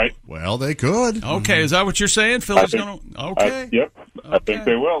problem. Right. Well, they could. Okay, is that what you're saying? Philly's going to... Okay. Yep. I think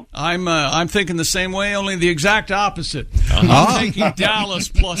they will. I'm thinking the same way, only the exact opposite. I'm taking Dallas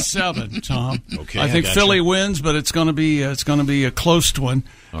 +7, Tom. Okay, I think gotcha. Philly wins, but it's going to be a close one,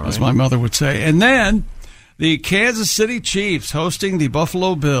 as my mother would say. And then the Kansas City Chiefs hosting the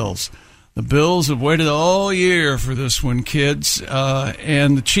Buffalo Bills. The Bills have waited all year for this one, kids,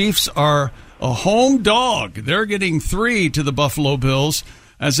 and the Chiefs are a home dog. They're getting 3 to the Buffalo Bills.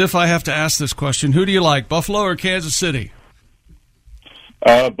 As if I have to ask this question, who do you like, Buffalo or Kansas City?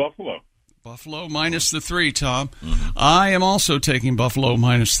 Buffalo. Buffalo minus the 3, Tom. I am also taking Buffalo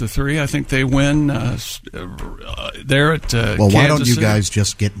minus the 3. I think they win there at Well, Kansas why don't you City. guys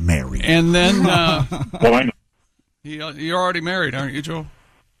just get married? And then Well, I know. you're already married, aren't you, Joel?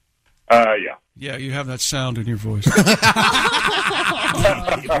 Yeah. Yeah, you have that sound in your voice. He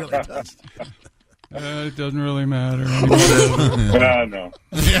really does. It doesn't really matter. No.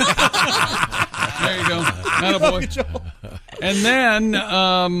 There you go. Attaboy. And then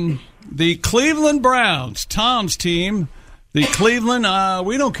the Cleveland Browns, Tom's team. The Cleveland,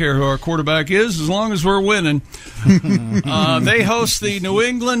 we don't care who our quarterback is as long as we're winning. They host the New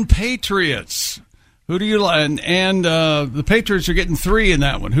England Patriots. Who do you like? And the Patriots are getting 3 in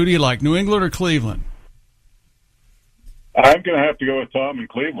that one. Who do you like, New England or Cleveland? I'm going to have to go with Tom in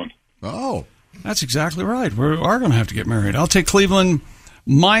Cleveland. Oh. That's exactly right. We are going to have to get married. I'll take Cleveland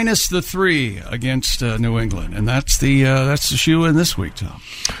minus the 3 against New England, and that's the shoe in this week, Tom.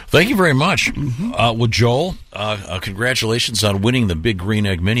 Thank you very much. Well, Joel, congratulations on winning the Big Green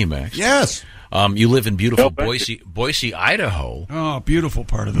Egg Mini-Max. Yes. You live in beautiful Boise, Idaho. Oh, beautiful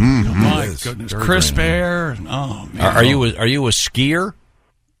part of the my goodness, crisp air. Oh, man. Are you a skier?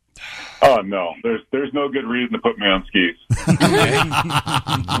 Oh no, there's no good reason to put me on skis.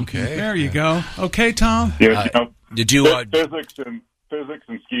 Okay. There you go. Okay, Tom. Yeah, did you physics and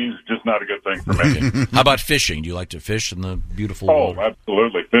skis are just not a good thing for me. How about fishing? Do you like to fish in the beautiful Oh, water?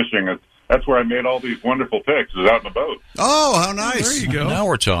 absolutely. Fishing that's where I made all these wonderful picks, is out in the boat. Oh, how nice. There you go. Now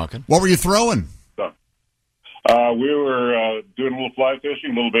we're talking. What were you throwing? So, we were doing a little fly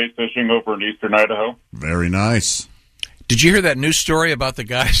fishing, a little bait fishing over in eastern Idaho. Very nice. Did you hear that news story about the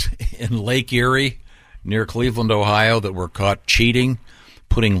guys in Lake Erie near Cleveland, Ohio, that were caught cheating,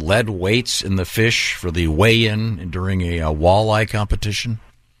 putting lead weights in the fish for the weigh-in during a walleye competition?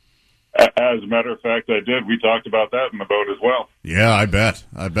 As a matter of fact, I did. We talked about that in the boat as well. Yeah, I bet.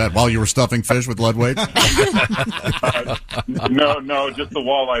 While you were stuffing fish with lead weights? No, just the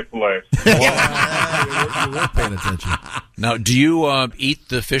walleye fillet. You were paying attention. Now, do you eat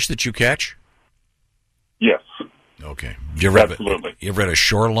the fish that you catch? Yes. Okay. Do you ever Absolutely. You ever had a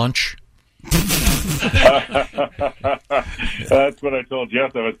shore lunch? That's what I told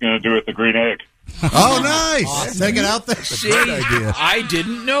Jeff I was going to do with the green egg. Oh, nice. Take it out there. See, I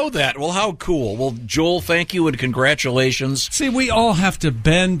didn't know that. Well, how cool. Well, Joel, thank you and congratulations. See, we all have to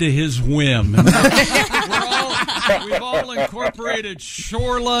bend to his whim. We've all incorporated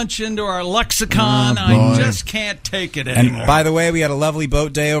shore lunch into our lexicon. I just can't take it anymore. And by the way, we had a lovely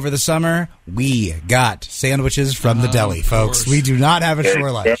boat day over the summer. We got sandwiches from the deli, folks. We do not have a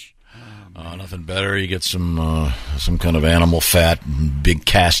shore lunch. Nothing better. You get some kind of animal fat, big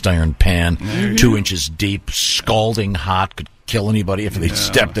cast iron pan, 2 inches deep, scalding hot, could kill anybody if they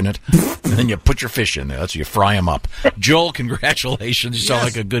stepped in it. And then you put your fish in there. That's you fry them up. Joel, congratulations. You sound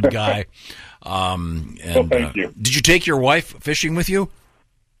like a good guy. Thank you. Did you take your wife fishing with you?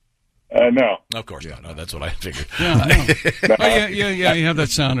 No. Of course not. No, that's what I figured. Yeah, no. Yeah, you have that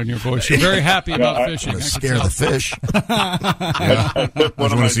sound in your voice. You're very happy about fishing. Scare the fish. I just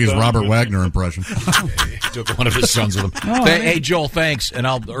want to see his Robert Wagner impression. Took one of his sons with him. Hey, Joel, thanks. And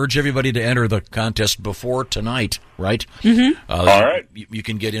I'll urge everybody to enter the contest before tonight, right? Mm-hmm. All right. You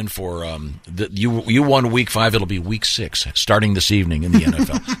can get in for you won week 5. It'll be week 6 starting this evening in the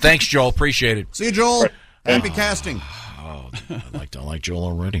NFL. Thanks, Joel. Appreciate it. See you, Joel. Happy casting. I like Joel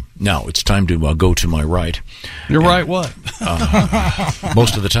already. Now it's time to go to my right. You're right. What?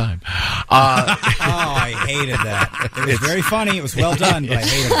 Most of the time. I hated that. It was very funny. It was well done, but I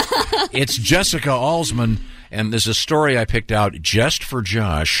hated it. It's Jessica Alsman, and there's a story I picked out just for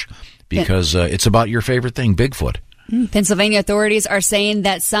Josh because it's about your favorite thing, Bigfoot. Pennsylvania authorities are saying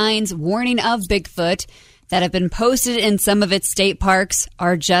that signs warning of Bigfoot that have been posted in some of its state parks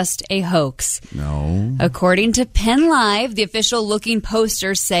are just a hoax. No. According to Penn Live, the official-looking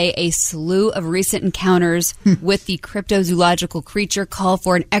posters say a slew of recent encounters with the cryptozoological creature call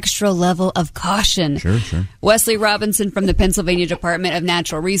for an extra level of caution. Sure. Wesley Robinson from the Pennsylvania Department of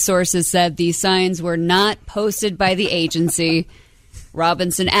Natural Resources said the signs were not posted by the agency.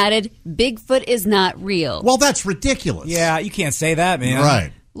 Robinson added, Bigfoot is not real. Well, that's ridiculous. Yeah, you can't say that, man.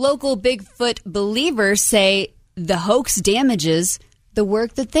 Right. Local Bigfoot believers say the hoax damages the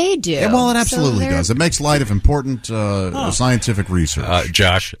work that they do. Yeah, well, it absolutely does. It makes light of important scientific research.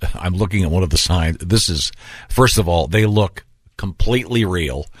 Josh, I'm looking at one of the signs. This is, first of all, they look completely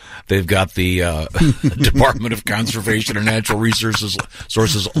real. They've got the Department of Conservation and Natural Resources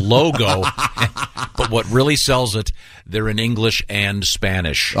logo, but what really sells it, they're in English and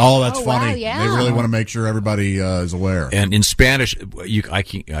Spanish. Oh, that's funny. Wow, yeah. They really want to make sure everybody is aware. And in Spanish, I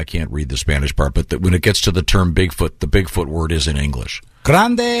can't read the Spanish part, but when it gets to the term Bigfoot, the Bigfoot word is in English.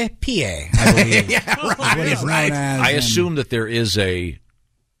 Grande Pie, I believe. Yeah, right. I assume that there is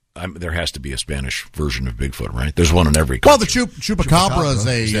there has to be a Spanish version of Bigfoot, right? There's one in every country. Well, the chupacabra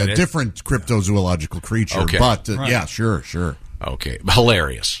is a different cryptozoological creature. Okay. But, yeah, sure. Okay.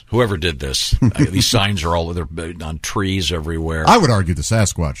 Hilarious. Whoever did this. These signs are they're on trees everywhere. I would argue the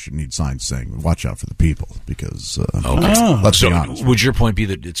Sasquatch should need signs saying, watch out for the people, because, let's be honest. Would your point be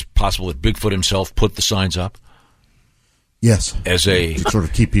that it's possible that Bigfoot himself put the signs up? Yes. As a... to sort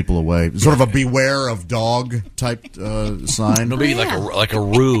of keep people away. Sort of a beware of dog type sign. No, maybe like a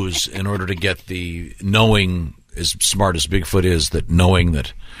ruse in order to get the knowing, as smart as Bigfoot is, that knowing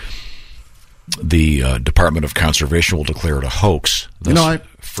that the Department of Conservation will declare it a hoax, thus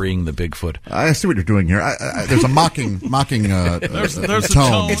freeing the Bigfoot. I see what you're doing here. There's a mocking there's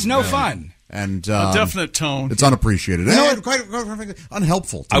tone. It's no fun. And a definite tone. It's unappreciated. Quite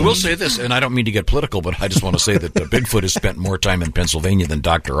unhelpful. I will say this, and I don't mean to get political, but I just want to say that Bigfoot has spent more time in Pennsylvania than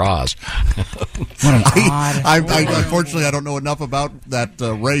Dr. Oz. What an odd. Unfortunately, I don't know enough about that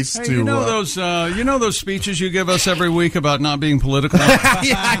race to. You know those speeches you give us every week about not being political.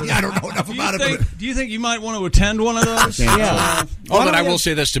 I don't know enough about it. Do you think you might want to attend one of those? Yeah. But I will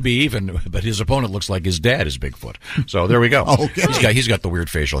say this to be even, but his opponent looks like his dad is Bigfoot. So there we go. Okay. He's got the weird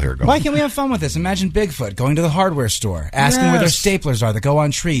facial hair going. Why can't we have fun with this? Imagine Bigfoot going to the hardware store, asking where their staplers are that go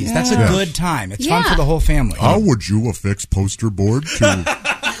on trees. That's a good time. It's fun for the whole family. How would you affix poster board to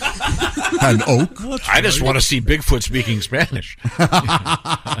an oak? I just want to see Bigfoot speaking Spanish.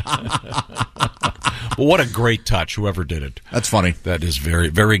 Well, what a great touch, whoever did it. That's funny. That is very,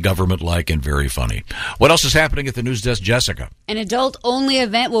 very government-like and very funny. What else is happening at the news desk, Jessica? An adult-only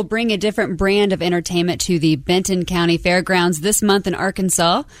event will bring a different brand of entertainment to the Benton County Fairgrounds this month in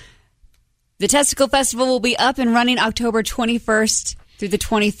Arkansas. The Testicle Festival will be up and running October 21st through the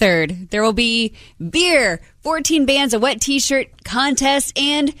 23rd. There will be beer, 14 bands, a wet T-shirt contest,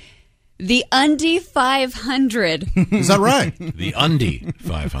 and the Undie 500. Is that right? The Undie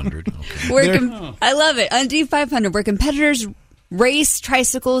 500. Okay. I love it. Undie 500, where competitors race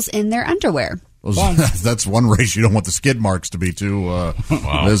tricycles in their underwear. That's one race you don't want the skid marks to be too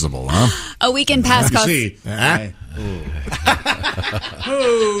visible, huh? A weekend pass costs...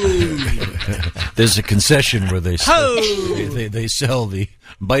 There's a concession where they sell the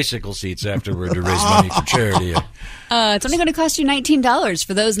bicycle seats afterward to raise money for charity. It's only going to cost you $19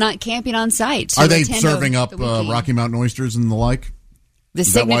 for those not camping on site. Are they serving up Rocky Mountain oysters and the like? The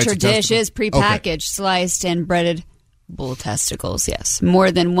signature dish is prepackaged, sliced, and breaded bull testicles, yes.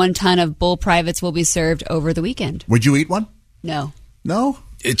 More than 1 ton of bull privates will be served over the weekend. Would you eat one? No. No?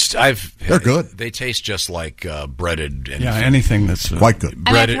 They're good. They taste just like breaded. Anything that's quite good.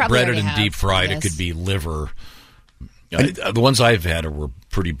 Breaded and deep fried. It could be liver. The ones I've had were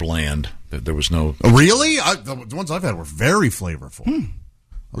pretty bland. There was no. Really? The ones I've had were very flavorful.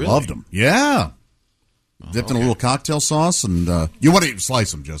 Really? I loved them. Yeah. dipped in a little cocktail sauce, and you want to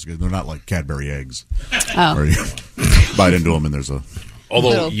slice them, Jessica. They're not like Cadbury eggs. Oh. Where you bite into them, and there's a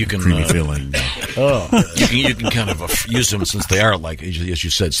Although you can creamy feeling. you can kind of use them since they are like, as you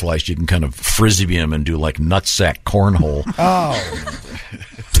said, sliced. You can kind of frisbee them and do like nutsack cornhole.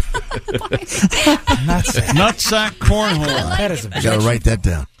 Nutsack cornhole. That is you got to write that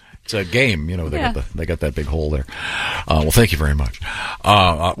down. It's a game, they got that big hole there. Well, thank you very much.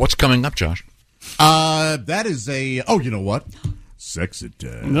 What's coming up, Josh? That is you know what? Sexy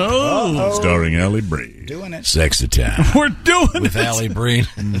Time. No. Starring Allie Breen. Doing it. Sexy Time. We're doing with Allie Breen.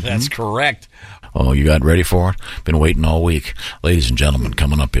 That's correct. Oh, you got ready for it? Been waiting all week. Ladies and gentlemen,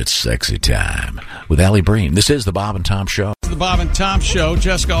 coming up, it's Sexy Time with Allie Breen. This is the Bob and Tom Show. The Bob and Tom Show.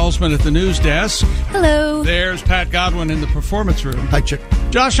 Jessica Alsman at the news desk. Hello. There's Pat Godwin in the performance room. Hi, Chick.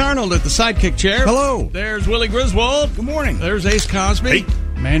 Josh Arnold at the sidekick chair. Hello. There's Willie Griswold. Good morning. There's Ace Cosby. Hey.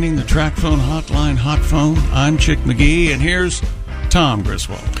 Manning the track phone hotline, hot phone. I'm Chick McGee, and here's Tom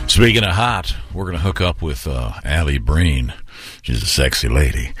Griswold. Speaking of hot, we're going to hook up with Allie Breen. She's a sexy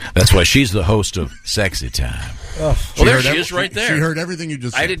lady. That's why she's the host of Sexy Time. Well, there she is right there. She heard everything you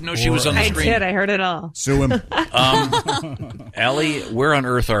just said. I didn't know she was on the screen. I did. I heard it all. Sue him. Allie, where on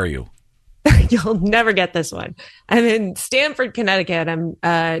earth are you? You'll never get this one. I'm in Stamford, Connecticut. I'm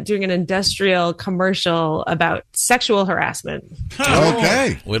doing an industrial commercial about sexual harassment.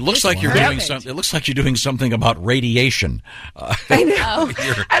 Okay. Well, it looks like you're doing something. It looks like you're doing something about radiation. I know.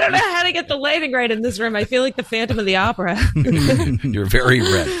 I don't know how to get the lighting right in this room. I feel like the Phantom of the Opera. You're very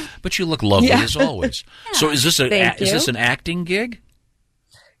red, but you look lovely Yeah. as always. So, is this an acting gig?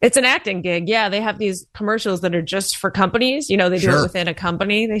 It's an acting gig. Yeah, they have these commercials that are just for companies. They do it within a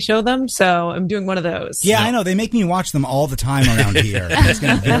company. They show them. So I'm doing one of those. Yeah, I know. They make me watch them all the time around here. It's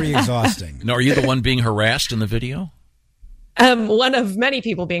going to be very exhausting. Now, are you the one being harassed in the video? One of many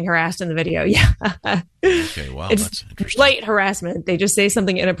people being harassed in the video. Yeah. Okay, wow, It's that's interesting. light harassment. They just say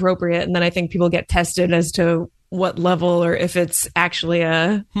something inappropriate, and then I think people get tested as to what level or if it's actually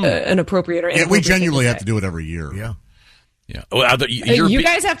an appropriate or inappropriate. Yeah, we genuinely thing have to do it every year. Yeah. Well, you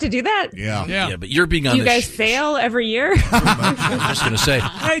guys have to do that? Yeah, but you're being on You this. guys fail every year? I was just going to say,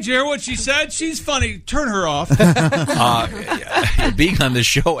 Hey, Jer, what she said? She's funny. Turn her off. being on this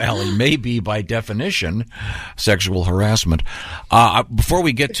show, Allie, may be by definition sexual harassment. Before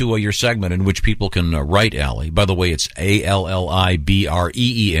we get to your segment in which people can write Allie, by the way, it's ALLIBREEN,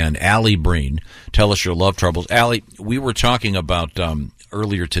 Allie Breen. Tell us your love troubles. Allie, we were talking about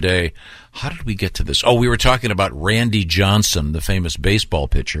earlier today. How did we get to this? Oh, we were talking about Randy Johnson, the famous baseball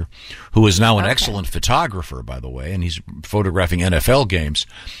pitcher, who is now an excellent photographer, by the way, and he's photographing NFL games.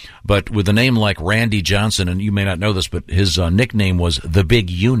 But with a name like Randy Johnson, and you may not know this, but his nickname was The Big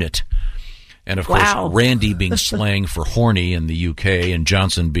Unit. And, of course, Randy being slang for horny in the UK and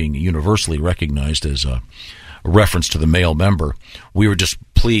Johnson being universally recognized as a reference to the male member. We were just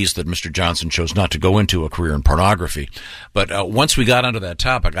pleased that Mr. Johnson chose not to go into a career in pornography. But once we got onto that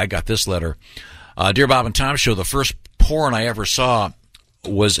topic, I got this letter. Dear Bob and Tom Show, the first porn I ever saw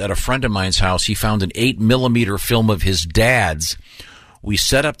was at a friend of mine's house. He found an 8mm film of his dad's. We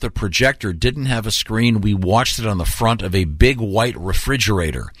set up the projector, didn't have a screen. We watched it on the front of a big white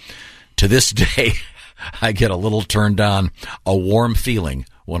refrigerator. To this day, I get a little turned on, a warm feeling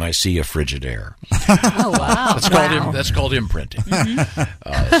when I see a Frigidaire. Oh, wow. That's called imprinting.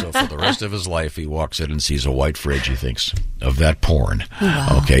 So for the rest of his life, he walks in and sees a white fridge. He thinks of that porn.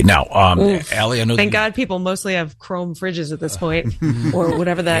 Wow. Okay, now, Allie, I know. Thank God people mostly have chrome fridges at this point, or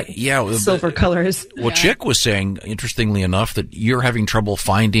whatever that silver color is. Well, Chick was saying, interestingly enough, that you're having trouble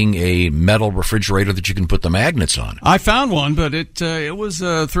finding a metal refrigerator that you can put the magnets on. I found one, but it was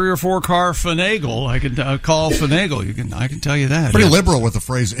a 3 or 4 car finagle. I could call finagle. I can tell you that. Pretty liberal with the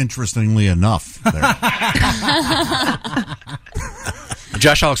phrase "interestingly enough." There.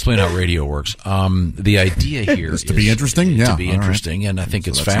 Josh, I'll explain how radio works. The idea here is to be interesting, to be interesting, and I think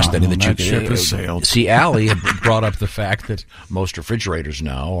it's fascinating that you ship has sailed. See, Allie had brought up the fact that most refrigerators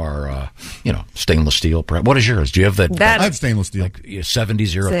now are, stainless steel. What is yours? Do you have that? I have stainless steel, like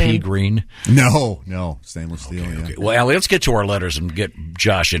 70s era pea green. No, stainless steel. Okay. Well, Allie, let's get to our letters and get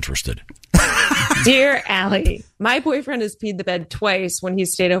Josh interested. Dear Allie, my boyfriend has peed the bed twice when he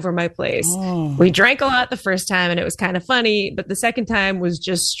stayed over my place. We drank a lot the first time and it was kind of funny, but the second time was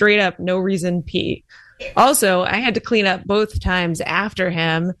just straight up no reason pee. Also, I had to clean up both times after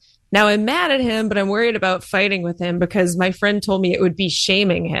him. Now I'm mad at him, but I'm worried about fighting with him because my friend told me it would be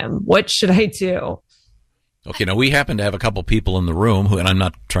shaming him. What should I do? Okay, now we happen to have a couple people in the room who, and I'm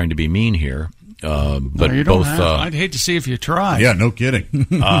not trying to be mean here, But you don't both. have. I'd hate to see if you try. Yeah, no kidding.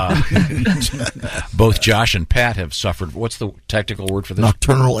 Both Josh and Pat have suffered. What's the technical word for this?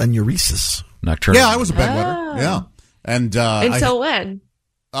 Nocturnal enuresis. Nocturnal. Yeah, I was a bedwetter. Yeah, and Until when?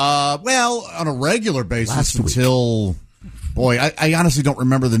 Well, on a regular basis until. Boy, I honestly don't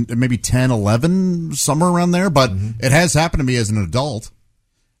remember maybe 10, 11, somewhere around there, but it has happened to me as an adult,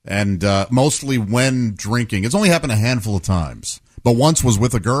 and mostly when drinking. It's only happened a handful of times, but once was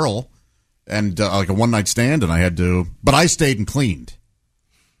with a girl, and like a one-night stand, and I had to, but I stayed and cleaned.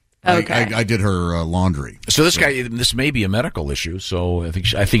 Okay. I did her laundry. So this may be a medical issue. So I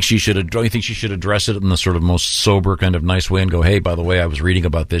think she should. Don't you think she should address it in the sort of most sober, kind of nice way, and go, "Hey, by the way, I was reading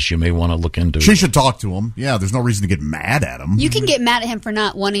about this. You may want to look into it." She should talk to him. Yeah, there's no reason to get mad at him. You can get mad at him for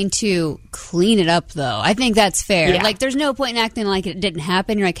not wanting to clean it up, though. I think that's fair. Yeah. Like, there's no point in acting like it didn't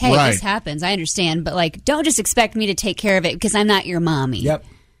happen. You're like, hey, Right. this happens. I understand. But, like, don't just expect me to take care of it because I'm not your mommy. Yep.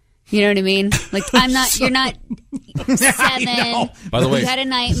 You know what I mean? Like, I'm not, you're not 7. By the way, you had a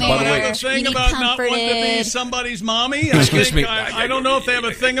nightmare. by the way, The thing you need about not wanting to be comforted. somebody's mommy, Excuse me. I don't know if they have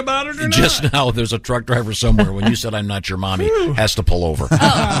a thing about it or not. Just now, there's a truck driver somewhere. When you said "I'm not your mommy," has to pull over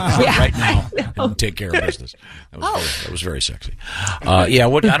right now and take care of business. That was very sexy. Yeah.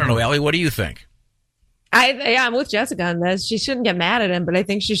 What I don't know, Allie. What do you think? I'm with Jessica on this. She shouldn't get mad at him, but I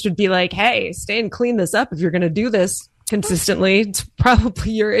think she should be like, "Hey, stay and clean this up if you're going to do this consistently. It's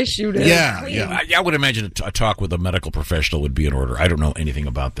probably your issue to clean." I would imagine a talk with a medical professional would be in order. I don't know anything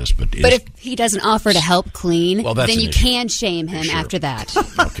about this, but if he doesn't offer to help clean, Well, that's then an you issue. can shame him after that.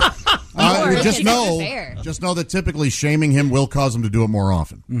 Just know that typically shaming him will cause him to do it more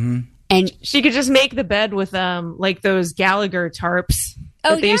often. Mm-hmm. And she could just make the bed with like those Gallagher tarps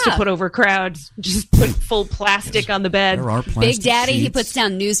that they used to put over crowds. Just put full plastic on the bed. Big Daddy, he puts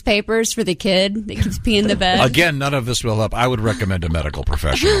down newspapers for the kid that keeps peeing the bed. Again, none of this will help. I would recommend a medical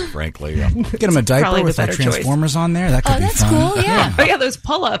professional, frankly. Get him a diaper Probably with the like better Transformers on there. That could be that's fun. cool, yeah. Oh yeah, those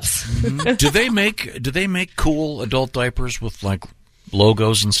pull-ups. Do they make cool adult diapers with like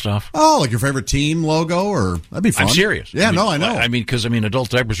logos and stuff? Oh, like your favorite team logo, or that'd be fun. I'm serious. Yeah, I know. Because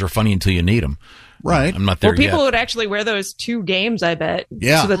adult diapers are funny until you need them. Right. I'm not there Well, people yet. would actually wear those to games, I bet.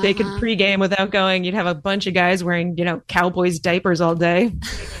 Yeah. So that they could pregame without going. You'd have a bunch of guys wearing, Cowboys diapers all day.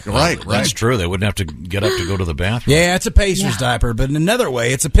 Right. That's true. They wouldn't have to get up to go to the bathroom. Yeah, it's a Pacers diaper, but in another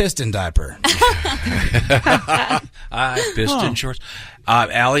way, it's a Piston diaper. Piston shorts.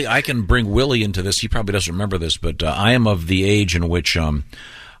 Allie, I can bring Willie into this. He probably doesn't remember this, but I am of the age in which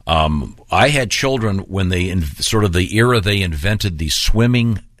I had children when they sort of the era they invented the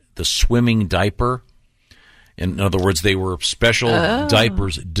swimming diaper. In other words, they were special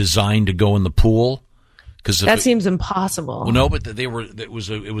diapers designed to go in the pool. That seems impossible. Well, no, but it was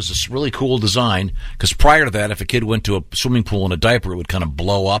a really cool design. Because prior to that, if a kid went to a swimming pool in a diaper, it would kind of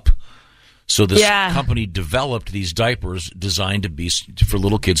blow up. So this company developed these diapers designed to be for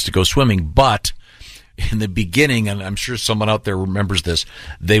little kids to go swimming. But in the beginning, and I'm sure someone out there remembers this,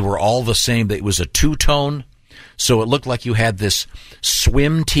 they were all the same. It was a two-tone. So it looked like you had this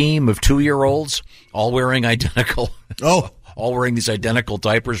swim team of 2-year-olds all wearing identical. All wearing these identical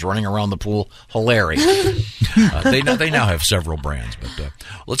diapers, running around the pool. Hilarious. They now have several brands. But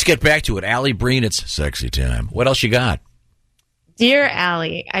let's get back to it. Allie Breen, it's sexy time. What else you got? Dear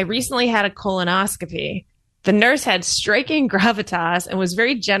Allie, I recently had a colonoscopy. The nurse had striking gravitas and was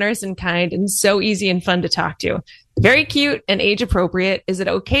very generous and kind and so easy and fun to talk to. Very cute and age appropriate. Is it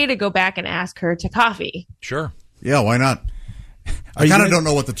okay to go back and ask her to coffee? Sure. Yeah, why not? I kind of don't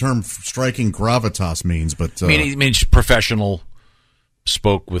know what the term striking gravitas means, but... It means professional,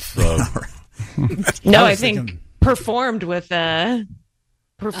 spoke with... No, I think performed with...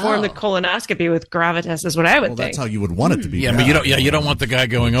 Perform the colonoscopy with gravitas is what I would think. That's how you would want it to be. Yeah, but you don't want the guy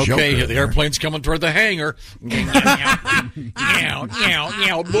going, okay, Joker, the airplane's coming toward the hangar. Got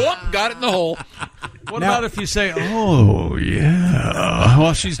it in the hole. What about if you say, "Oh yeah,"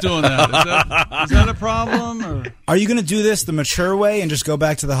 while she's doing that? Is that a problem? Or? Are you going to do this the mature way and just go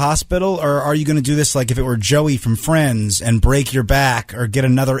back to the hospital, or are you going to do this like if it were Joey from Friends and break your back or get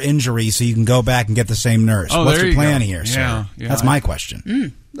another injury so you can go back and get the same nurse? Oh, What's there your you plan go. here, Yeah, sir? yeah. That's my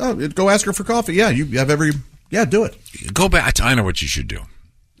question. Go ask her for coffee. Yeah, you have every... Yeah, do it. Go back. I know what you should do.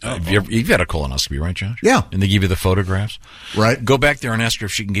 You've had a colonoscopy, right, Josh? Yeah. And they give you the photographs? Right. Go back there and ask her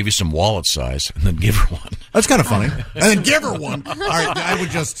if she can give you some wallet size, and then give her one. That's kind of funny. And then give her one. All right, I would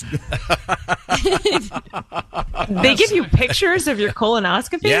just... They give you pictures of your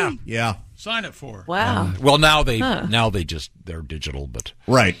colonoscopy? Yeah. Sign it for her. Wow. Well, now they're digital, but...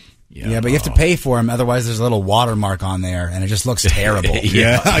 Right. Yeah, but you have to pay for them. Otherwise, there's a little watermark on there, and it just looks terrible.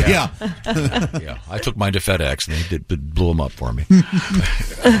 Yeah. I took mine to FedEx, and they blew them up for me.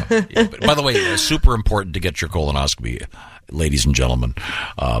 But by the way, it's super important to get your colonoscopy, ladies and gentlemen.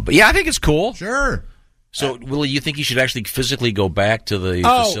 But yeah, I think it's cool. Sure. So, Willie, you think you should actually physically go back to the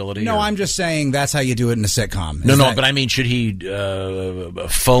facility? No, or? I'm just saying that's how you do it in a sitcom. But I mean, should he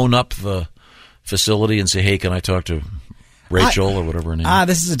phone up the facility and say, hey, can I talk to Rachel or whatever her name is?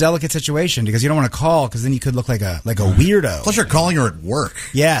 This is a delicate situation because you don't want to call because then you could look like a weirdo. Plus, you're calling her at work.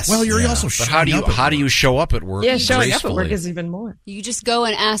 Yes. Well, you're also But how do you show up at work? Yeah, showing up at work gracefully? is even more. You just go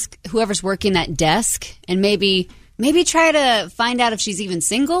and ask whoever's working that desk and maybe try to find out if she's even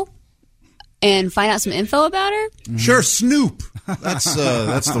single and find out some info about her. Sure, snoop. That's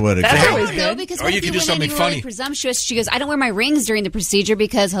the way to That's go. always good. Because Or what you if can do went something in funny. Really presumptuous. She goes, I don't wear my rings during the procedure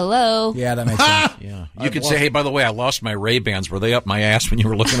because hello. Yeah, that makes sense. Yeah, you could say, hey, by the way, I lost my Ray-Bans. Were they up my ass when you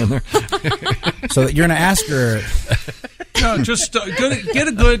were looking in there? So you're going to ask her. No, just get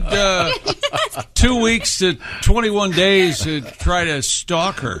a good 2 weeks to 21 days to try to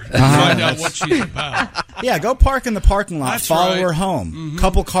stalk her and find out what she's about. Yeah, go park in the parking lot. That's follow right. her home.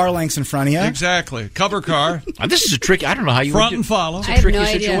 Couple car lengths in front of you. Exactly. Cover car. This is a tricky. I don't know how you front would and follow. It's a I have tricky no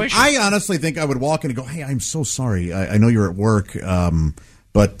idea. situation. I honestly think I would walk in and go, hey, I'm so sorry. I know you're at work,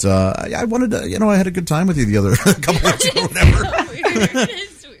 but I wanted to, I had a good time with you the other couple weeks ago or whatever.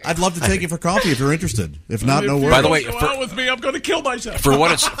 I'd love to take you for coffee if you're interested. If not, no worries. By the way, Go out with me, I'm going to kill myself. for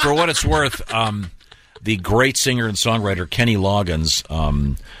what it's worth, the great singer and songwriter Kenny Loggins,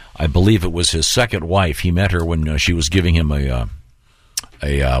 I believe it was his second wife. He met her when she was giving him a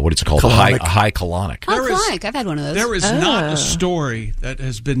what is it called? A high colonic. Oh, colonic. I've had one of those. There is not a story that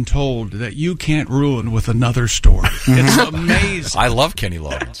has been told that you can't ruin with another story. It's amazing. I love Kenny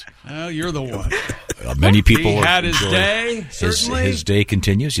Loggins. Well, you're the one. Many people He had his enjoy day, certainly. His day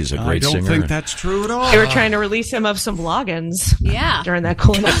continues. He's a great singer. I don't think that's true at all. They were trying to release him of some logins. Yeah. During that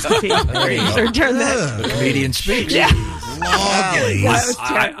colonoscopy. There you go. Or during that. The comedian speaks. Yeah.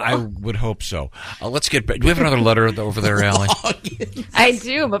 I would hope so. Let's get back. Do we have another letter over there, Allie? I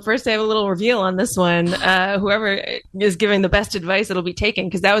do, but first I have a little reveal on this one. Whoever is giving the best advice, it'll be taken,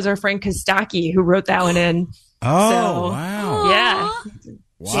 because that was our friend Kostaki who wrote that one in. Oh, wow. Yeah.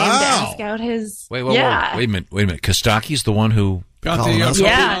 Wow. Came to ask out his. Wait a minute. Kostaki's the one who got the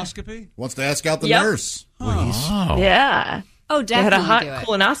colonoscopy? Wants to ask out the Yep. nurse. Oh. Yeah. Oh, They had definitely a hot do it.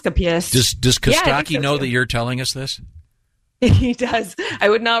 colonoscopist. Does Yeah, I Kostaki think so, know too. that you're telling us this? He does. I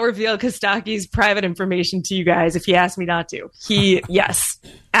would not reveal Kostaki's private information to you guys if he asked me not to. He, yes,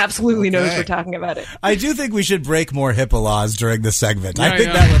 absolutely knows Okay. we're talking about it. I do think we should break more HIPAA laws during the segment. I Yeah,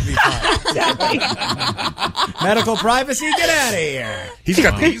 think yeah. that would be fun. Medical privacy, get out of here. He's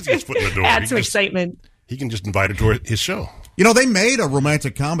got the easiest foot in the door. Add He some just- excitement. He can just invite her to his show. They made a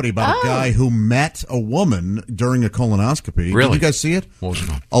romantic comedy about a guy who met a woman during a colonoscopy. Really? Did you guys see it? What was it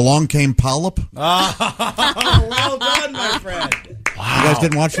called? Along Came Polyp. Well done, my friend. You guys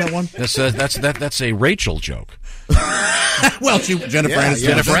didn't watch that one? That's a Rachel joke. Well, Jennifer Aniston.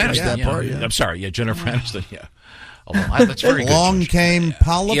 Jennifer Yeah, Aniston. that Yeah. part, yeah. I'm sorry. Yeah, Jennifer Aniston. Yeah. Although, that's very good. Along Came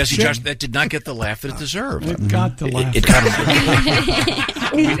Polyp. Yes, shit. Josh, that did not get the laugh that it deserved. It got the laugh. It kind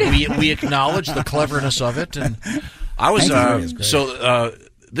of. we acknowledge the cleverness of it, and I was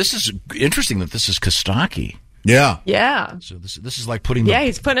this is interesting that this is Kostaki. Yeah. Yeah. So this is like putting Yeah,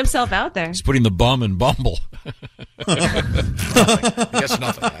 he's putting himself out there. he's putting the bum in Bumble. I guess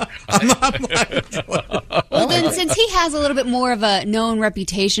nothing. Well, then, since he has a little bit more of a known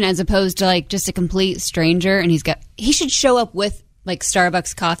reputation as opposed to like just a complete stranger, and he should show up with like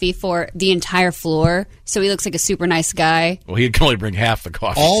Starbucks coffee for the entire floor, so he looks like a super nice guy. Well, he can only bring half the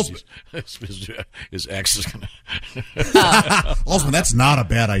coffee. All- His ex is going Osman, that's not a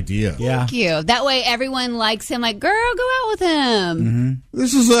bad idea. Yeah. Thank you. That way, everyone likes him. Like, girl, go out with him.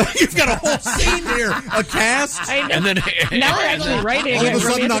 This is you've got a whole scene here, a cast. I know. And then Now we're actually writing All of a a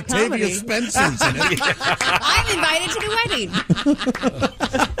sudden, romantic Octavia comedy. Spencer's in it. I'm invited to the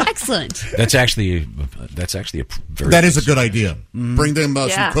wedding. Excellent. That's actually a very That is a good idea. Mm-hmm. Bring them some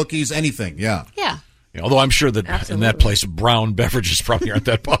Yeah. cookies, anything. Yeah. Yeah. Yeah, although I'm sure that in Absolutely. that place, brown beverages probably aren't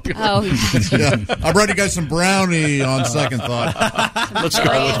that popular. Oh, Yeah. I brought you guys some brownie on second thought. Let's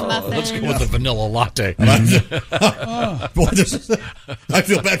go with the vanilla latte. Boy, I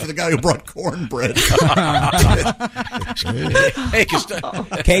feel bad for the guy who brought cornbread. Hey,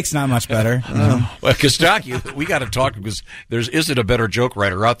 Cake's not much better. well, Kostaki, we got to talk because isn't a better joke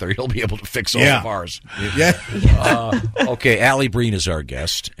writer out there. He'll be able to fix all Yeah. of ours. Yeah. Okay, Allie Breen is our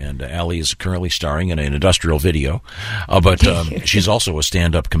guest, and Allie is currently starring in an industrial video, but she's also a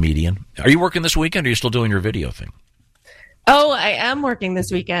stand-up comedian. Are you working this weekend, or are you still doing your video thing? Oh, I am working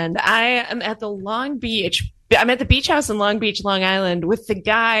this weekend. I am at the Long Beach. I'm at the beach house in Long Beach, Long Island, with the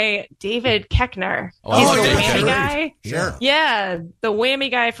guy David Koechner. He's the whammy guy. Sure. Yeah, the whammy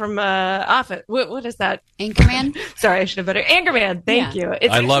guy from Office. What is that? Anchorman. Sorry, I should have better. Anchorman. Thank you.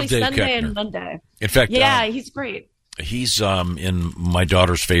 It's I love actually Dave Sunday Koechner. and Monday. In fact, yeah, he's great. He's in my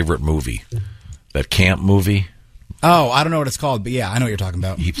daughter's favorite movie, that camp movie. Oh, I don't know what it's called, but yeah, I know what you're talking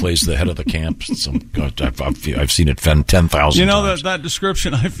about. He plays the head of the camp. I've seen it 10,000 You know times. that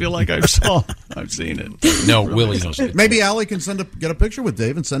description? I feel like I've seen it. No, Willie knows it. Maybe Allie can get a picture with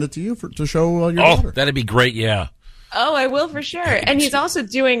Dave and send it to you to show your Oh, daughter. that'd be great, yeah. Oh, I will for sure. And he's also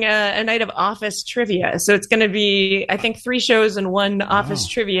doing a night of Office trivia. So it's going to be, I think, 3 shows and 1 Office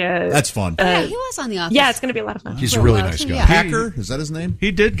trivia. That's fun. Yeah, he was on The Office. Yeah, it's going to be a lot of fun. He's a really nice guy. Yeah. Packer? Is that his name?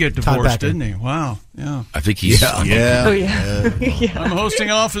 He did get Todd divorced, Packer. didn't he? Wow. Yeah. I think he's... Yeah. Oh, yeah. Yeah. I'm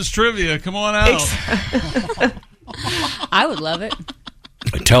hosting Office Trivia. Come on out. I would love it.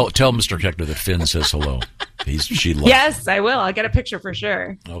 Tell Mr. Koechner that Finn says hello. She loves Yes, I will. I'll get a picture for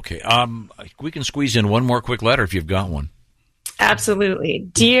sure. Okay. We can squeeze in one more quick letter if you've got one. Absolutely.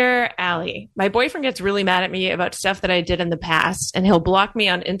 Dear Allie, my boyfriend gets really mad at me about stuff that I did in the past, and he'll block me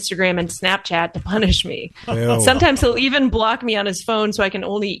on Instagram and Snapchat to punish me. Ew. Sometimes he'll even block me on his phone so I can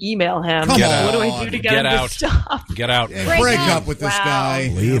only email him. Come What do on. I do to Get get him out. to stop? Get out. Break up with this Wow.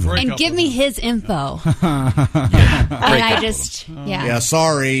 guy. Leave him. And give me his info. And I just, yeah. Yeah,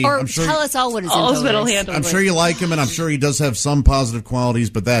 sorry. Or I'm sure tell us all what his All's info middle is. handle. I'm sure you like him, and I'm sure he does have some positive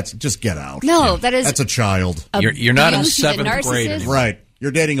qualities, but just get out. No, that is That's a child. You're not in abuse. He's a 7th grade narcissist. anymore. Right.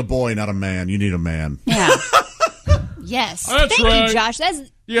 You're dating a boy, not a man. You need a man. Yeah. Yes. That's Thank right. you, Josh. That's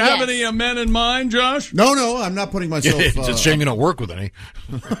You have yes. any men in mind, Josh? No, I'm not putting myself... It's a shame you don't work with any.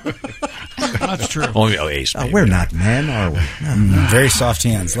 That's true. Only Ace. maybe. we're not men, are we? Very soft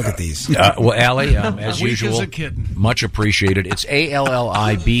hands. Look at these. Well, Allie, as Weak usual, as a kitten. much appreciated. It's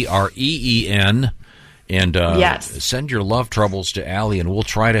ALLIBREEN. And Yes. send your love troubles to Allie, and we'll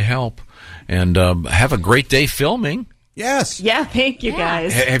try to help. And have a great day filming. Yes. Yeah, thank you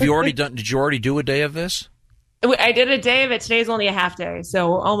guys. Have you already done? Did you already do a day of this? I did a day of it. Today's only a half day,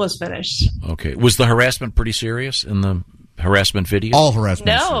 so almost finished. Okay. Was the harassment pretty serious in the harassment video? All harassment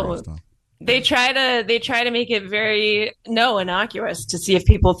is No. serious, though. They try to make it very innocuous to see if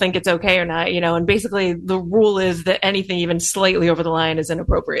people think it's okay or not, and basically the rule is that anything even slightly over the line is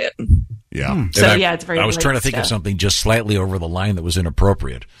inappropriate. Yeah. So And yeah, it's very I was light trying to think of stuff. something just slightly over the line that was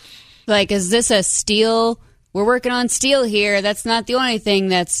inappropriate. Like, is this a steel? We're working on steel here. That's not the only thing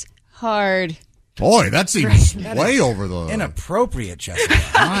that's hard. Boy, that seems way over the... Inappropriate, Jessica.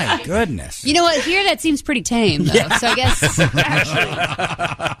 My goodness. You know what? Here, that seems pretty tame, though. So I guess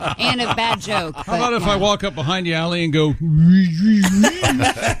actually, and a bad joke. How about if I walk up behind you, Allie, and go?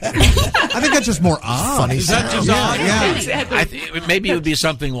 I think that's just more odd. Funny Is that just odd? Yeah. Exactly. Maybe it would be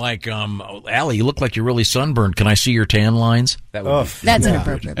something like, Allie, you look like you're really sunburned. Can I see your tan lines? That would be That's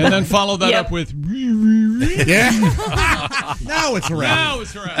inappropriate. And then follow that Yep. up with. Yeah. Now it's around. Now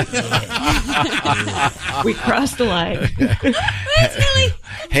it's right. We crossed the line.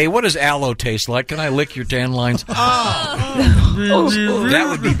 Hey, what does aloe taste like? Can I lick your tan lines? Oh, That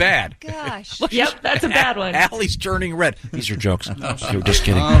would be bad. Gosh. yep, that's a bad one. Allie's turning red. These are jokes. You're just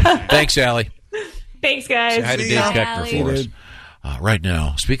kidding. Thanks, Allie. Thanks, guys. Say hi to See Dave ya. Koechner Allie. for us. Right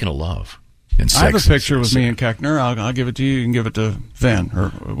now, speaking of love and sex. I have a picture and with sex. me and Koechner. I'll give it to you. You can give it to Finn. Or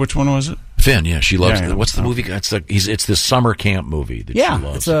which one was it? Finn, yeah, she loves Yeah, yeah. What's the movie? It's the summer camp movie that she Yeah,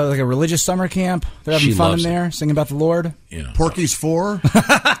 loves. it's like a religious summer camp. They're having She fun in loves it. there, singing about the Lord. Yeah. Porky's 4.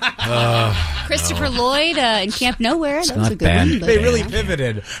 Christopher Lloyd in Camp Nowhere. That was not a good bad. one. but- They really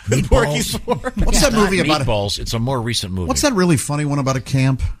pivoted. The Porky's 4. What's that movie about? Meatballs. It's a more recent movie. What's that really funny one about a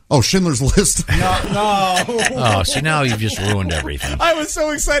camp? Oh, Schindler's List. No. Oh, see, now you've just ruined everything. I was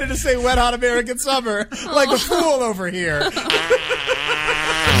so excited to say Wet Hot American Summer, like a fool over here.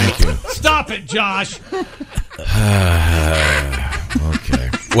 Thank you. Stop it, Josh. Okay.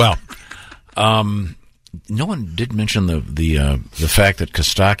 Well, no one did mention the fact that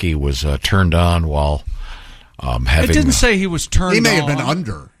Kostaki was turned on while having. It didn't say he was turned on. He may have been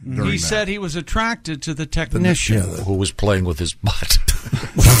under. He said he was attracted to the technician. who was playing with his butt.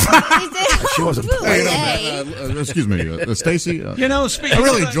 She wasn't Hey. excuse me, Stacy. You know, I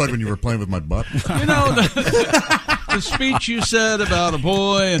really enjoyed when you were playing with my butt. You know, the speech you said about a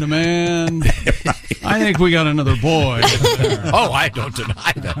boy and a man. I think we got another boy. Oh, I don't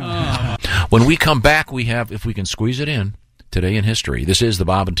deny that. When we come back, we have, if we can squeeze it in, Today in History. This is the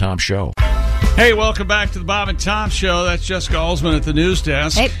Bob and Tom Show. Hey, welcome back to the Bob and Tom Show. That's Jessica Alsman at the news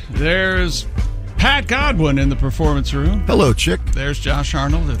desk. Hey. There's Pat Godwin in the performance room. Hello, chick. There's Josh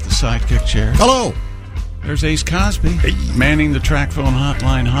Arnold at the sidekick chair. Hello. There's Ace Cosby manning the track phone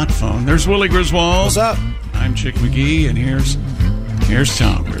hotline hot phone. There's Willie Griswold. What's up? I'm Chick McGee, and here's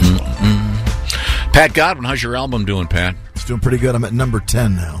Tom Griswold. Pat Godwin, how's your album doing, Pat? It's doing pretty good. I'm at number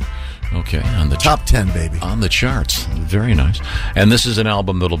 10 now. Okay, on the top 10, baby. On the charts. Very nice. And this is an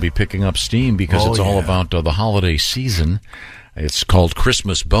album that'll be picking up steam because it's all about the holiday season. It's called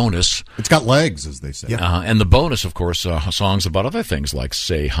Christmas Bonus. It's got legs, as they say. And the bonus, of course, songs about other things like,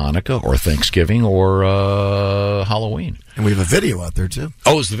 say, Hanukkah or Thanksgiving or Halloween. And we have a video out there, too.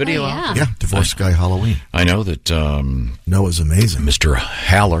 Oh, is the video out? Yeah, Divorce Guy Halloween. I know that Noah's amazing. Mr.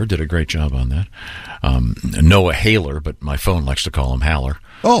 Haller did a great job on that. Noah Haler, but my phone likes to call him Haller.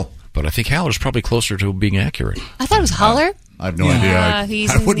 Oh. But I think Haller's probably closer to being accurate. I thought it was Holler. I have no idea.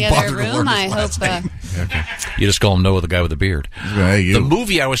 He's in the other room. I hope. Okay. You just call him Noah, the guy with the beard. You. The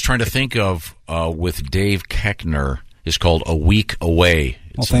movie I was trying to think of with Dave Koechner is called A Week Away.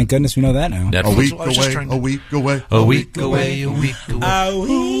 Well, thank goodness we know that now. Netflix. A week away, a week away. A week away, a week away.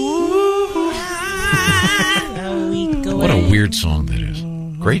 What a weird song that is.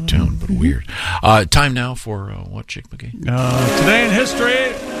 Great tune, but weird. Time now for what, Chick McGee? Today in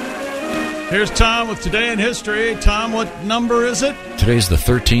history. Here's Tom with Today in History. Tom, what number is it? Today's the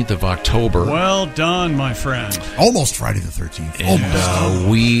 13th of October. Well done, my friend. Almost Friday the 13th.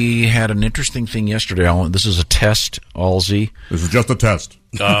 And we had an interesting thing yesterday. This is a test, Alzy. This is just a test.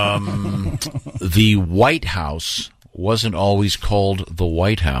 The White House wasn't always called the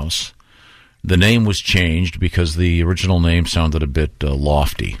White House. The name was changed because the original name sounded a bit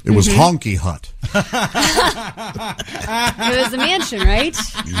lofty. It was Honky Hut. It was a mansion, right?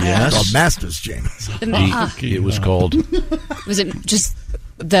 Yes. Called Masters James. It was called... Was it just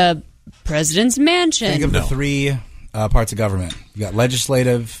the president's mansion? Think of the three parts of government. You got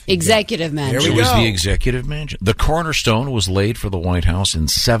legislative, executive mansion. It was the executive mansion. The cornerstone was laid for the White House in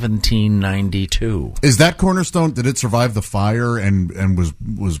 1792. Is that cornerstone? Did it survive the fire and was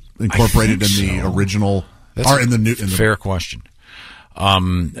incorporated in the original? That's or in the new? In the, fair question.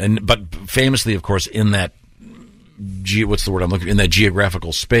 But famously, of course, in that what's the word I'm looking for? In that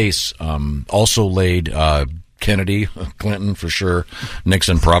geographical space, also laid. Kennedy, Clinton for sure,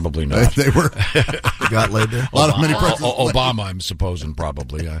 Nixon probably not. They were got laid there. A lot of many presidents. Obama, I'm supposing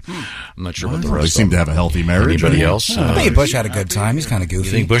probably. I'm not sure what the rest. They seem to have a healthy marriage. Anybody else? I think Bush had a good time. He's kind of goofy.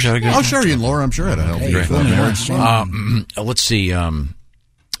 You think Bush had a good time? Oh, Sherry and Laura, I'm sure had a healthy marriage. Let's see.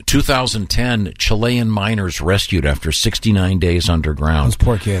 2010, Chilean miners rescued after 69 days underground. Those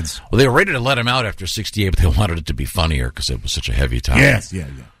poor kids. Well, they were ready to let them out after 68, but they wanted it to be funnier because it was such a heavy time. Yes, yeah.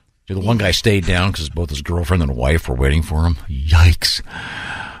 The one guy stayed down because both his girlfriend and wife were waiting for him. Yikes.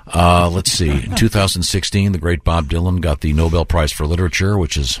 Let's see. In 2016, the great Bob Dylan got the Nobel Prize for Literature,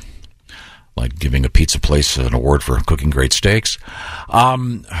 which is like giving a pizza place an award for cooking great steaks.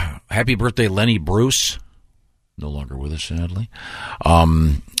 Happy birthday, Lenny Bruce. No longer with us, sadly.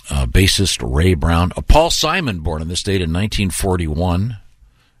 Bassist Ray Brown. Paul Simon, born on this date in 1941.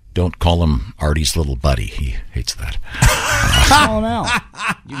 Don't call him Artie's little buddy. He hates that. Call him out.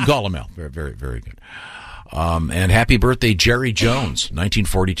 You can call him out. Very, very, very good. And happy birthday, Jerry Jones,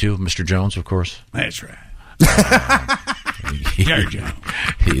 1942. Mr. Jones, of course. That's right. Jerry Jones.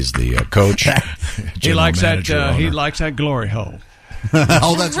 He's the coach. He likes that. He likes that glory hole.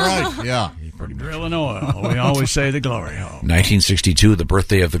 Oh, that's right. Yeah. Drilling oil. We always say the glory hole. 1962, the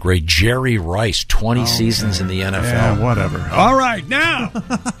birthday of the great Jerry Rice. 20 seasons in the NFL. Yeah, whatever. All right, now.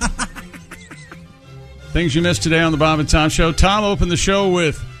 Things you missed today on the Bob and Tom Show. Tom opened the show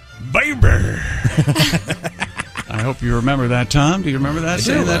with Baby. I hope you remember that, Tom. Do you remember that?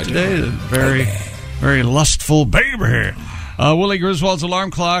 Saying that today? Very, very lustful Baby. Willie Griswold's alarm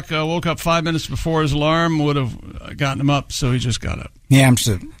clock woke up 5 minutes before his alarm would have gotten him up, so he just got up. Yeah, I'm just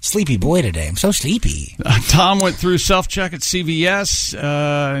a sleepy boy today. I'm so sleepy. Tom went through self-check at CVS,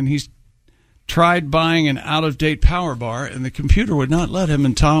 and he's tried buying an out-of-date power bar, and the computer would not let him,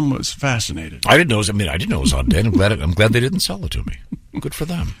 and Tom was fascinated. I didn't know it was on date. I'm glad they didn't sell it to me. Good for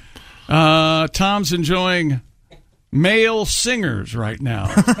them. Tom's enjoying male singers right now.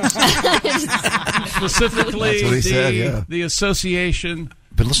 Specifically, the association.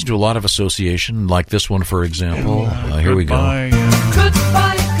 Been listening to a lot of association, like this one, for example. Here we go.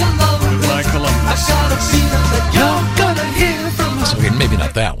 Goodbye, Columbus. I got a feeling that you're gonna hear from us. Okay, maybe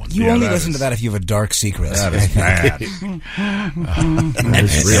not that one. You only listen to that if you have a dark secret. That is bad.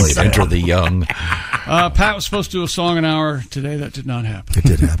 Really bad. Enter the young. Pat was supposed to do a song an hour today. That did not happen. It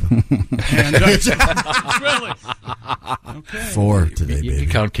did happen. And, really? Okay. 4 today, baby. You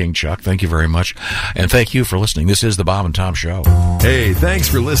count King Chuck. Thank you very much. And thank you for listening. This is the Bob and Tom Show. Hey, thanks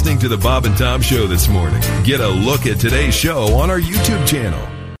for listening to the Bob and Tom Show this morning. Get a look at today's show on our YouTube channel.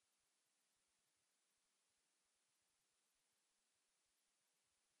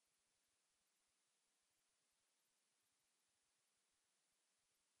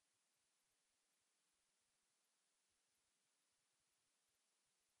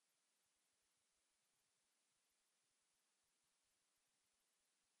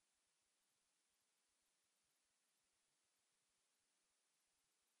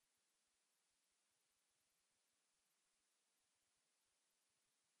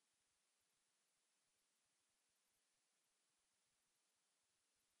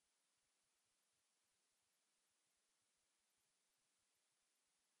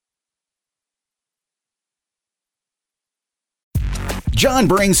 John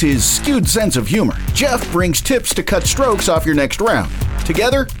brings his skewed sense of humor. Jeff brings tips to cut strokes off your next round.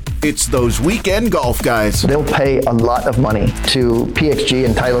 Together, it's those weekend golf guys. They'll pay a lot of money to PXG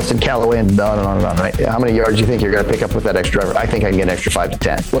and Titleist and Callaway and on and on and on, right? How many yards do you think you're going to pick up with that extra driver? I think I can get an extra 5 to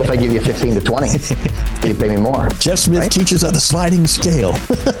 10. What if I give you 15 to 20? You pay me more. Jeff Smith teaches on a sliding scale.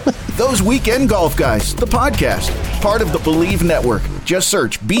 Those Weekend Golf Guys, the podcast, part of the Believe Network. Just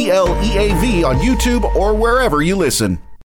search BLEAV on YouTube or wherever you listen.